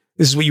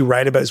 This is what you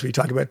write about. This is what you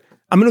talk about.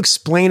 I'm going to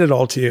explain it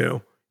all to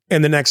you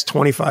in the next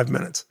 25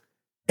 minutes.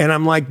 And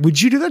I'm like,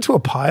 would you do that to a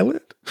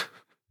pilot?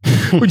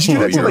 Would you do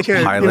that to like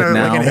a pilot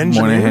now? Like an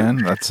engineer? Moynihan?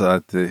 That's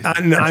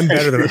I'm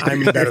better than a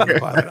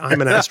pilot. I'm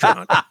an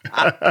astronaut.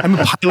 I'm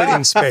a pilot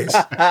in space.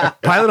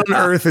 Pilot on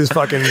Earth is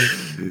fucking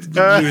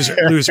losers.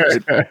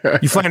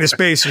 You fly into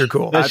space, you're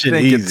cool. That shit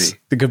easy.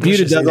 The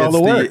computer does all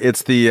the work.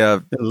 It's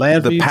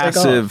the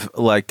passive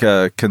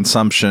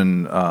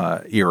consumption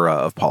era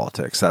of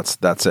politics.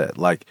 That's it.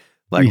 Like,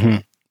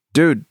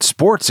 dude,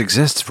 sports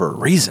exists for a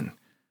reason.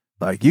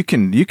 Like you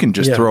can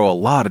just throw a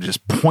lot of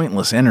just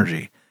pointless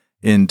energy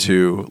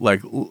into like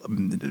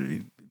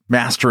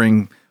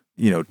mastering,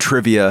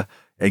 trivia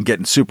and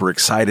getting super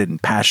excited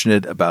and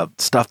passionate about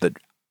stuff that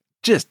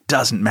just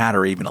doesn't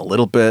matter even a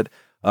little bit.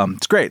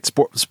 It's great.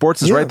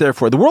 Sports is right there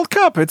for the World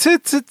Cup.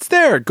 It's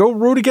there. Go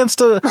root against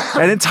an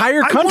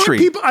entire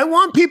country. I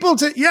want people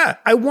to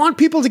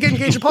get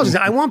engaged in politics.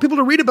 I want people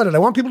to read about it. I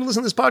want people to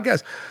listen to this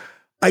podcast.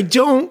 I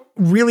don't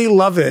really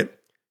love it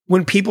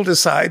when people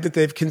decide that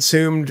they've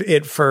consumed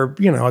it for,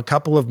 a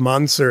couple of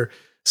months or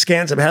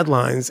scans of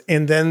headlines,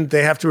 and then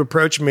they have to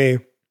approach me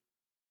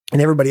and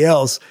everybody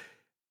else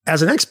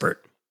as an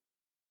expert,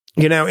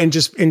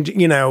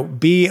 and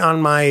be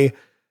on my,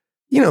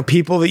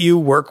 people that you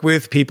work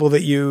with, people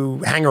that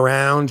you hang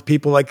around,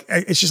 people like,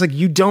 it's just like,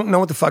 you don't know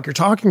what the fuck you're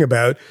talking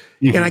about.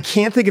 Mm-hmm. And I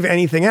can't think of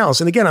anything else.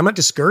 And again, I'm not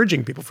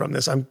discouraging people from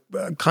this. I'm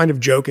kind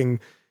of joking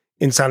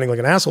and sounding like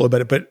an asshole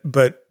about it,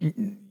 but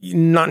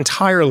not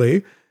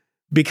entirely,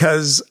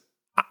 because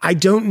I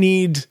don't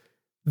need.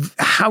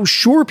 How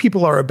sure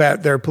people are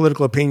about their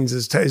political opinions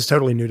is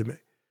totally new to me.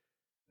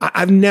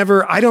 I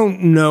don't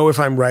know if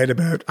I'm right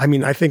about,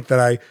 I think that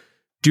I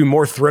do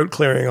more throat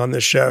clearing on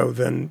this show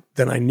than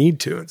I need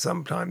to at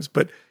sometimes,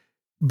 but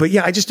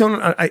yeah, I just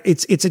don't,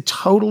 it's a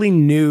totally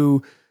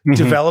new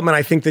development.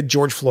 I think the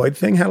George Floyd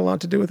thing had a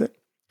lot to do with it.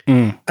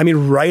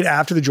 Right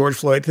after the George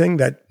Floyd thing,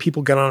 that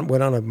people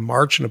went on a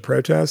march and a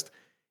protest,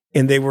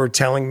 and they were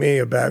telling me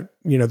about,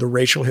 the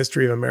racial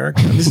history of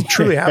America. This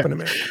truly happened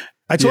to me.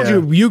 I told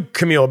you,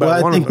 Camille, about one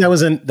of them. I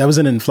think that was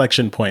an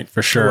inflection point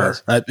for sure.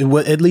 At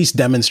least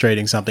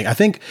demonstrating something. I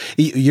think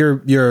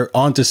you're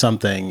onto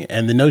something,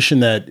 and the notion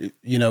that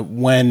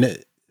when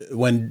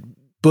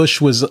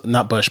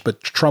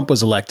Trump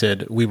was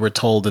elected, we were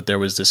told that there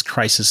was this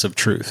crisis of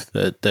truth,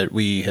 that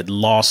we had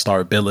lost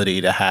our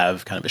ability to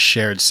have kind of a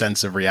shared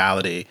sense of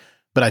reality.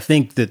 But I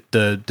think that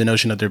the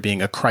notion of there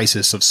being a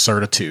crisis of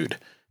certitude.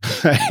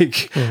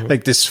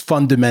 Like this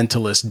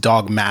fundamentalist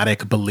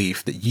dogmatic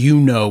belief that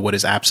what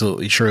is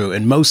absolutely true,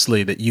 and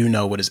mostly that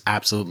what is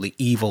absolutely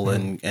evil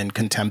and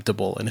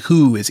contemptible, and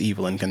who is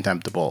evil and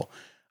contemptible,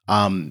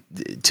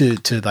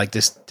 to like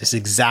this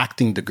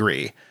exacting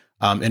degree,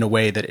 in a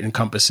way that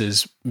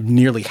encompasses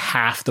nearly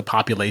half the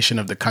population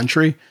of the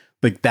country.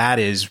 Like that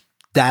is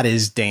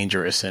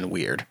dangerous and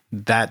weird.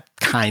 That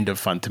kind of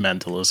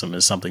fundamentalism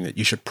is something that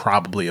you should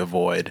probably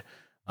avoid.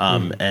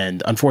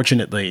 And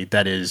unfortunately,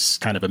 that is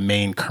kind of a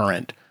main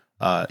current,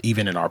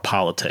 even in our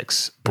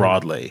politics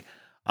broadly.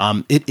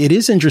 It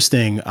is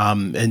interesting,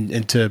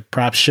 and to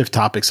perhaps shift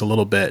topics a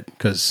little bit,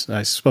 because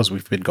I suppose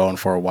we've been going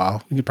for a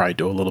while. We could probably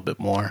do a little bit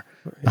more.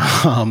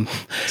 The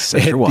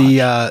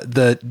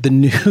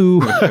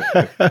new,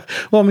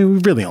 well,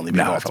 we've really only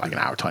been going for like an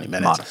hour, 20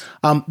 minutes.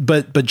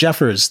 But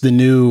Jeffers, the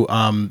new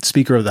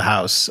Speaker of the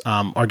House,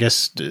 I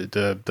guess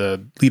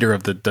the leader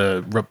of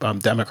the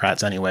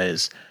Democrats,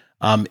 anyways.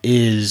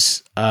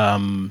 Is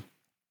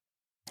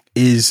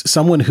is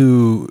someone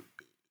who,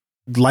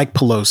 like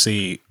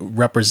Pelosi,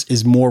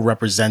 is more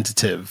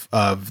representative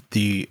of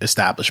the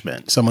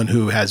establishment, someone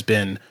who has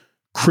been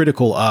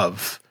critical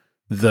of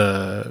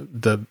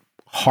the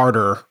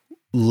harder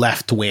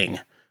left wing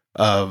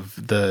of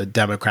the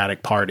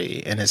Democratic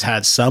Party and has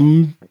had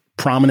some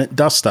prominent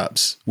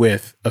dust-ups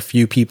with a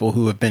few people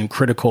who have been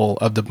critical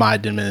of the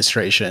Biden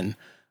administration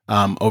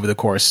over the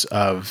course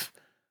of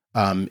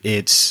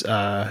its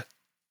 2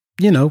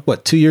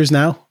 years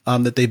now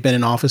that they've been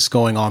in office,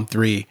 going on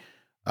 3.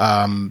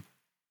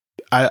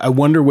 I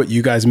wonder what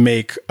you guys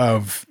make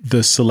of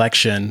the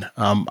selection.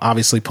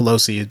 Obviously,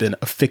 Pelosi has been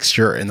a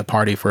fixture in the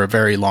party for a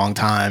very long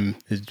time,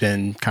 has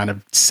been kind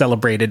of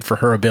celebrated for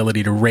her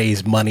ability to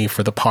raise money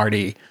for the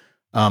party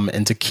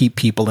and to keep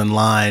people in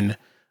line.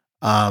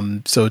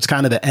 So it's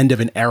kind of the end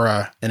of an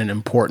era in an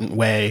important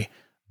way.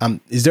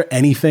 Is there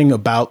anything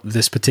about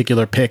this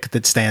particular pick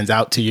that stands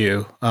out to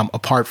you,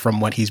 apart from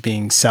what he's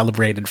being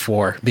celebrated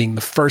for, being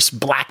the first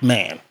black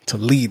man to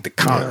lead the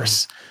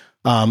Congress?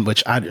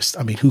 Which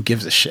who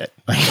gives a shit?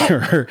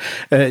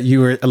 You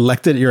were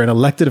elected. You're an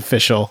elected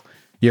official.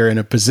 You're in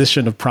a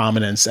position of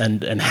prominence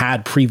and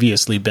had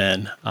previously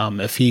been.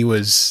 If he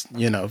was,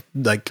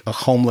 like a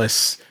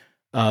homeless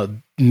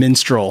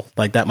minstrel,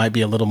 like that might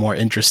be a little more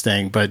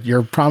interesting. But you're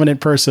a prominent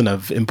person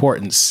of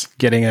importance,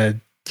 getting a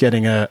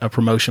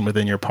promotion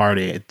within your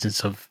party.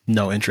 It's of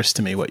no interest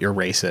to me what your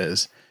race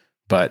is.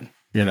 But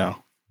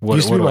what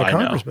used to do be my I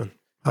congressman,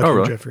 know?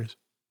 Hakeem Jeffries.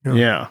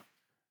 Yeah.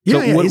 So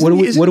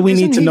what do we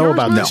need to know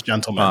about this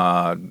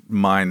gentleman?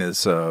 Mine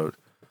is a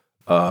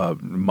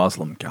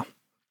Muslim gal.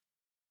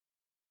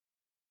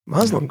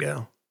 Muslim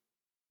gal.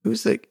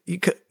 Who's the?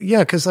 Because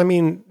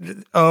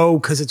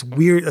because it's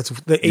weird. That's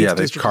the 8th they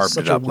district. carved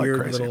it up like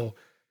crazy.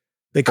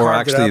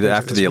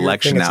 After the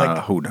election now,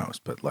 who knows?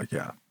 But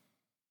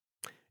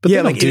But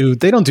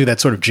they don't do that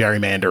sort of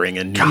gerrymandering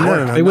in New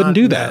York. They wouldn't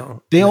do that.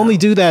 They only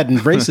do that in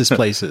racist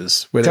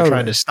places where they're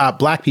trying to stop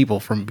black people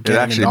from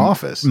getting into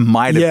office.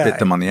 Might have bit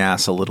them on the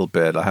ass a little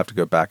bit. I'll have to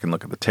go back and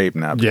look at the tape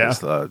now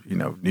because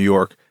New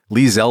York,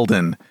 Lee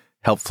Zeldin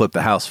helped flip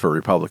the House for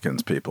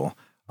Republicans, people.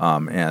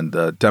 And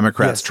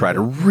Democrats tried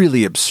a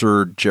really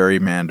absurd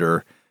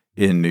gerrymander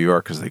in New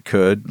York because they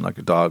could, like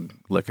a dog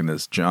licking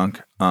his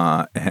junk.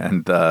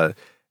 And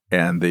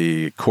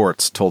the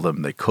courts told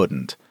them they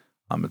couldn't.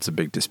 It's a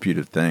big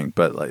disputed thing,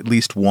 but at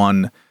least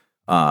one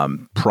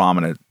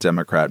prominent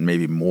Democrat,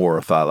 maybe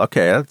more, thought,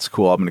 okay, that's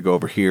cool. I'm going to go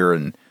over here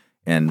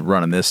and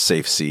run in this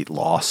safe seat,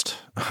 lost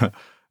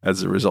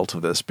as a result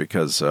of this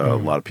because a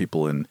lot of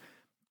people in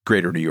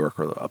greater New York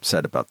are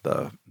upset about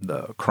the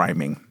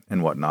criming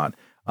and whatnot.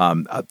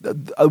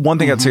 One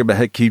thing I'd say about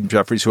Hakeem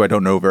Jeffries, who I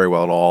don't know very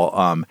well at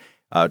all,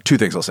 2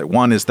 things I'll say.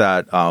 One is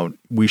that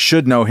we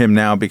should know him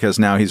now because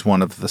now he's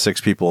one of the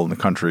 6 people in the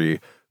country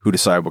who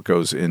decide what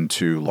goes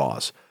into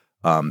laws.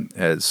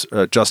 As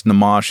Justin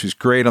Amash, who's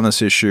great on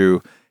this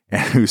issue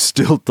and who's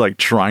still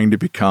trying to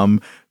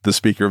become the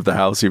Speaker of the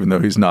House, even though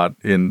he's not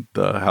in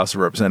the House of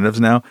Representatives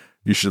now.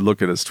 You should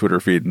look at his Twitter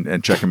feed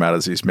and check him out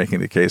as he's making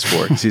the case for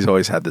it. Because he's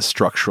always had this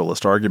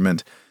structuralist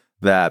argument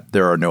that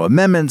there are no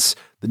amendments,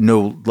 that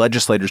no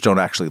legislators don't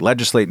actually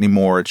legislate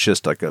anymore. It's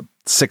just like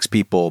 6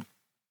 people,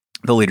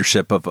 the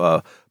leadership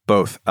of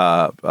both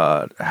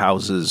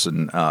houses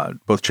and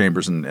both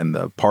chambers and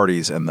the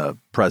parties and the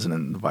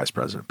president and the vice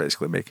president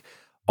basically make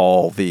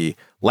all the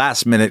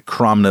last minute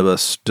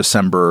cromnibus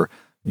December,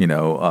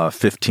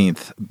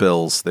 15th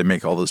bills. They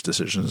make all those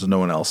decisions and no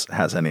one else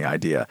has any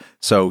idea.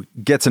 So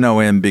get to know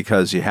him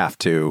because you have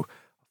to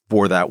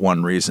for that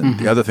one reason.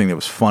 Mm-hmm. The other thing that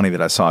was funny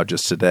that I saw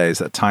just today is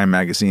that Time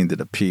Magazine did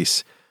a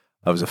piece.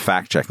 It was a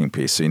fact-checking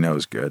piece, so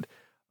it's good,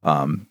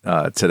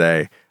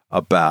 today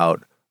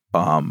about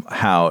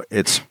how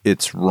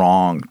it's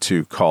wrong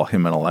to call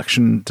him an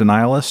election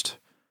denialist,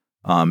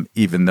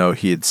 even though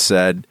he had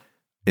said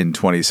in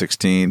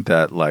 2016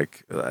 that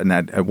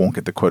and I won't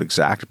get the quote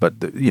exact, but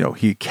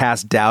he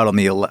cast doubt on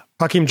the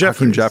Hakeem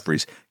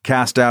Jeffries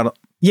cast doubt.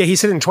 Yeah, he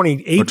said in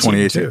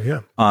 2018 too.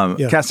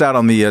 Yeah. Cast out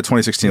on the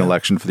 2016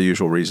 election for the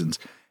usual reasons,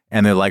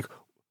 and they're like,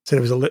 said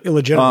it was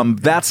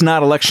illegitimate. That's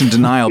not election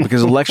denial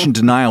because election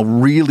denial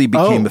really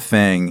became a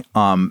thing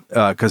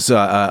because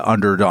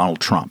under Donald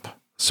Trump.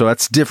 So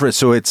that's different.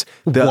 So it's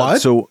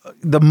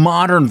the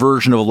modern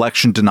version of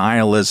election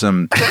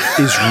denialism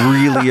is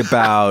really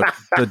about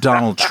the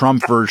Donald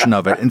Trump version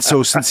of it. And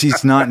so since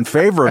he's not in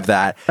favor of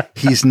that,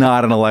 he's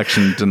not an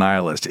election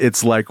denialist.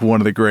 It's like one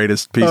of the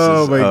greatest pieces.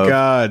 Oh my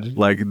God.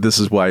 This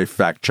is why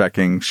fact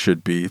checking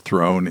should be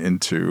thrown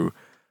into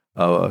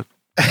a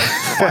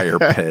fire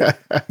pit.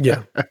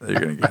 Yeah. That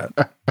you're going to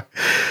get.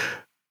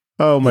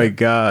 Oh my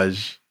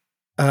gosh.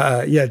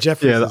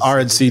 Jeffries. Yeah, the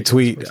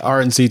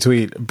RNC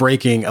tweet,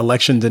 breaking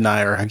election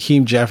denier.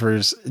 Hakeem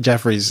Jeffries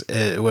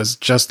was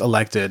just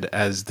elected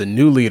as the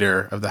new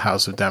leader of the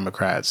House of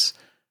Democrats.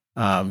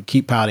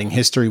 Keep pouting.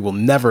 History will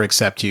never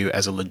accept you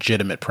as a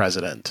legitimate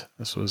president.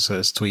 This was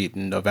his tweet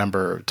in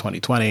November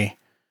 2020.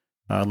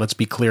 Let's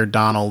be clear,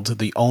 Donald,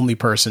 the only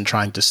person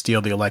trying to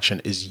steal the election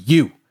is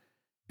you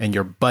and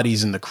your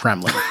buddies in the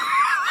Kremlin.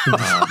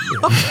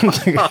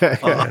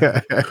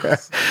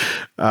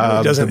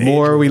 The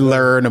more we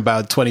learn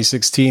about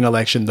 2016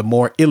 election, the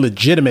more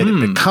illegitimate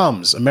it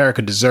becomes.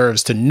 America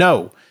deserves to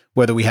know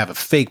whether we have a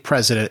fake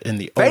president in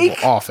the Oval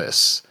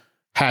Office.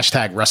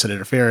 Hashtag Russian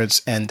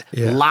interference and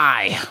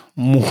lie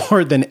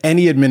more than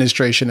any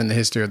administration in the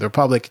history of the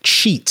Republic.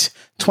 Cheat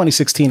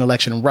 2016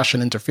 election,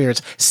 Russian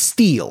interference,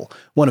 steal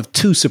one of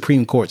 2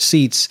 Supreme Court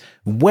seats.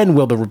 When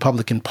will the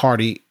Republican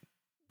Party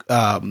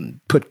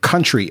put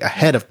country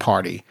ahead of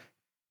party?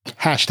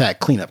 Hashtag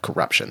clean up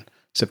corruption.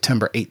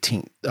 September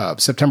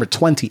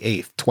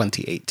 28th,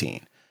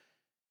 2018.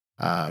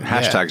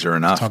 Hashtags are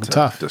enough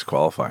to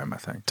disqualify him, I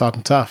think.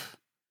 Talking tough.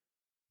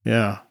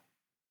 Yeah.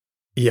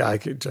 Yeah,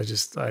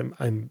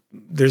 I'm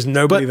there's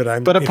nobody that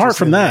I'm. But apart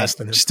from that,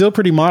 still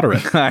pretty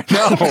moderate. I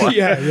know.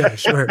 yeah,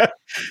 sure.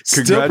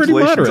 Still pretty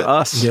moderate. To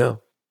us. Yeah.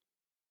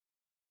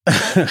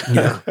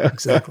 Yeah,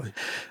 exactly.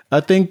 I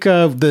think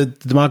the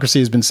democracy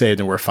has been saved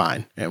and we're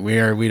fine. And we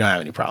don't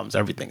have any problems.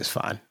 Everything is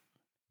fine.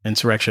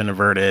 Insurrection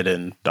averted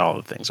and all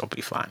the things will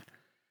be fine.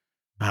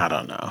 I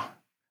don't know.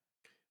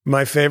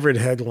 My favorite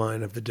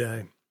headline of the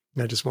day,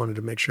 I just wanted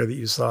to make sure that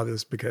you saw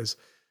this because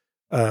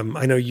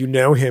I know you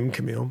know him,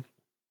 Camille,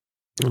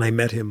 and I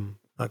met him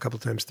a couple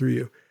of times through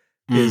you,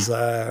 is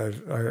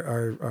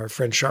our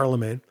friend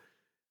Charlemagne.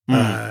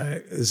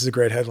 This is a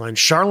great headline.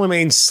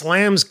 Charlemagne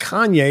slams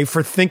Kanye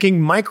for thinking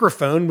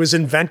microphone was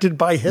invented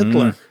by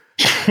Hitler.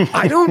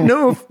 I don't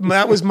know if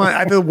that was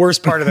the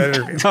worst part of that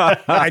interview.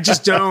 I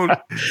just don't.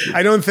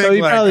 I don't think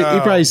he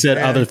probably said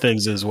other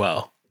things as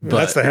well. But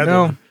that's the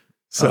headline.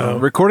 So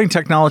recording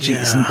technology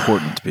is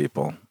important to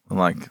people.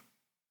 Get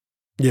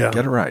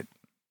it right.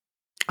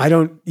 I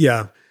don't.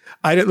 So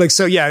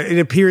it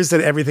appears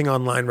that everything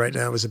online right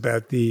now is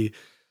about the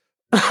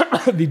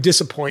the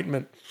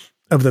disappointment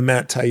of the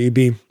Matt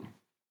Taibbi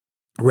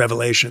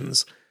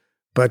revelations.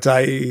 But I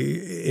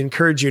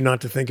encourage you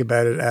not to think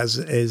about it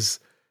as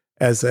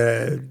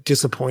a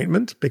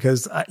disappointment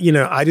because I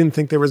didn't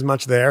think there was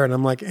much there, and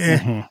I'm like,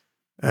 I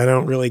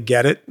don't really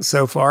get it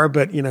so far.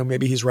 But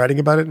maybe he's writing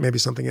about it, maybe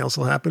something else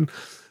will happen.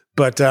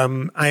 But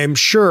I am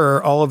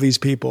sure all of these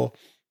people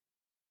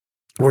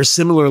were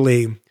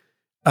similarly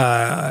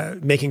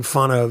making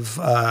fun of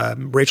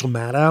Rachel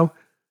Maddow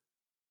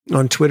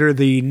on Twitter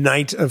the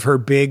night of her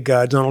big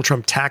Donald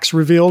Trump tax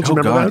reveal. Do you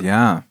remember that?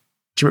 Yeah.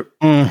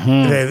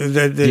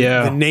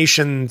 The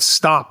nation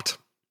stopped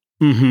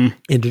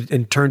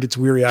and turned its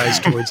weary eyes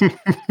towards Rachel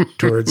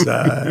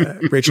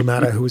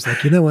Maddow, who was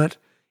like, you know what?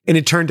 And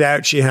it turned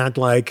out she had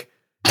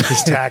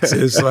his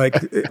taxes, like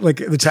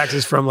the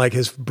taxes from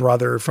his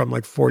brother from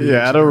 40 years.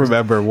 Yeah, I don't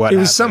remember what. It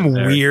was some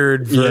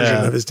weird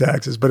version of his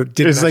taxes, but it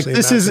didn't. It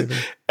was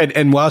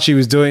and while she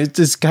was doing it,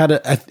 just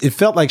it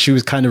felt like she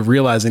was kind of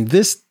realizing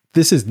this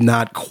is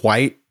not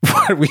quite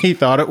what we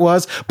thought it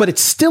was, but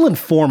it's still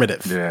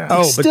informative.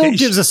 Yeah. It still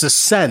gives us a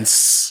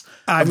sense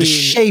of the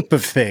shape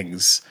of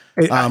things.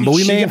 But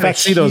we may in fact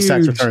see those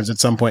tax returns at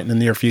some point in the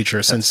near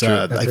future, since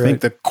I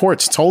think the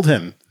courts told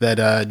him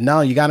that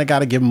no, you got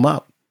to give them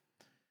up.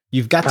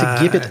 You've got to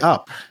give it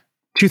up.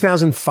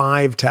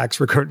 2005 tax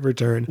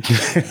return,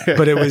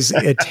 but it was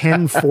a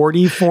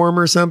 1040 form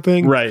or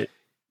something. Right.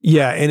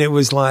 Yeah. And it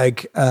was it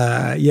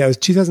was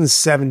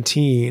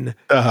 2017.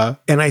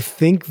 And I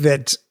think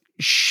that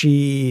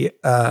Slate,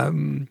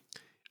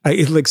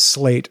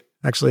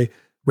 actually,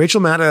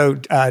 Rachel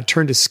Maddow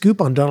turned a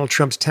scoop on Donald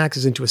Trump's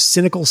taxes into a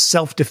cynical,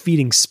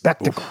 self-defeating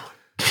spectacle.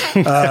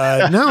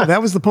 No,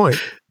 that was the point.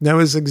 That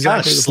was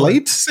exactly the point.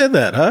 Slate said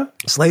that, huh?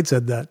 Slate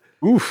said that.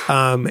 Oof.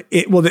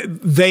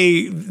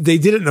 They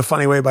did it in a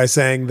funny way by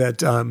saying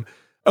that,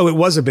 it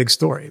was a big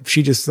story.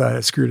 She just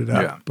screwed it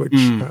up, which,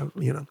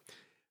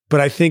 but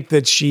I think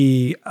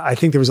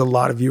that there was a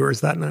lot of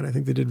viewers that night. I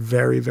think they did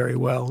very, very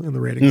well in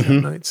the ratings that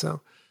night. So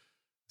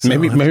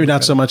maybe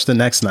not so much the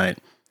next night.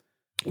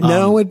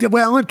 No,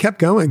 it kept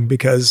going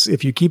because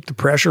if you keep the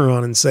pressure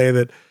on and say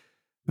that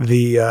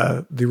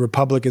the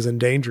Republic is in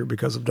danger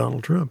because of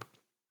Donald Trump,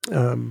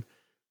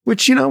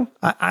 which,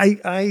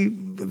 I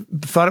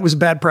thought it was a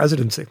bad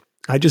presidency.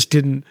 I just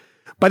didn't.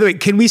 By the way,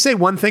 can we say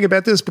one thing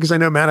about this? Because I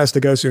know Matt has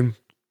to go soon.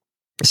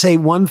 Say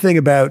one thing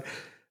about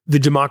the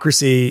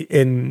democracy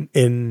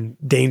in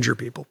danger,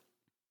 people,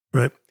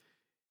 right?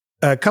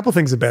 A couple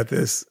things about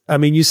this. I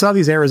mean, you saw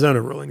these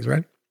Arizona rulings,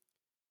 right?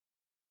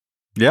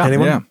 Yeah.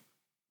 Anyone? Yeah.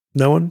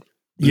 No one?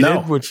 You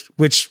No. did?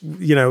 Which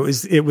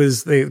it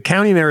was the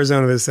county in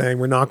Arizona that's saying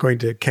we're not going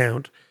to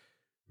count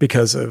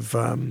because of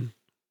I'm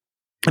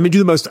going to do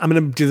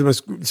the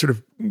most sort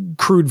of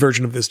crude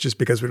version of this just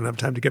because we don't have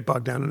time to get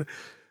bogged down in it.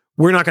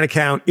 We're not going to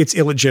count. It's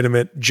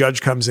illegitimate. Judge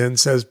comes in,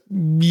 says,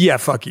 yeah,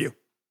 fuck you.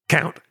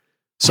 Count.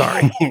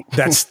 Sorry.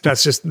 That's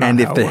just not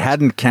And how if they it works.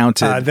 hadn't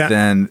counted,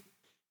 then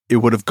it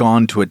would have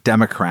gone to a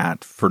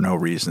Democrat for no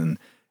reason.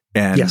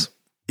 And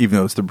even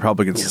though it's the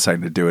Republicans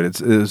deciding to do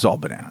it, it was all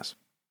bananas.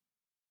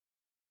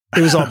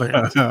 It was all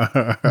bananas.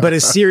 But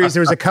there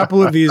was a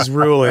couple of these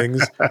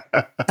rulings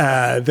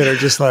that are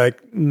just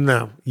like,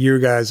 no, you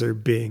guys are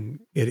being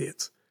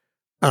idiots.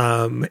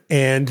 And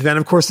then,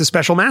 of course, the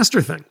special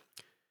master thing.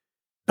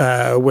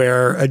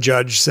 where a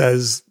judge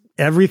says,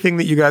 everything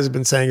that you guys have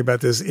been saying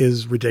about this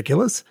is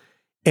ridiculous.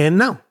 And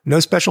no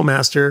special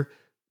master,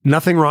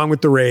 nothing wrong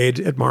with the raid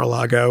at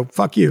Mar-a-Lago.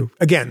 Fuck you.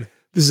 Again,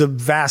 this is a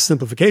vast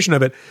simplification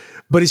of it,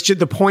 but it's just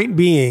the point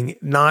being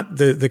not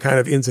the kind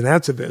of ins and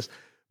outs of this,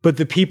 but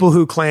the people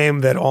who claim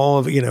that all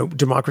of,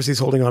 democracy is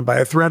holding on by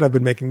a thread. I've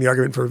been making the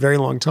argument for a very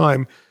long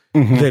time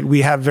that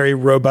we have very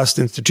robust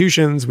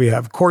institutions. We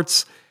have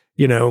courts,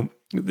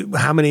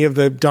 how many of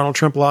the Donald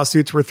Trump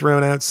lawsuits were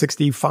thrown out?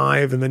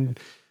 65, and then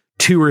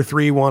 2 or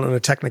 3 won on a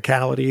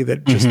technicality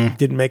that just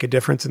didn't make a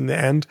difference in the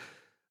end.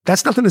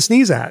 That's nothing to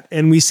sneeze at.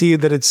 And we see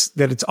that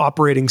it's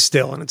operating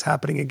still, and it's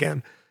happening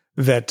again,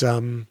 that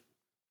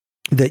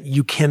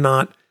you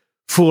cannot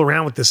fool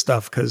around with this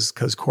stuff because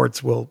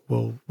courts will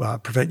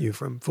prevent you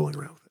from fooling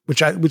around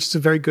with it, which is a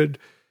very good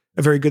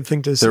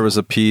thing to say. There was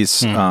a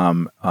piece,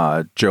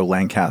 Joe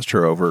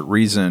Lancaster over at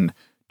Reason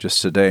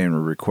just today, and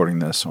we're recording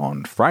this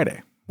on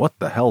Friday. What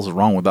the hell's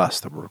wrong with us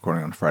that we're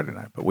recording on Friday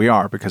night? But we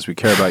are, because we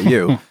care about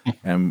you.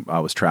 And I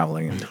was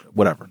traveling and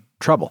whatever,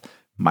 trouble.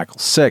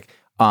 Michael's sick.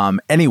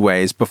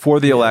 Anyways, before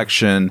the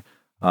election,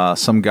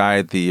 some guy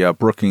at the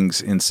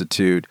Brookings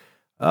Institute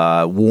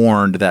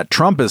warned that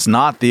Trump is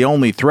not the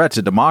only threat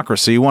to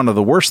democracy. One of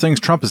the worst things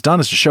Trump has done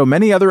is to show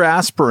many other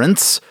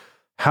aspirants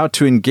how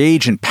to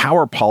engage in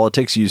power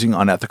politics using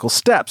unethical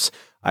steps.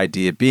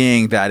 Idea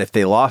being that if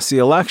they lost the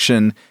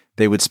election,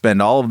 they would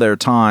spend all of their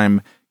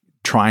time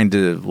trying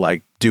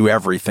to do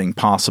everything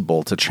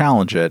possible to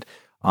challenge it.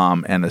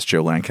 And as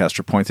Joe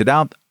Lancaster pointed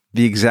out,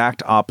 the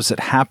exact opposite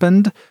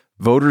happened.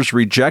 Voters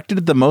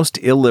rejected the most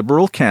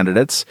illiberal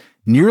candidates,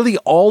 nearly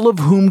all of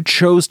whom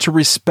chose to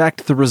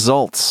respect the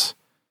results.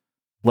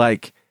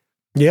 We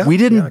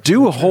didn't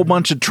do a whole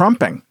bunch of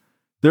trumping.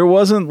 There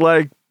wasn't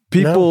there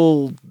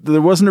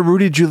wasn't a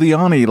Rudy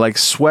Giuliani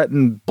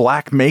sweating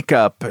black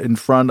makeup in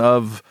front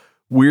of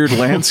weird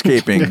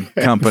landscaping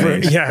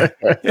companies.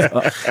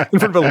 In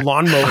front of a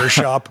lawnmower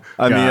shop.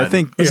 I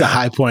think it's a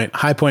high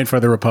point for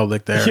the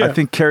Republic there. I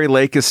think Kerry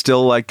Lake is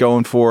still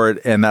going for it,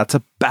 and that's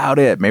about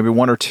it. Maybe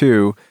 1 or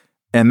 2,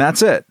 and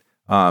that's it.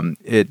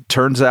 It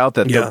turns out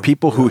that the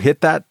people who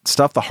hit that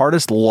stuff the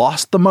hardest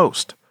lost the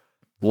most,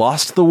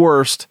 lost the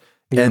worst,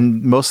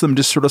 and most of them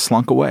just sort of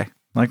slunk away.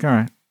 All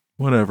right,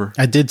 whatever.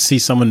 I did see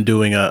someone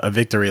doing a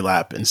victory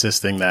lap,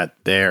 insisting that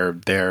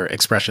their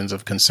expressions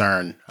of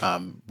concern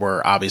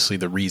were obviously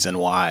the reason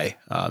why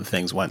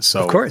things went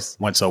so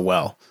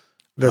well.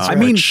 That's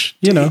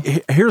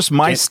here's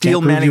my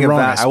steel manning of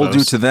that. I will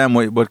do to them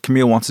what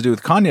Camille wants to do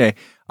with Kanye.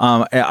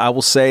 I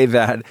will say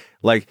that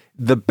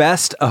the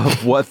best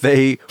of what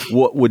they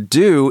would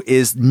do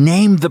is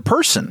name the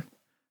person,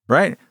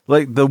 right?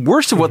 The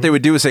worst of what they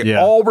would do is say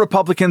all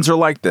Republicans are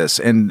like this,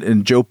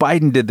 and Joe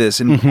Biden did this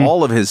in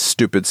all of his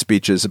stupid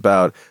speeches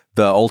about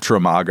the ultra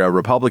MAGA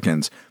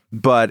Republicans.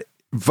 But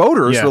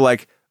voters were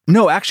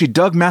no, actually,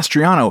 Doug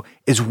Mastriano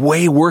is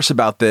way worse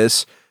about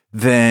this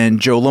than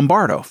Joe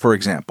Lombardo, for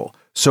example.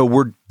 So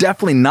we're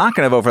definitely not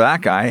going to vote for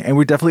that guy, and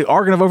we definitely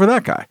are going to vote for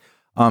that guy.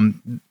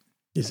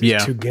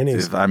 Two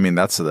guineas.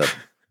 That's the.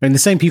 And the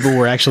same people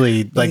were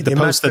actually the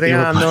posts that they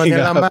were putting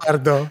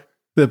up.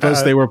 The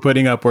posts they were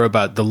putting up were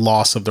about the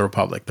loss of the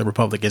Republic. The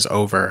Republic is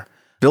over.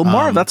 Bill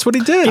Maher, that's what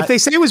he did. If they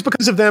say it was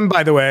because of them,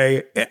 by the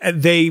way,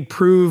 they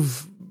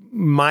prove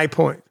my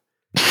point.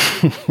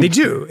 They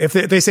do. If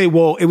they say,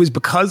 well, it was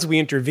because we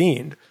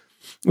intervened,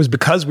 it was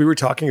because we were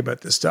talking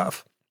about this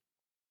stuff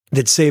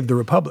that saved the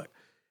Republic.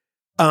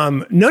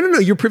 No,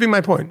 you're proving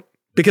my point.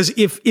 Because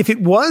if it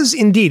was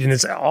indeed, and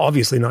it's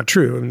obviously not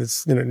true, and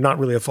it's not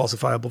really a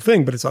falsifiable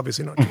thing, but it's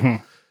obviously not true.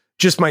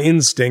 Just my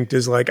instinct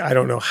is I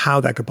don't know how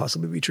that could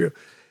possibly be true.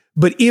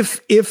 But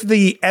if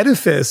the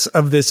edifice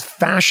of this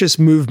fascist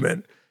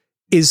movement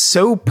is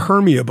so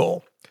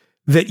permeable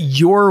that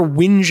your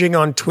whinging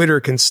on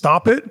Twitter can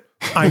stop it,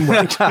 I'm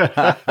right.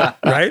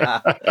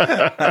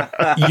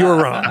 Right?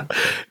 You're wrong.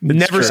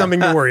 Never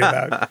something to worry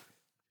about.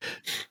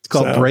 It's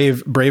called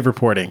brave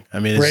reporting. I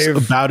mean,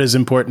 it's about as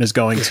important as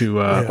going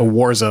to a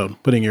war zone,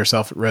 putting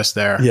yourself at risk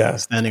there,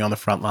 standing on the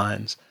front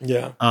lines.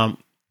 Yeah.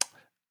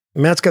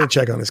 Matt's got to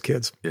check on his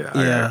kids.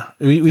 Yeah.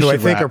 We I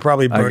think are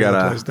probably burning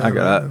the place down. I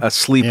got a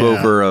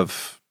sleepover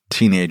of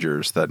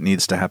teenagers that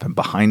needs to happen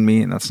behind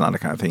me, and that's not the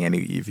kind of thing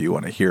any of you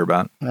want to hear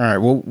about. All right.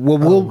 Well,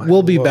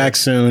 we'll be back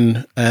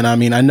soon, and I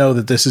mean, I know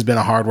that this has been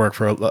a hard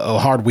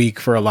week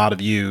for a lot of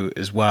you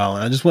as well.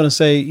 And I just want to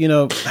say,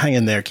 hang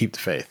in there, keep the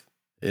faith.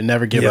 And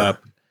never give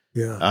up.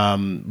 Yeah.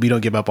 We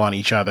don't give up on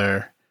each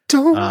other.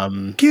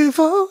 Don't give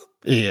up.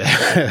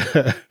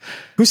 Yeah.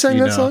 Who sang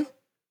that song?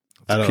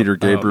 Peter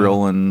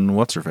Gabriel and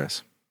what's her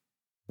face?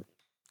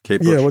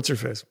 Kate Bush. Yeah, what's her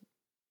face?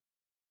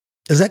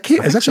 Is that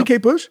Kate? Is that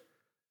Kate Bush?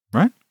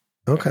 Right.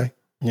 Okay.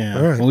 Yeah.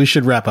 All right. Well, we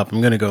should wrap up.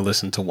 I'm going to go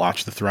listen to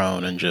Watch the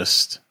Throne and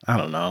just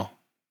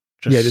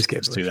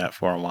just do that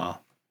for a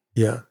while.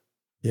 Yeah.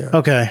 Yeah.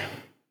 Okay.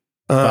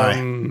 Bye.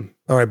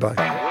 All right.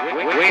 Bye.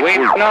 We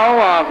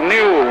know of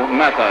new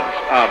methods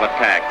of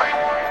attack.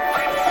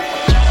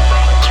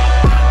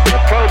 The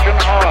Trojan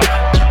horse